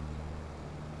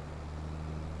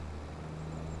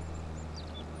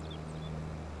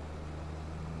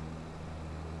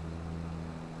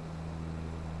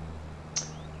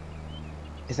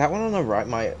 Is that one on the right?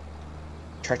 My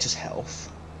tractor's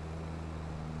health.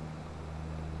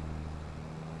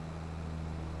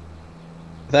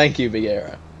 Thank you, Big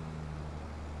Arrow.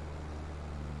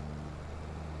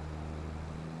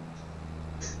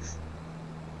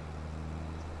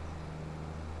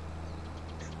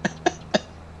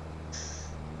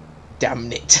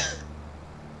 Damn it.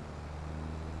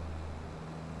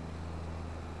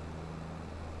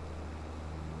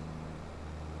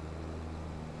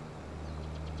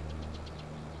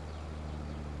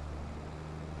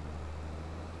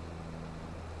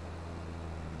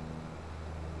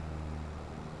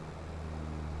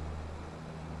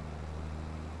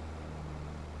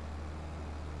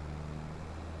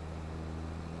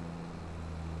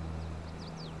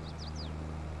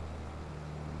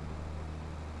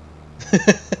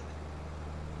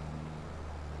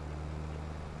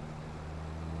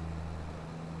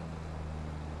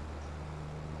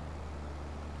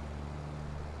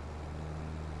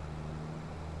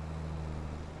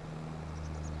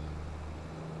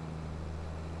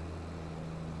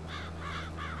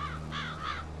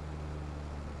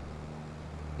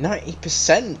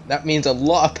 %. That means a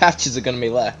lot of patches are going to be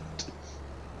left.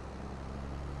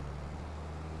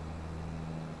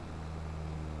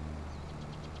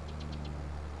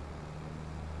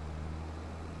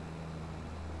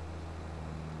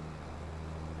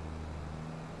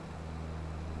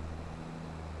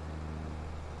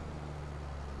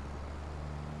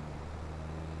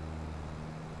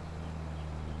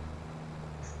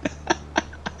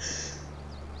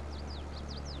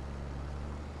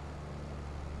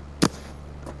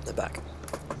 They're back.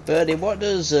 Birdie, what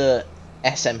does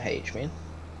SMH mean?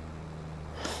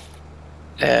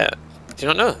 Do you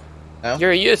not know? No?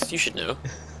 You're a youth, you should know.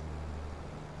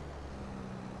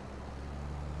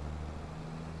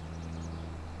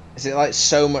 Is it like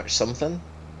so much something?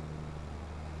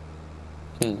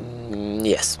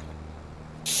 Yes.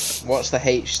 What's the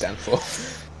H stand for?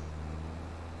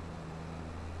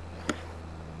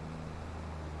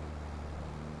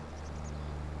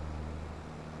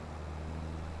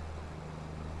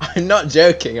 I'm not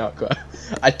joking, Aqua.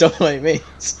 I don't know what it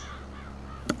means.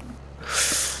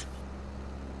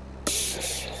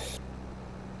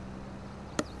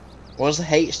 What does the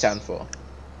H stand for?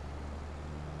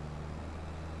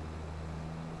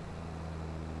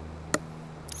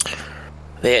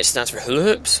 The H stands for hula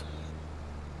hoops.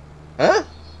 Huh?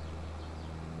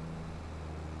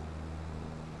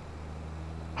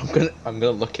 I'm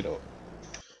gonna look it up.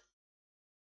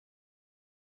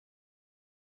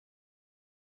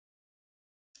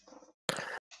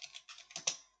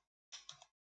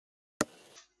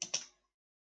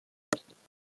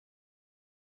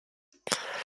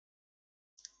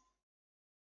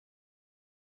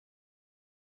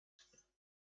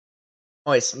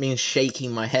 Oh, it means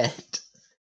shaking my head.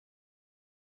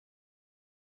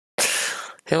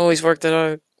 He always worked it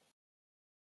out.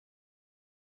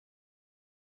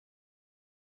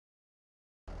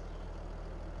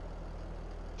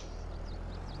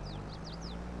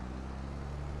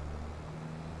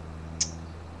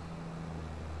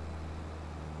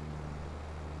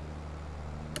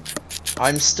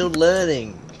 I'm still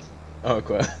learning. Oh,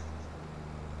 Aqua.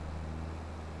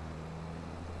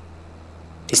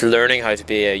 He's learning how to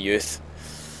be a youth.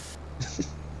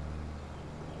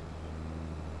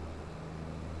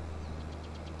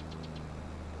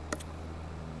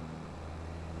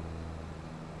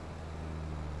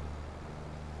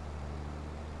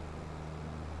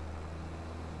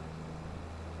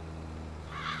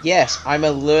 Yes, I'm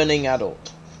a learning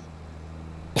adult.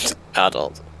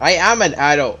 Adult. I am an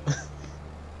adult.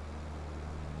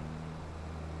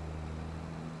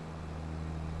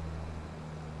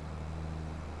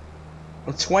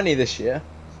 I'm 20 this year.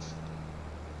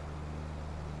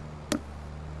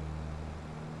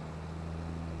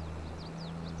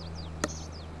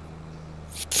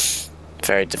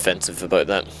 Very defensive about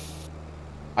that.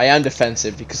 I am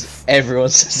defensive because everyone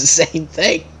says the same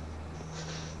thing.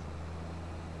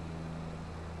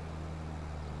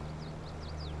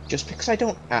 Just because I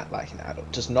don't act like an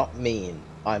adult does not mean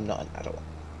I'm not an adult.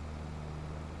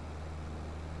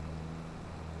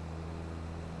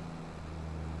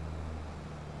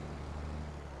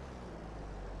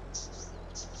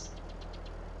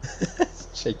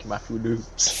 Shaking my food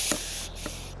loops.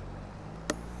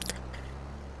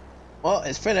 Well,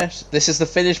 it's finished. This is the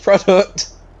finished product.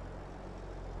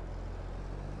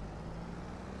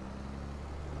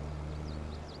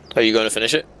 Are you going to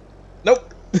finish it?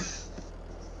 Nope.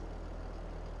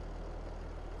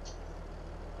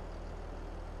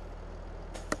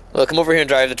 Well, come over here and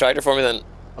drive the tractor for me then.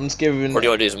 I'm just giving. Or do you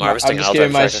want to do some harvesting? I'm just I'll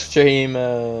giving drive my the tractor. stream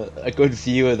a good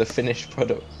view of the finished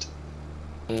product.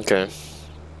 Okay.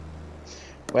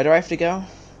 Where do I have to go?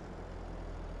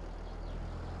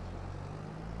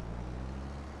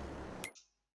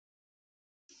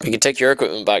 You can take your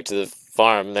equipment back to the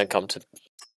farm and then come to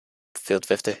field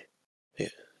 50. Yeah.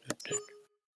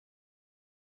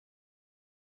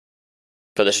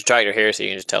 But there's a tractor here, so you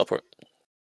can just teleport.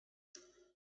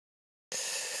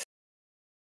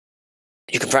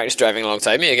 You can practice driving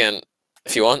alongside me again,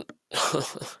 if you want.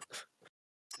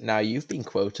 Now you've been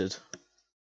quoted.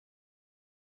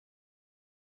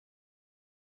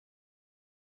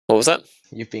 What was that?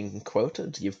 You've been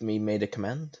quoted. You've made a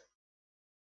command.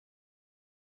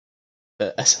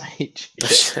 SH.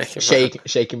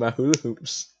 Shaking my hula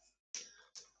hoops.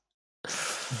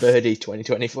 Birdie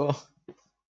 2024.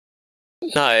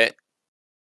 No,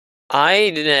 I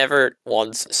never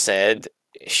once said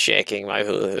shaking my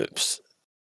hula hoops.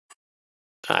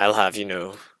 I'll have you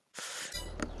know.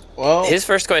 Well, His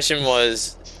first question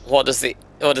was, what does it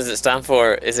stand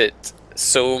for? Is it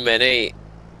so many?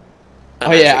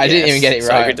 oh yeah, I didn't even get it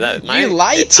So I right. agreed to that. You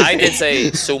lied to I me. did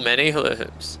say so many hula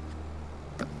hoops.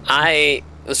 I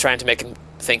was trying to make him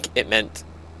think it meant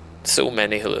so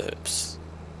many hula hoops.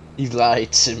 You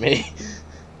lied to me.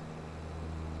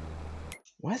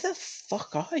 Where the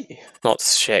fuck are you? Not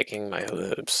shaking my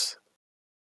hula hoops.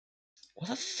 What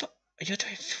the fuck? You're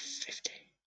doing 50.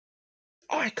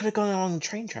 Oh, I could have gone along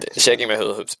train tracks. Shaking my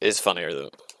hula hoops is funnier though.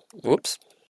 Whoops.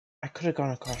 I could have gone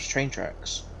across train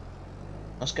tracks.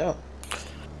 Let's go.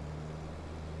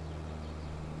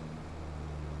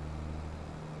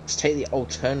 Let's take the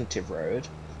alternative road.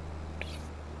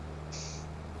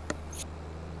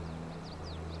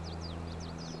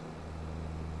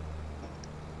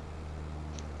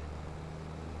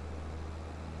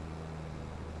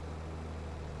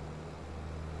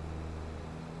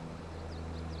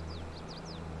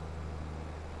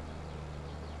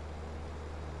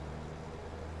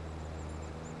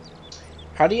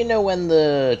 How do you know when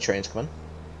the train's coming?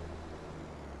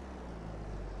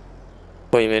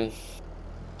 What do you mean?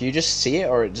 Do you just see it,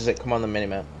 or does it come on the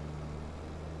minimap?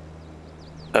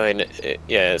 I mean,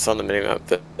 yeah, it's on the minimap,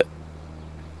 but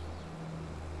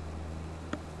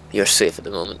you're safe at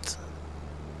the moment.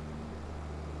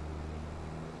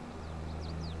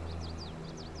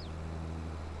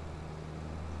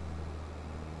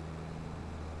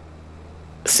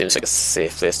 Seems like a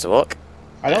safe place to walk.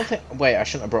 I don't think. Wait, I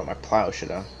shouldn't have brought my plow,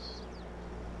 should I?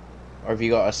 Or have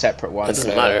you got a separate one? It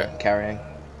doesn't matter. Carrying.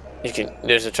 You can.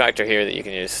 There's a tractor here that you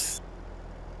can use.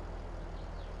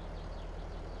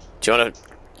 Do you want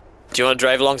to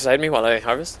drive alongside me while I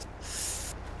harvest?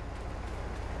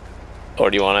 Or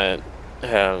do you want to? Do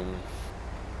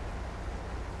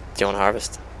you want to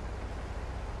harvest?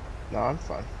 No, I'm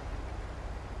fine.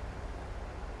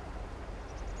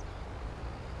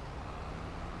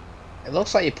 It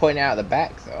looks like you're pointing out the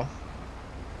back, though.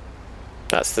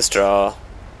 That's the straw.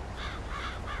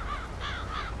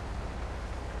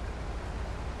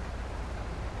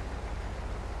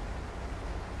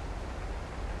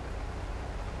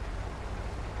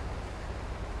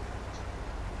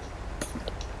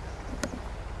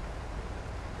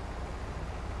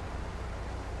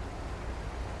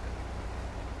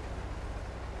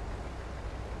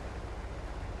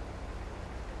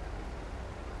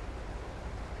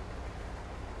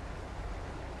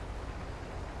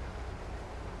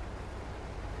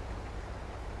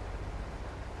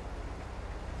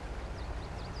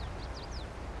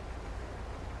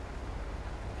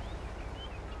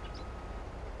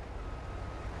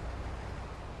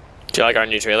 Do you like our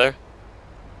new trailer?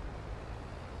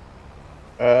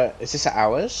 Is this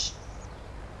ours?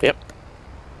 Yep.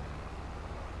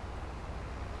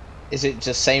 Is it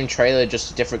the same trailer,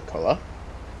 just a different color?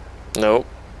 No.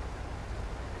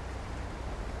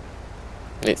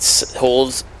 It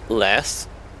holds less.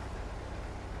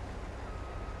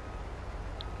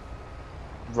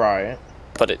 Right.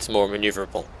 But it's more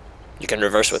maneuverable. You can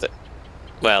reverse with it.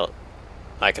 Well,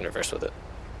 I can reverse with it.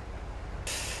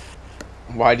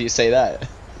 Why do you say that?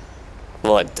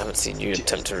 Well, I haven't seen you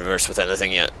attempt to reverse with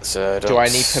anything yet, so I don't... Do I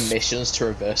need permissions to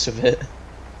reverse with it?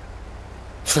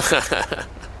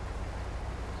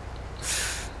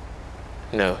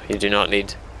 No, you do not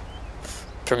need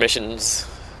permissions.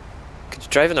 Could you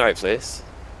drive in the right place?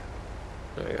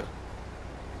 There we go.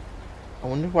 I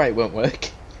wonder why it won't work.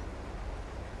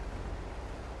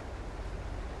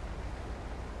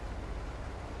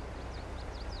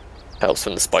 Helps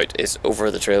when the spout is over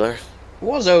the trailer. It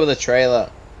was over the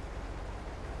trailer.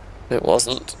 It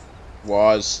wasn't.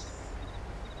 Was.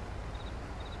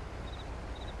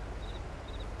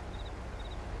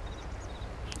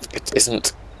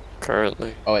 Isn't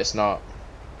currently. Oh, it's not.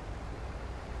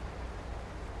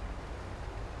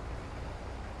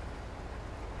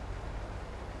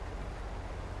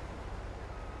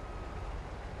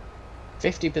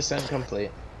 %50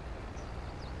 complete.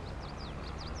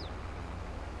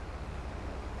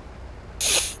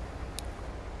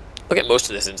 We'll get most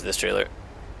of this into this trailer.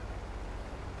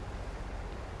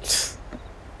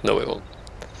 No, we won't.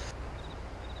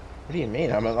 What do you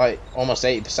mean? I'm at like almost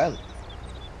 80%.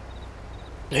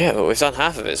 Yeah, but we've done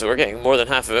half of it, so we're getting more than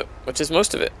half of it, which is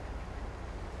most of it.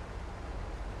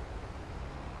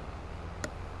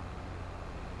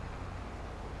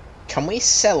 Can we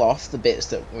sell off the bits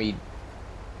that we?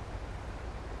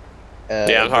 Yeah, I'm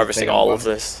that harvesting they don't all want? of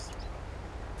this.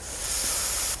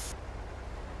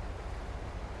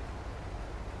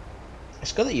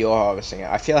 It's good that you're harvesting it.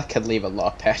 I feel like I'd leave a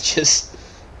lot of patches.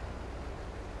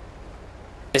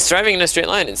 It's driving in a straight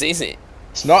line, it's easy.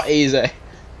 It's not easy.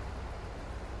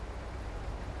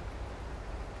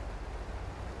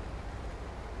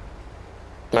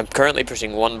 I'm currently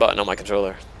pushing one button on my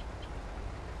controller.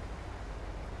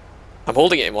 I'm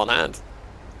holding it in one hand.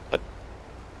 But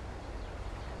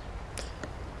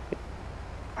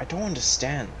I don't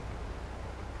understand.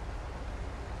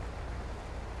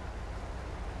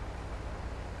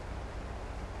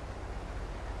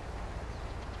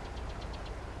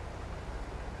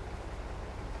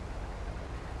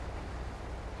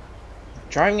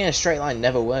 Driving in a straight line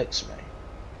never works for me.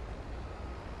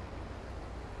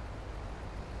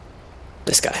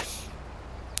 this guy.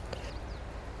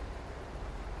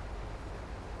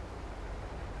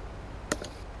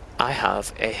 I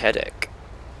have a headache.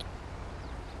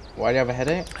 Why do you have a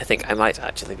headache? I think I might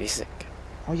actually be sick.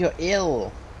 Oh, you're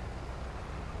ill.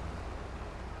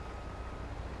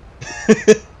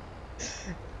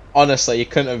 Honestly, you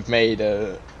couldn't have made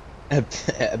a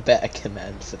better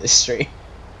command for this stream.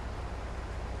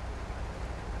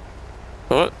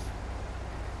 What?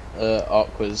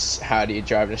 Aqua's "How do you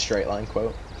drive in a straight line?"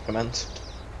 quote command.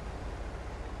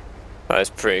 That's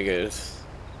pretty good.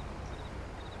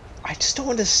 I just don't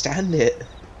understand it.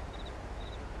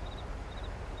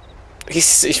 He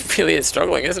really is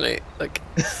struggling, isn't he? Like,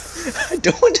 I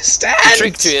don't understand. the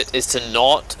trick to it is to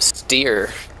not steer.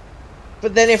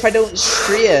 But then if I don't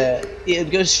steer,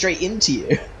 it goes straight into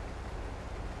you.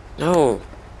 No.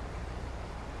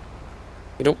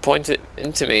 You don't point it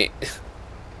into me.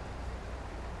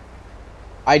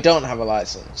 I don't have a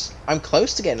license. I'm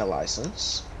close to getting a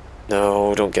license.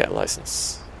 No, don't get a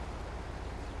license.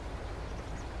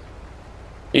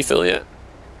 You fill yet?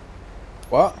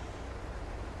 What?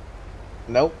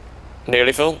 Nope.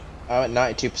 Nearly full? I'm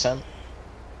at 92%.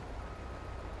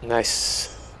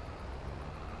 Nice.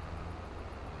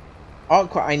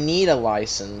 Aqua, I need a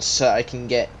license so I can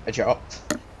get a job.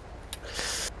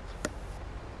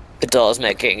 It does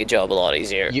make getting a job a lot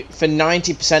easier. For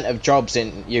 90% of jobs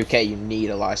in UK, you need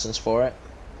a license for it.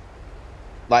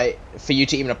 Like, for you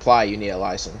to even apply, you need a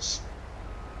license.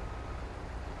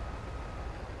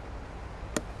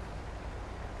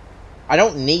 I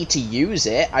don't need to use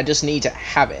it, I just need to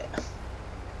have it.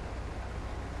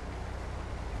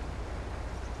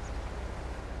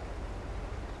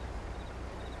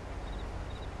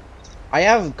 I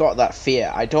have got that fear.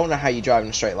 I don't know how you drive in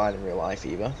a straight line in real life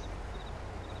either.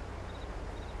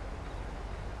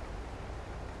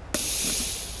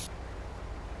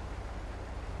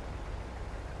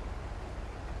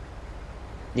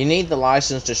 You need the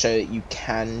license to show that you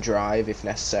can drive if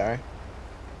necessary.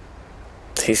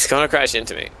 He's gonna crash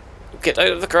into me. Get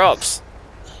out of the crops.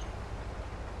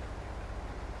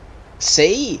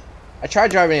 See? I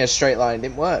tried driving in a straight line, it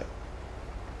didn't work.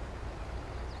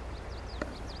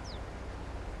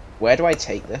 Where do I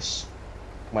take this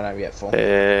when I get full?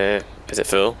 Is it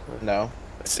full? No.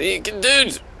 See,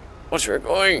 dude! Watch where we're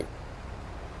going.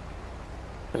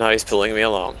 And now he's pulling me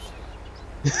along.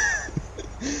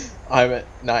 I'm at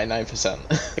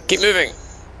 99%. Keep moving.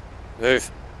 Move.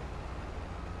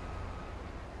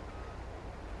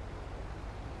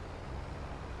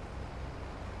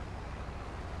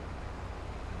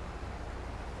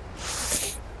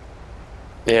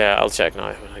 Yeah, I'll check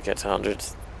now when I get to 100.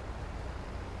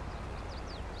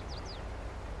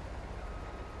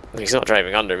 He's not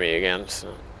driving under me again,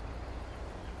 so...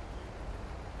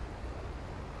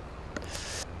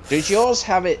 Does yours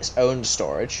have its own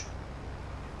storage?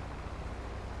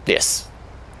 Yes.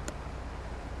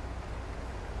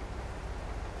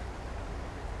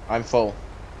 I'm full.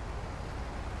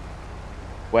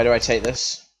 Where do I take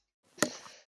this?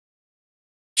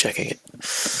 Checking it.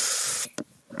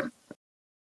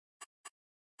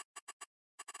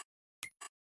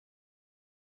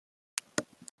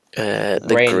 The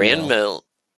grain mill.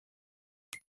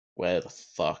 Where the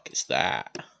fuck is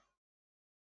that?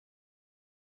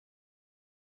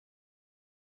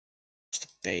 It's the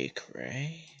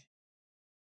bakery.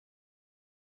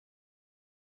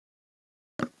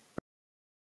 I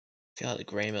feel like the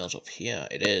grey mill's up here.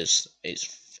 It is.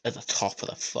 It's at the top of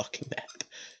the fucking map.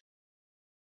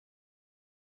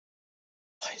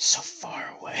 Oh, it's so far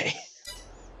away.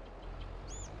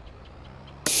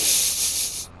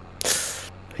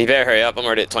 You better hurry up, I'm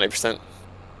already at 20%.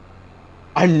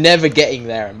 I'm never getting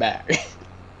there and back.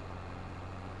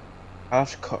 I'll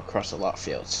have to cut across a lot of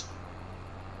fields.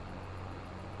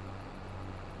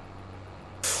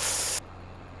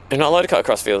 You're not allowed to cut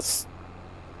across fields.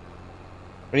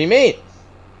 What do you mean?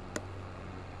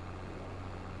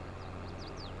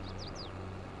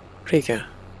 Where do you go?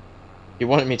 You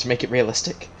wanted me to make it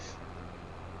realistic?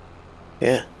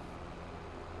 Yeah.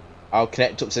 I'll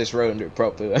connect up to this road and do it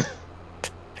properly then.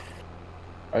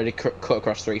 I already cut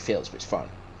across 3 fields, but it's fine.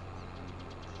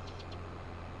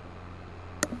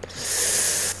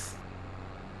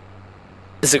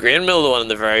 Is the grain mill the one on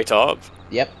the very top?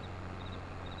 Yep.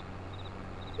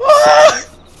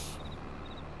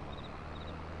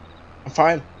 I'm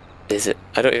fine. Is it?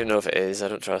 I don't even know if it is. I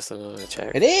don't trust them. I'm gonna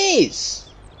check. It is!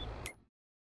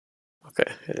 Okay,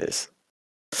 it is.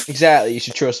 Exactly, you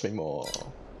should trust me more.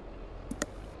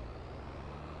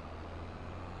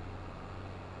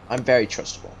 I'm very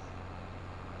trustable.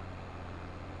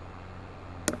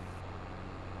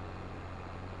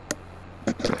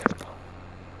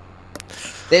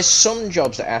 There's some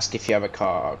jobs that ask if you have a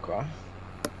car, okay?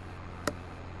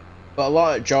 But a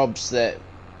lot of jobs that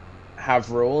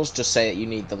have rules just say that you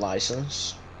need the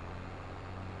license.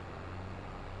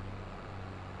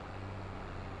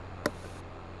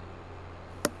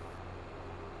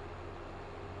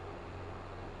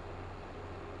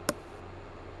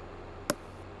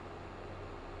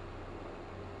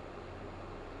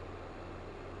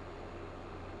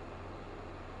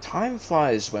 Time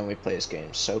flies when we play this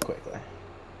game so quickly.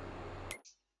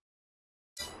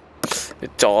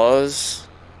 It does.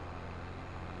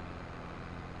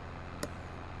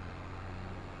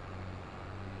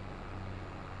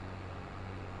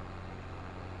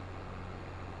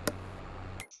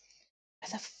 Where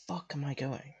the fuck am I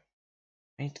going?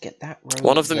 I need to get that road.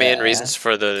 One of the main there. reasons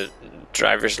for the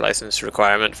driver's license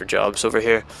requirement for jobs over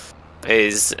here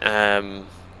is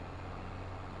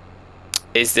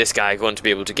this guy going to be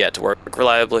able to get to work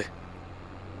reliably?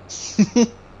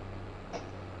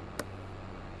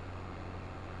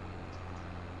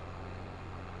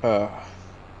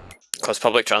 Because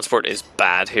public transport is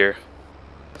bad here.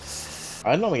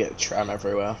 I normally get the tram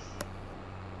everywhere.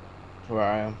 Where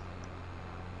I am.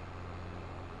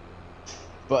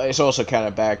 But it's also kind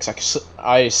of bad because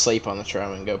I sleep on the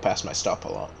tram and go past my stop a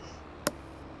lot.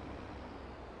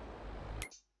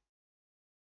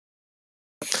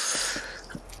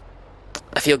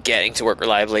 I feel getting to work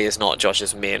reliably is not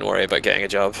Josh's main worry about getting a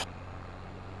job.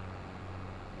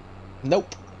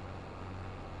 Nope.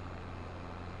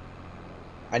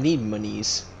 I need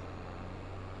monies.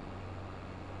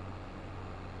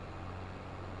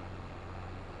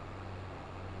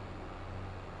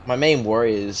 My main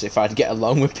worry is if I'd get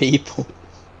along with people.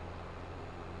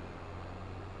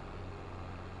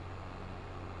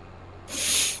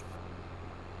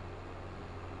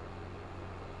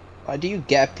 Do you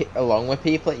get along with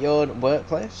people at your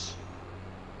workplace?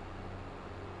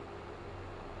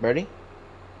 Birdie?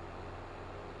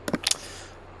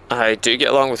 I do get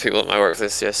along with people at my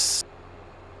workplace, yes.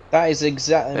 That is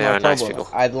exactly my problem. Nice people.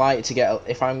 I'd like to get,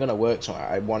 if I'm going to work somewhere,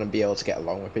 I want to be able to get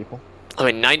along with people. I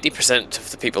mean, 90%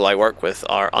 of the people I work with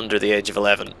are under the age of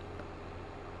 11.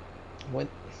 What?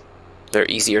 They're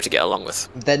easier to get along with.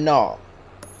 They're not.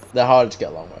 They're harder to get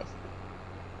along with.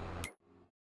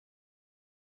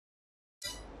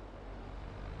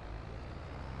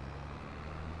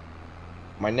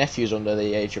 My nephew's under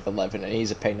the age of 11 and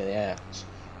he's a pain in the ass.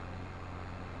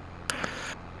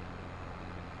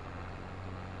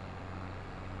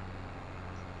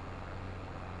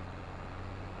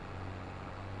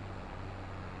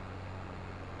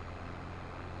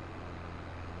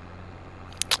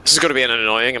 This is going to be an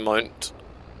annoying amount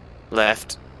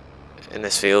left in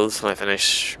this field when I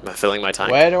finish filling my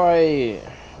tank. Where do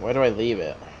I leave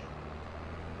it?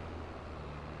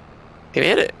 He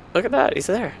made it. Look at that. He's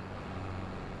there.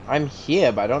 I'm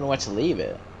here, but I don't know where to leave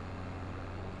it.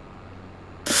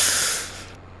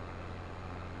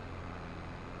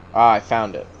 Ah, I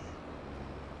found it.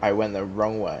 I went the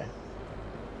wrong way.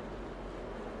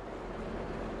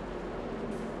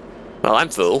 Well, I'm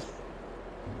full.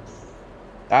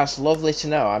 That's lovely to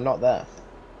know. I'm not there.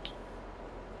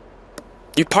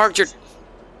 You parked your...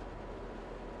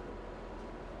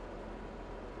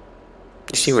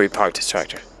 You see where he parked his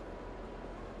tractor?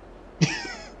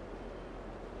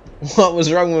 What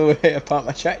was wrong with where I parked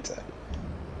my tractor?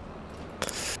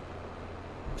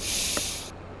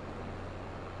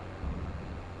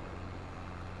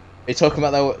 Are you talking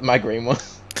about my green one?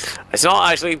 It's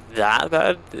not actually that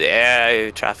bad. The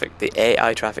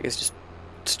AI traffic is just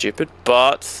stupid,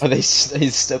 but... Are they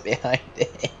still behind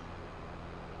it?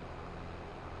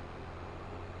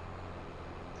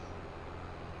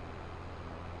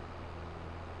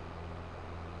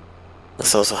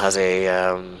 This also has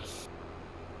a,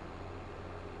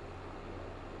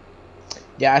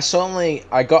 Yeah,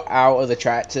 I got out of the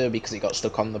tractor because it got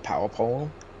stuck on the power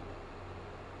pole.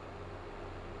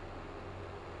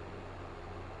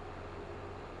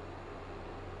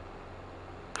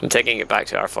 I'm taking it back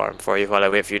to our farm for you while I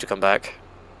wait for you to come back.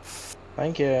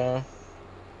 Thank you.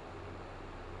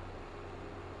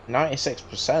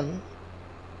 96%.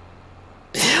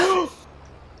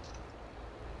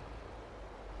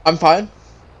 I'm fine.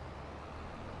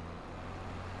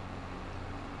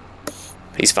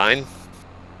 He's fine.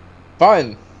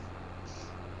 Fine.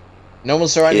 No one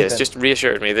saw anything. He has just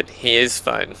reassured me that he is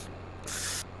fine.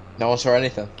 No one saw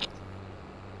anything.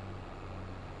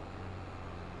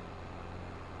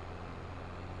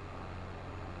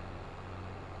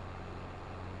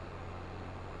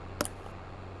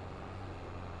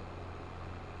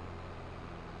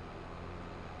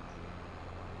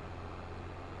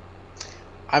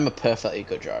 I'm a perfectly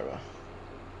good driver.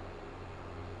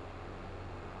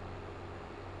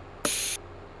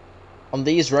 On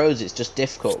these roads, it's just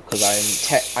difficult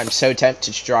because I'm so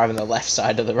tempted to drive on the left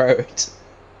side of the road.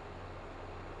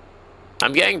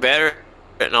 I'm getting better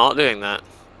at not doing that.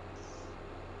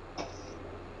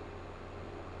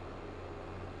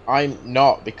 I'm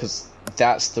not, because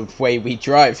that's the way we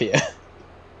drive here.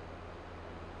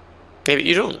 Maybe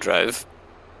you don't drive.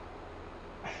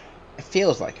 It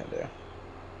feels like I do.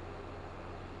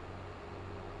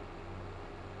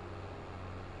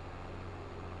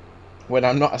 When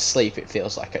I'm not asleep, it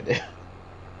feels like I do.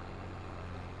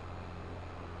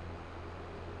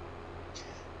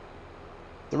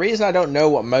 The reason I don't know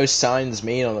what most signs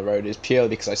mean on the road is purely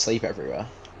because I sleep everywhere.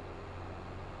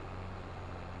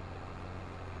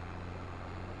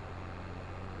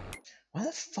 Where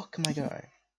the fuck am I going?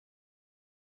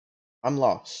 I'm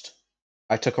lost.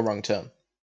 I took a wrong turn.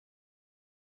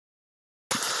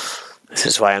 This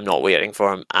is why I'm not waiting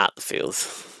for him at the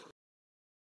fields.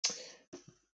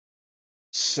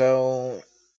 So,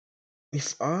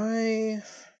 if I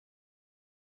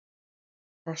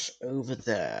cross over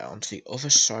there onto the other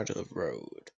side of the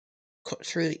road, cut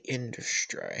through the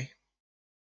industry,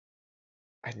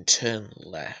 and turn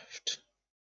left.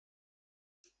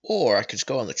 Or I could just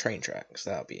go on the train tracks,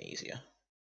 that would be easier.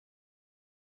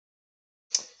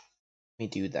 Let me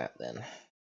do that then.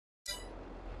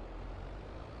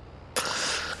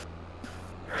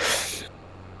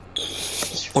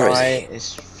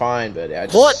 It's fine, buddy. I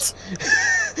just... What?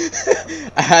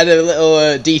 I had a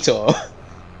little detour.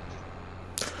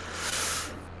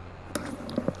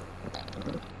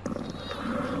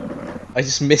 I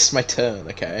just missed my turn,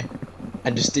 okay?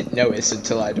 I just didn't notice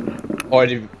until I'd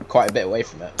already quite a bit away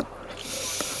from it.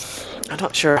 I'm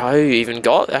not sure how you even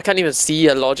got... I can't even see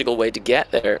a logical way to get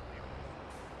there.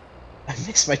 I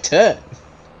missed my turn.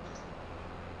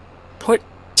 What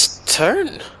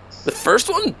turn? The first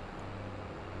one?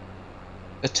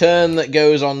 The turn that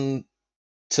goes on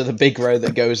to the big road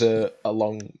that goes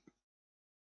along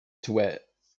to where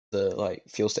the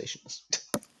fuel station is.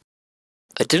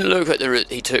 It didn't look like the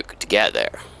route he took to get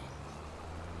there.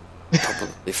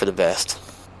 Probably for the best.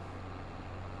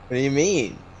 What do you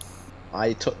mean?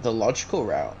 I took the logical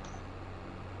route.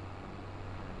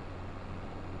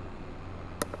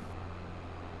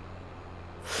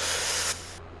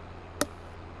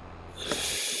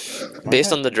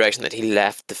 Based on the direction that he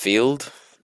left the field,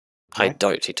 I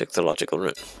doubt he took the logical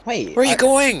route. Wait, where are you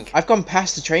going? I've gone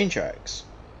past the train tracks.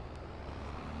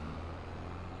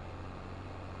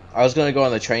 I was gonna go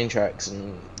on the train tracks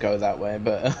and go that way,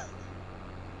 but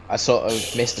I sort of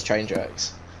missed the train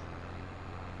tracks.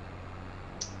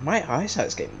 My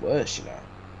eyesight's getting worse, you know.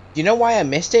 Do you know why I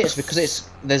missed it? It's because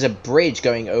there's a bridge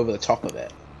going over the top of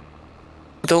it.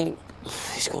 Don't...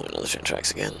 He's going on the train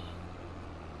tracks again.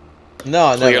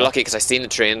 No, no. Well, you're lucky because I seen the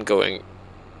train going.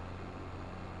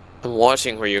 I'm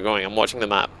watching where you're going. I'm watching the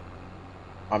map.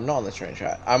 I'm not on the train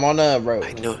track. I'm on a road.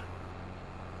 I know.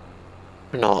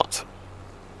 You're not.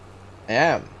 I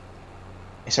am.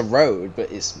 It's a road,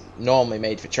 but it's normally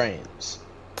made for trains.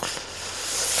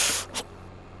 The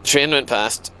train went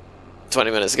past 20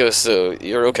 minutes ago, so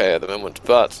you're okay at the moment,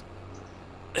 but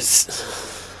it's...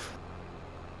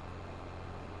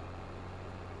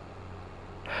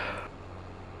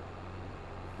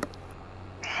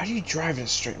 How do you drive in a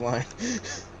straight line?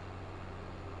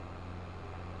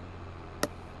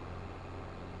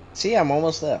 See, I'm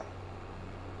almost there.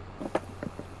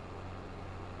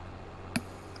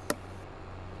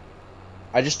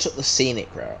 I just took the scenic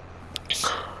route.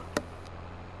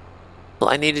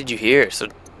 Well, I needed you here, so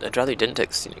I'd rather you didn't take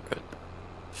the scenic route.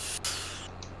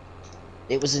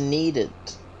 It was needed.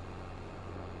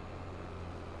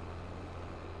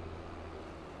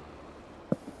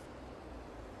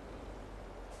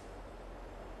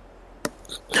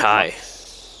 Hi.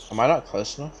 Am I not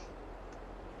close enough?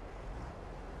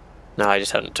 No, I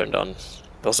just hadn't turned on.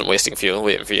 I wasn't wasting fuel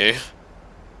waiting for you.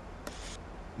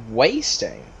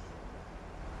 Wasting?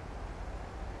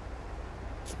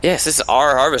 Yes, this is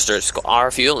our harvester. It's got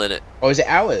our fuel in it. Or is it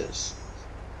ours?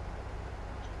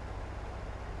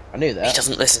 I knew that. He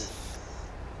doesn't listen.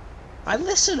 I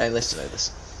listen.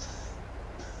 Alright,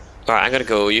 I'm gonna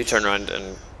go. You turn around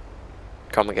and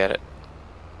come and get it.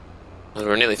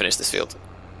 We're nearly finished this field.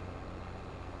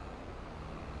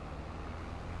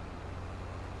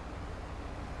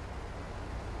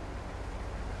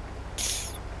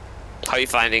 How are you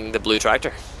finding the blue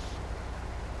tractor?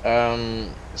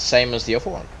 Same as the other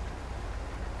one.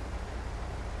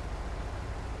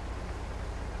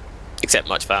 Except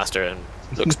much faster and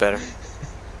looks better.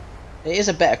 It is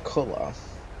a better colour.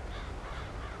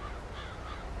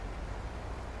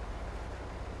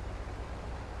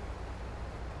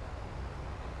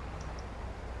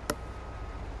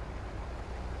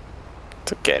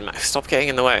 Stop getting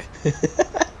in the way.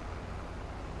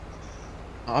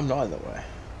 I'm not in the way.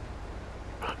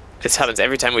 This happens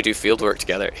every time we do field work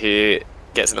together. He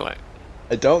gets in the way.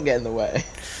 I don't get in the way.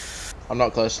 I'm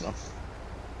not close enough.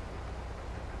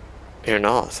 You're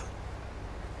not.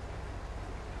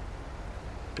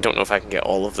 I don't know if I can get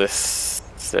all of this.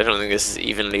 I don't think this is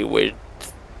evenly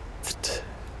widthed.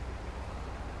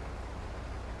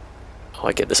 Oh,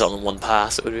 I get this all in one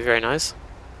pass. It would be very nice.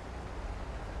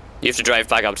 You have to drive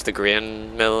back up to the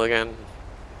grain mill again.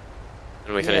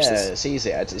 And we finish this. Yeah, it's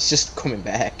easy. It's just coming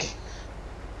back.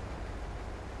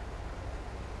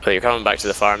 Oh, you're coming back to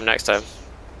the farm next time?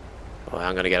 Oh,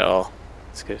 I'm gonna get it all.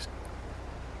 It's good.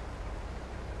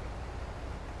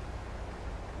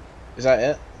 Is that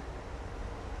it?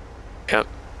 Yep.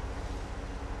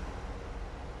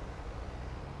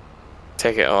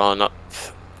 Take it on up.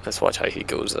 Let's watch how he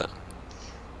goes then.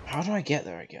 How do I get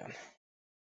there again?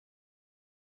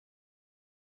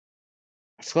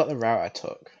 I forgot the route I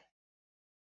took.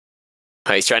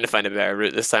 Oh, he's trying to find a better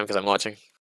route this time because I'm watching.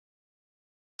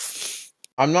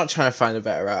 I'm not trying to find a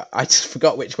better route. I just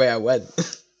forgot which way I went.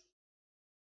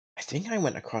 I think I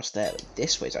went across there. Like,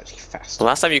 this way's actually faster. Well,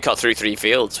 last time you cut through 3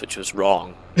 fields, which was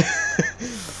wrong.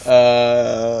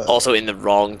 Also in the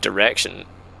wrong direction,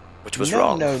 which was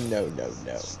wrong. No.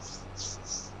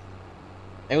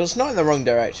 It was not in the wrong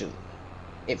direction.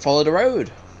 It followed a road.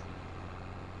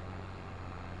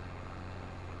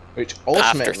 Which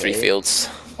ultimately... After 3 fields.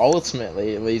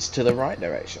 Ultimately, it leads to the right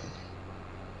direction.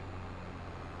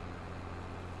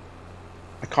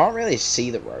 I can't really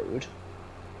see the road.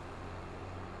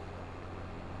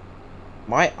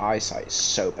 My eyesight is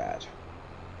so bad.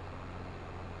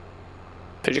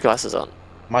 Put your glasses on.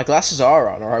 My glasses are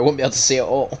on, or I wouldn't be able to see at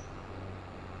all.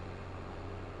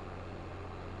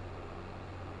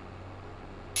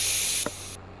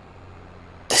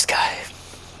 This guy.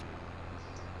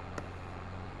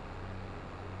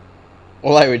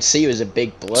 All I would see was a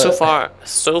big blur. So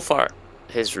far,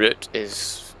 his route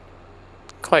is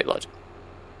quite logical.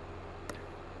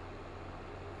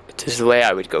 It is the way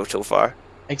I would go so far.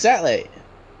 Exactly.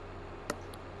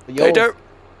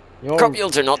 Crop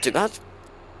yields are not too bad.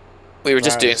 We were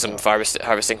just doing some Right,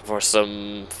 harvesting for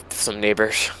some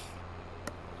neighbours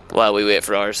while we wait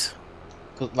for ours.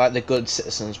 like the good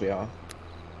citizens we are.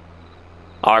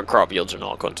 Our crop yields are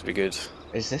not going to be good.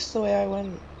 Is this the way I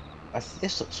went?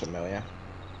 This looks familiar.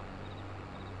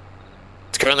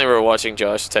 Currently we're watching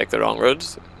Josh take the wrong road.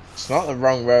 It's not the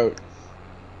wrong road.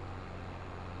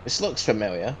 This looks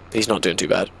familiar. He's not doing too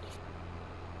bad.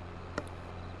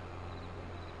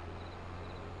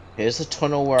 Here's the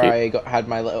tunnel where I had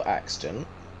my little accident.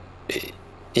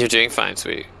 You're doing fine,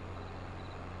 sweetie.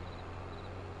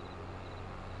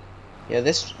 Yeah,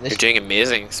 this You're doing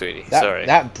amazing, sweetie. that, Sorry.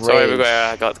 That bridge. Sorry,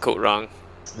 I got the quote wrong.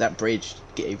 That bridge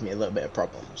gave me a little bit of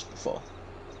problems before.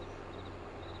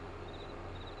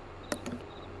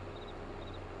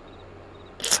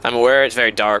 I'm aware it's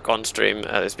very dark on stream.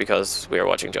 It's because we are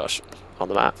watching Josh on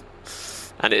the map,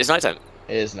 and it is nighttime.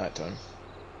 It is nighttime.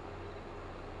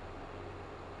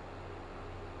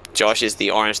 Josh is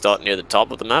the orange dot near the top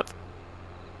of the map.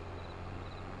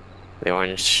 The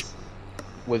orange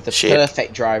With the shape.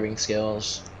 perfect driving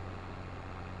skills.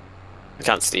 I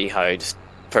can't see how just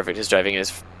perfect his driving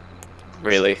is,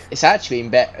 really. It's actually been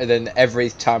better than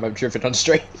every time I've driven on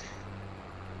stream.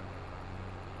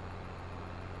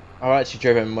 I've actually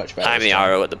driven much better. I'm this the time.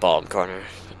 arrow at the bottom corner.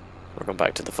 We're going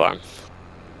back to the farm.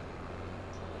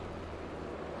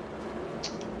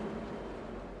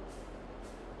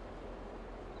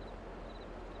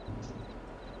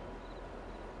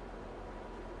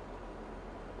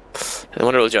 I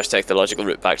wonder will Josh take the logical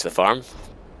route back to the farm?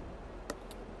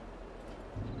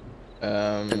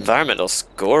 Environmental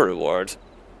score reward.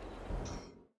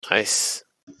 Nice.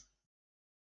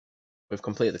 We've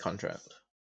completed the contract.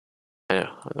 I know,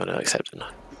 I'm going to accept it now.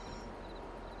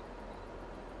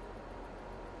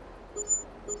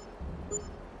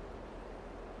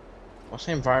 What's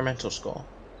the environmental score?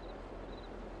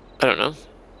 I don't know.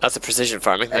 That's a precision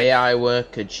farming thing. AI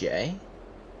worker J.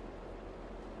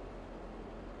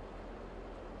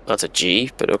 That's a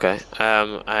G, but okay.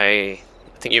 I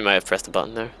think you might have pressed the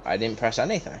button there. I didn't press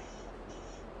anything.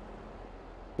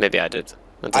 Maybe I did.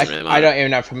 That doesn't really matter. I don't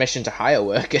even have permission to hire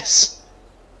workers.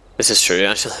 This is true,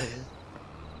 actually.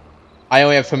 I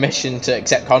only have permission to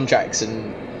accept contracts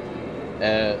and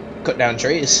cut down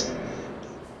trees.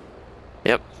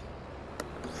 Yep.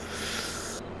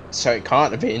 So it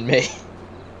can't have been me.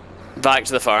 Back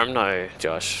to the farm now,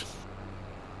 Josh.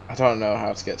 I don't know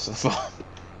how to get to the farm.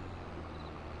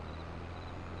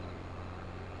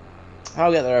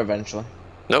 I'll get there eventually.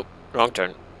 Nope, wrong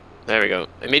turn. There we go.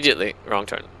 Immediately, wrong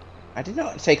turn. I did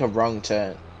not take a wrong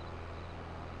turn.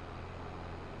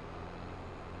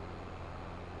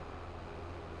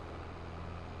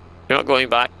 You're not going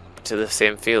back to the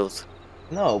same field.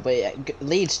 No, but it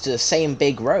leads to the same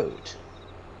big road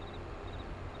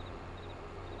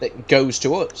that goes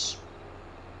to us.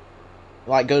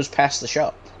 Like, goes past the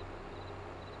shop.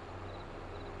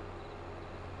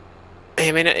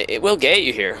 I mean, it will get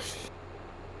you here.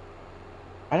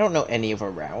 I don't know any other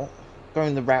route.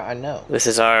 Going the route I know. This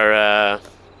is our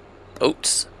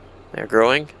oats. They're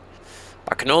growing.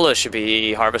 Our canola should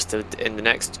be harvested in the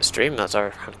next stream. That's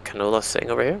our canola sitting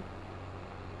over here.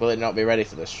 Will it not be ready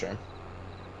for this stream?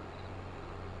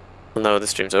 Well, no, the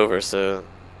stream's over, so...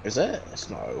 Is it? It's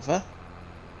not over.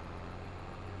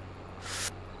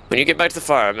 When you get back to the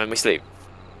farm and we sleep,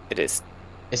 it is.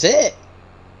 Is it?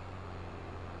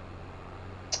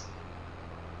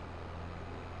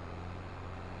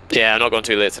 Yeah, I'm not going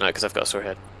too late tonight because I've got a sore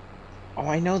head. Oh,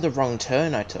 I know the wrong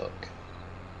turn I took.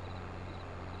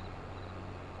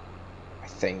 I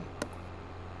think.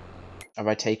 Have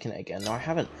I taken it again? No, I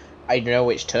haven't. I know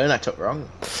which turn I took wrong.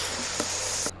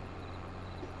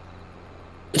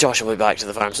 Josh will be back to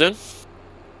the farm soon.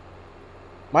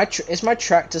 Is my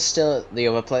tractor still at the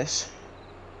other place?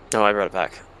 No, I brought it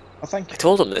back. Oh, thank I you.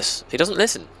 told him this. He doesn't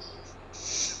listen.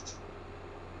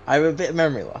 I have a bit of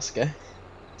memory loss, okay?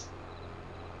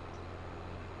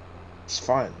 It's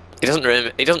fine. He doesn't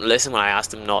listen when I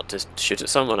asked him not to shoot at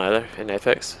someone either in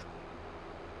Apex.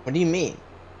 What do you mean?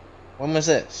 When was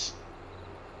this?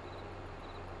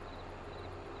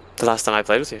 The last time I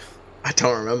played with you. I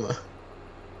don't remember.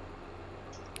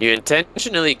 You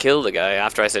intentionally killed a guy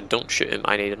after I said don't shoot him.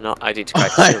 I need to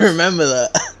crack his I shields. remember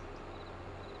that.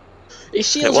 His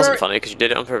shields It wasn't are, funny because you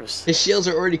did it on purpose. His shields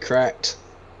are already cracked.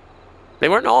 They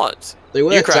were not. They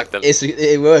were. You cracked them.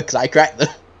 They were because I cracked them.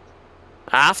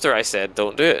 After I said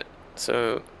don't do it.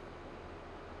 So...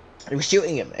 He was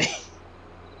shooting at me.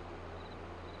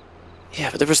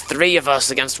 Yeah, but there was 3 of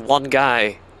us against 1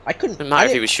 guy. I couldn't. It didn't matter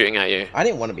if he was shooting at you. I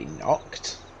didn't want to be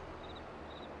knocked.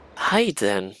 Hide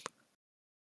then.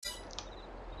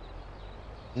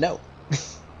 No.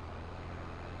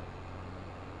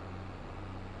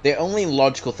 The only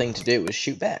logical thing to do was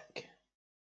shoot back.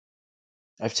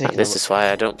 I've taken. And this is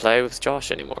why I don't play with Josh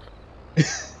anymore.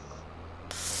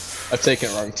 I've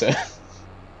taken a wrong turn.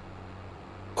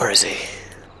 Where is he?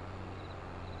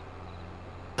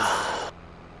 I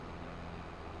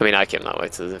mean, I came that way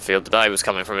to the field, but I was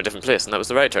coming from a different place, and that was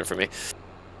the right turn for me.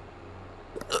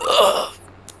 I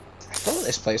thought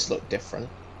this place looked different.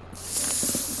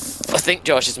 I think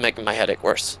Josh is making my headache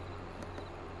worse.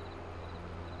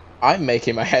 I'm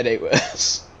making my headache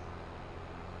worse.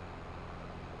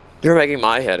 You're making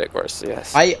my headache worse,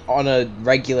 yes. I, on a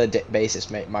regular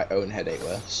basis, make my own headache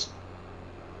worse.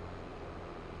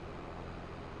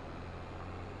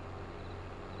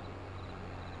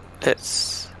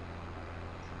 Let's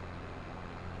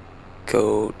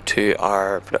go to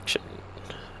our production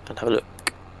and have a look.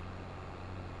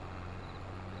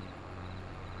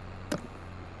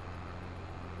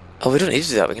 Oh, we don't need to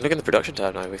do that. We can look in the production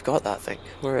tab now. We've got that thing.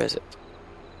 Where is it?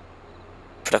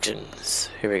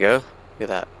 Productions. Here we go. Look at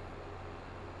that.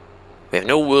 We have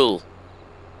no wool.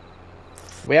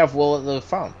 We have wool at the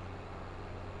farm.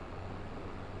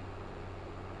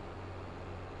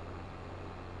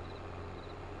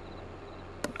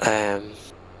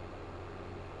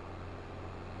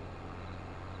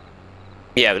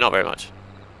 Yeah, but not very much.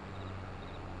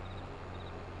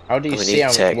 How do you We see need how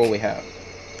to much check. wool we have?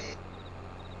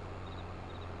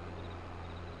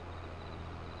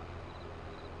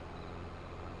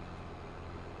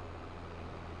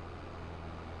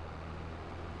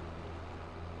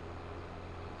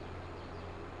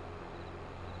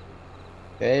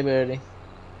 Hey, birdie.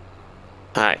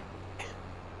 Hi.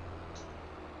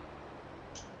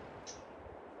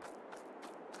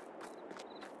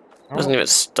 Hasn't even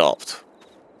stopped.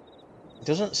 It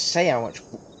doesn't say how much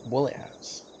wool it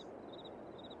has.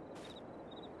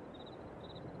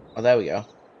 Oh, there we go.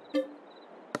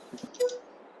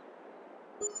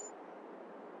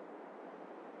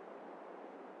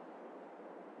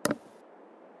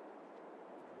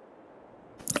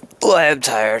 Oh, I am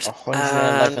tired.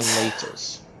 111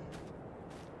 litres.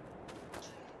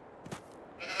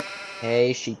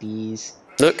 Hey, sheepies.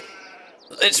 Look,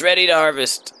 it's ready to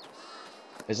harvest.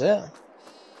 Is it?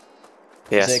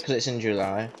 Yes, Is it because it's in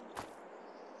July?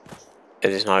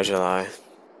 it is now July.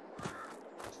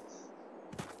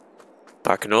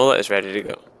 Our canola is ready to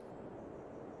go.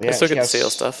 We Let's look actually at the have sale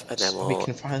stuff, and then we we'll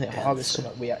can finally end harvest the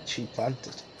something we actually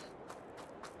planted.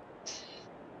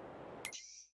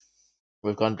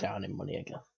 We've gone down in money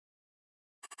again.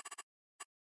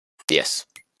 Yes.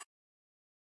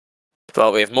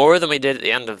 Well, we have more than we did at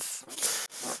the end of...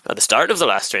 At the start of the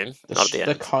last stream, not at the The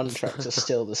end. contracts are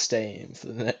still the same for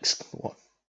the next one.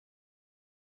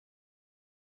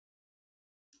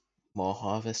 More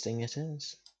harvesting it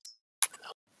is.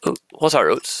 Oh, what's our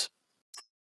oats?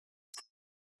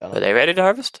 Are they ready to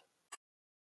harvest?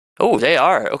 Oh, they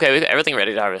are. Okay, we've got everything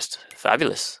ready to harvest.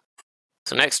 Fabulous.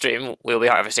 So next stream, we'll be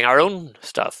harvesting our own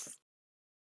stuff.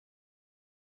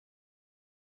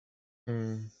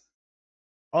 Hmm.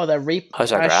 Oh,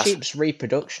 How's our grass? sheep's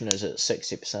reproduction is at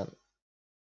 60%.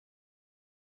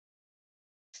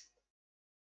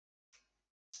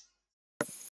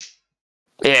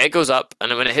 Yeah, it goes up, and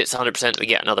then when it hits 100%, we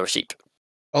get another sheep.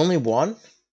 Only one?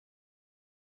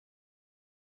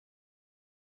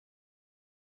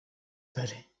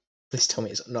 Buddy, please tell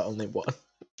me it's not only one.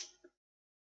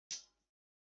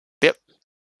 Yep.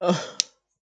 Oh.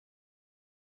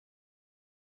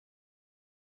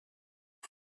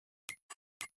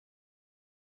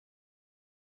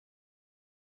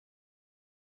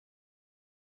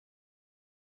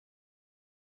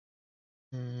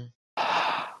 Hmm.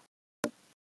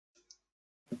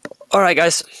 Alright,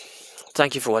 guys.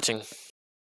 Thank you for watching.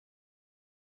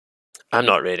 I'm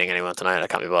not raiding anyone tonight, I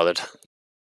can't be bothered.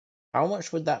 How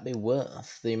much would that be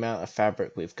worth, the amount of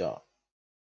fabric we've got?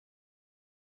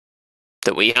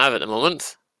 That we have at the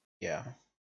moment? Yeah.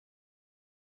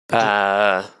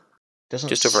 Doesn't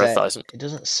just over say, 1,000. It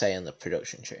doesn't say in the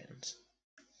production chains.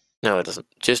 No, it doesn't.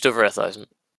 Just over 1,000.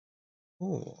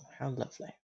 Ooh, how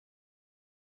lovely.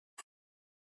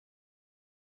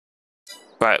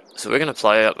 Right, so we're going to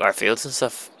plow up our fields and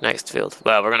stuff next field.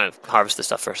 Well, we're going to harvest the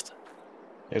stuff first.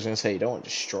 I was going to say, you don't want to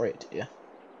destroy it, do you?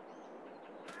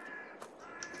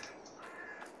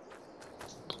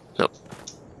 Nope.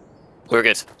 We're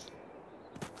good.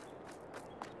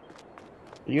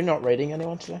 Are you not raiding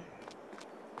anyone today?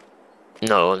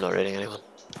 No, I'm not raiding anyone.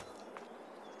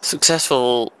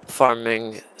 Successful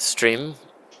farming stream.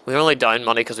 We're only down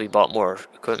money because we bought more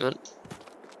equipment.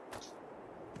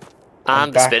 I'm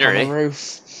And the back on the spinnery.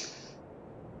 roof.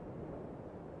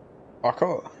 Fuck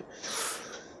off.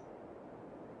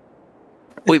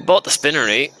 We bought the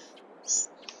spinnery.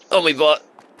 Oh, we bought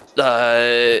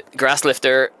the grass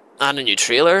lifter and a new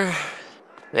trailer.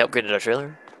 We upgraded our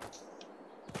trailer.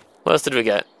 What else did we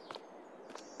get?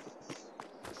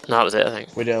 No, that was it, I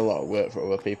think. We did a lot of work for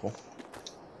other people.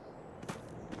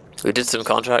 We did some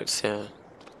contracts, yeah.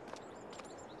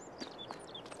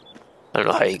 I don't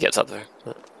know how he gets up there.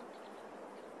 But...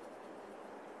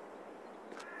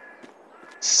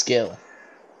 Skill.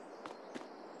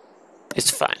 It's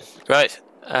fine. Right.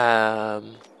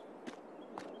 Time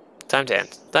to end.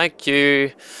 Thank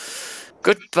you.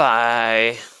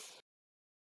 Goodbye.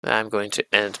 I'm going to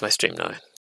end my stream now.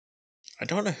 I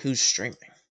don't know who's streaming.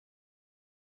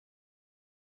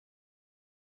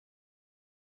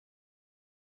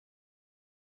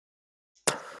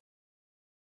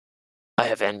 I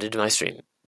have ended my stream.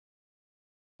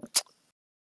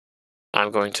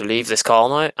 I'm going to leave this call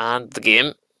now and the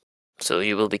game, so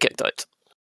you will be kicked out.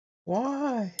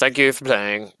 Why? Thank you for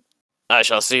playing. I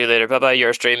shall see you later. Bye bye,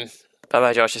 your stream. Bye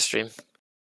bye, Josh's stream.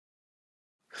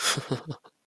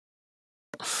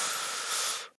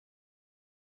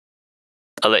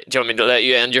 Do you want me to let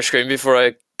you end your screen before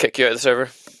I kick you out of the server?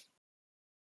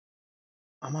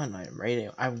 I'm on my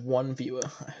radio. I have one viewer.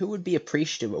 Who would be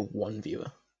appreciative of one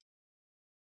viewer?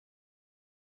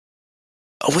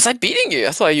 Oh, was I beating you?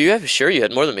 I thought I was sure you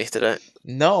had more than me today.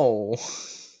 No.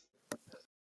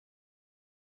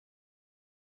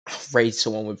 I'll raid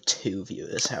someone with 2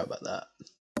 viewers. How about that?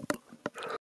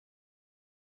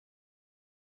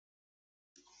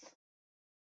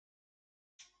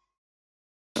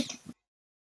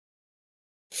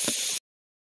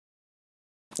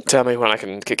 Tell me when I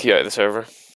can kick you out of the server.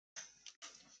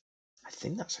 I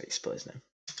think that's how you spell his name.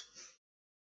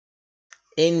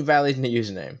 Invalid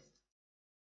username.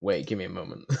 Wait, give me a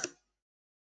moment.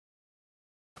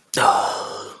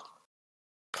 Oh,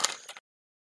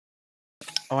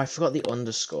 I forgot the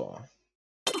underscore.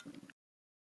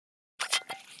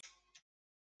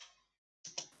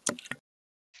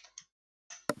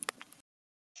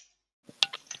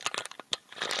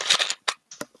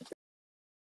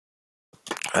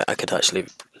 I could actually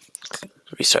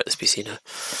restart this PC now.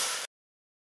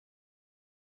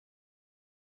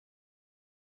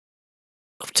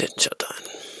 Update and shut down.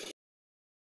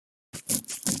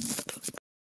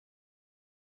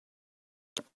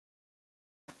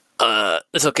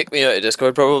 This will kick me out of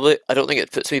Discord probably. I don't think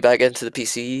it puts me back into the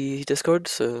PC Discord,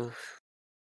 so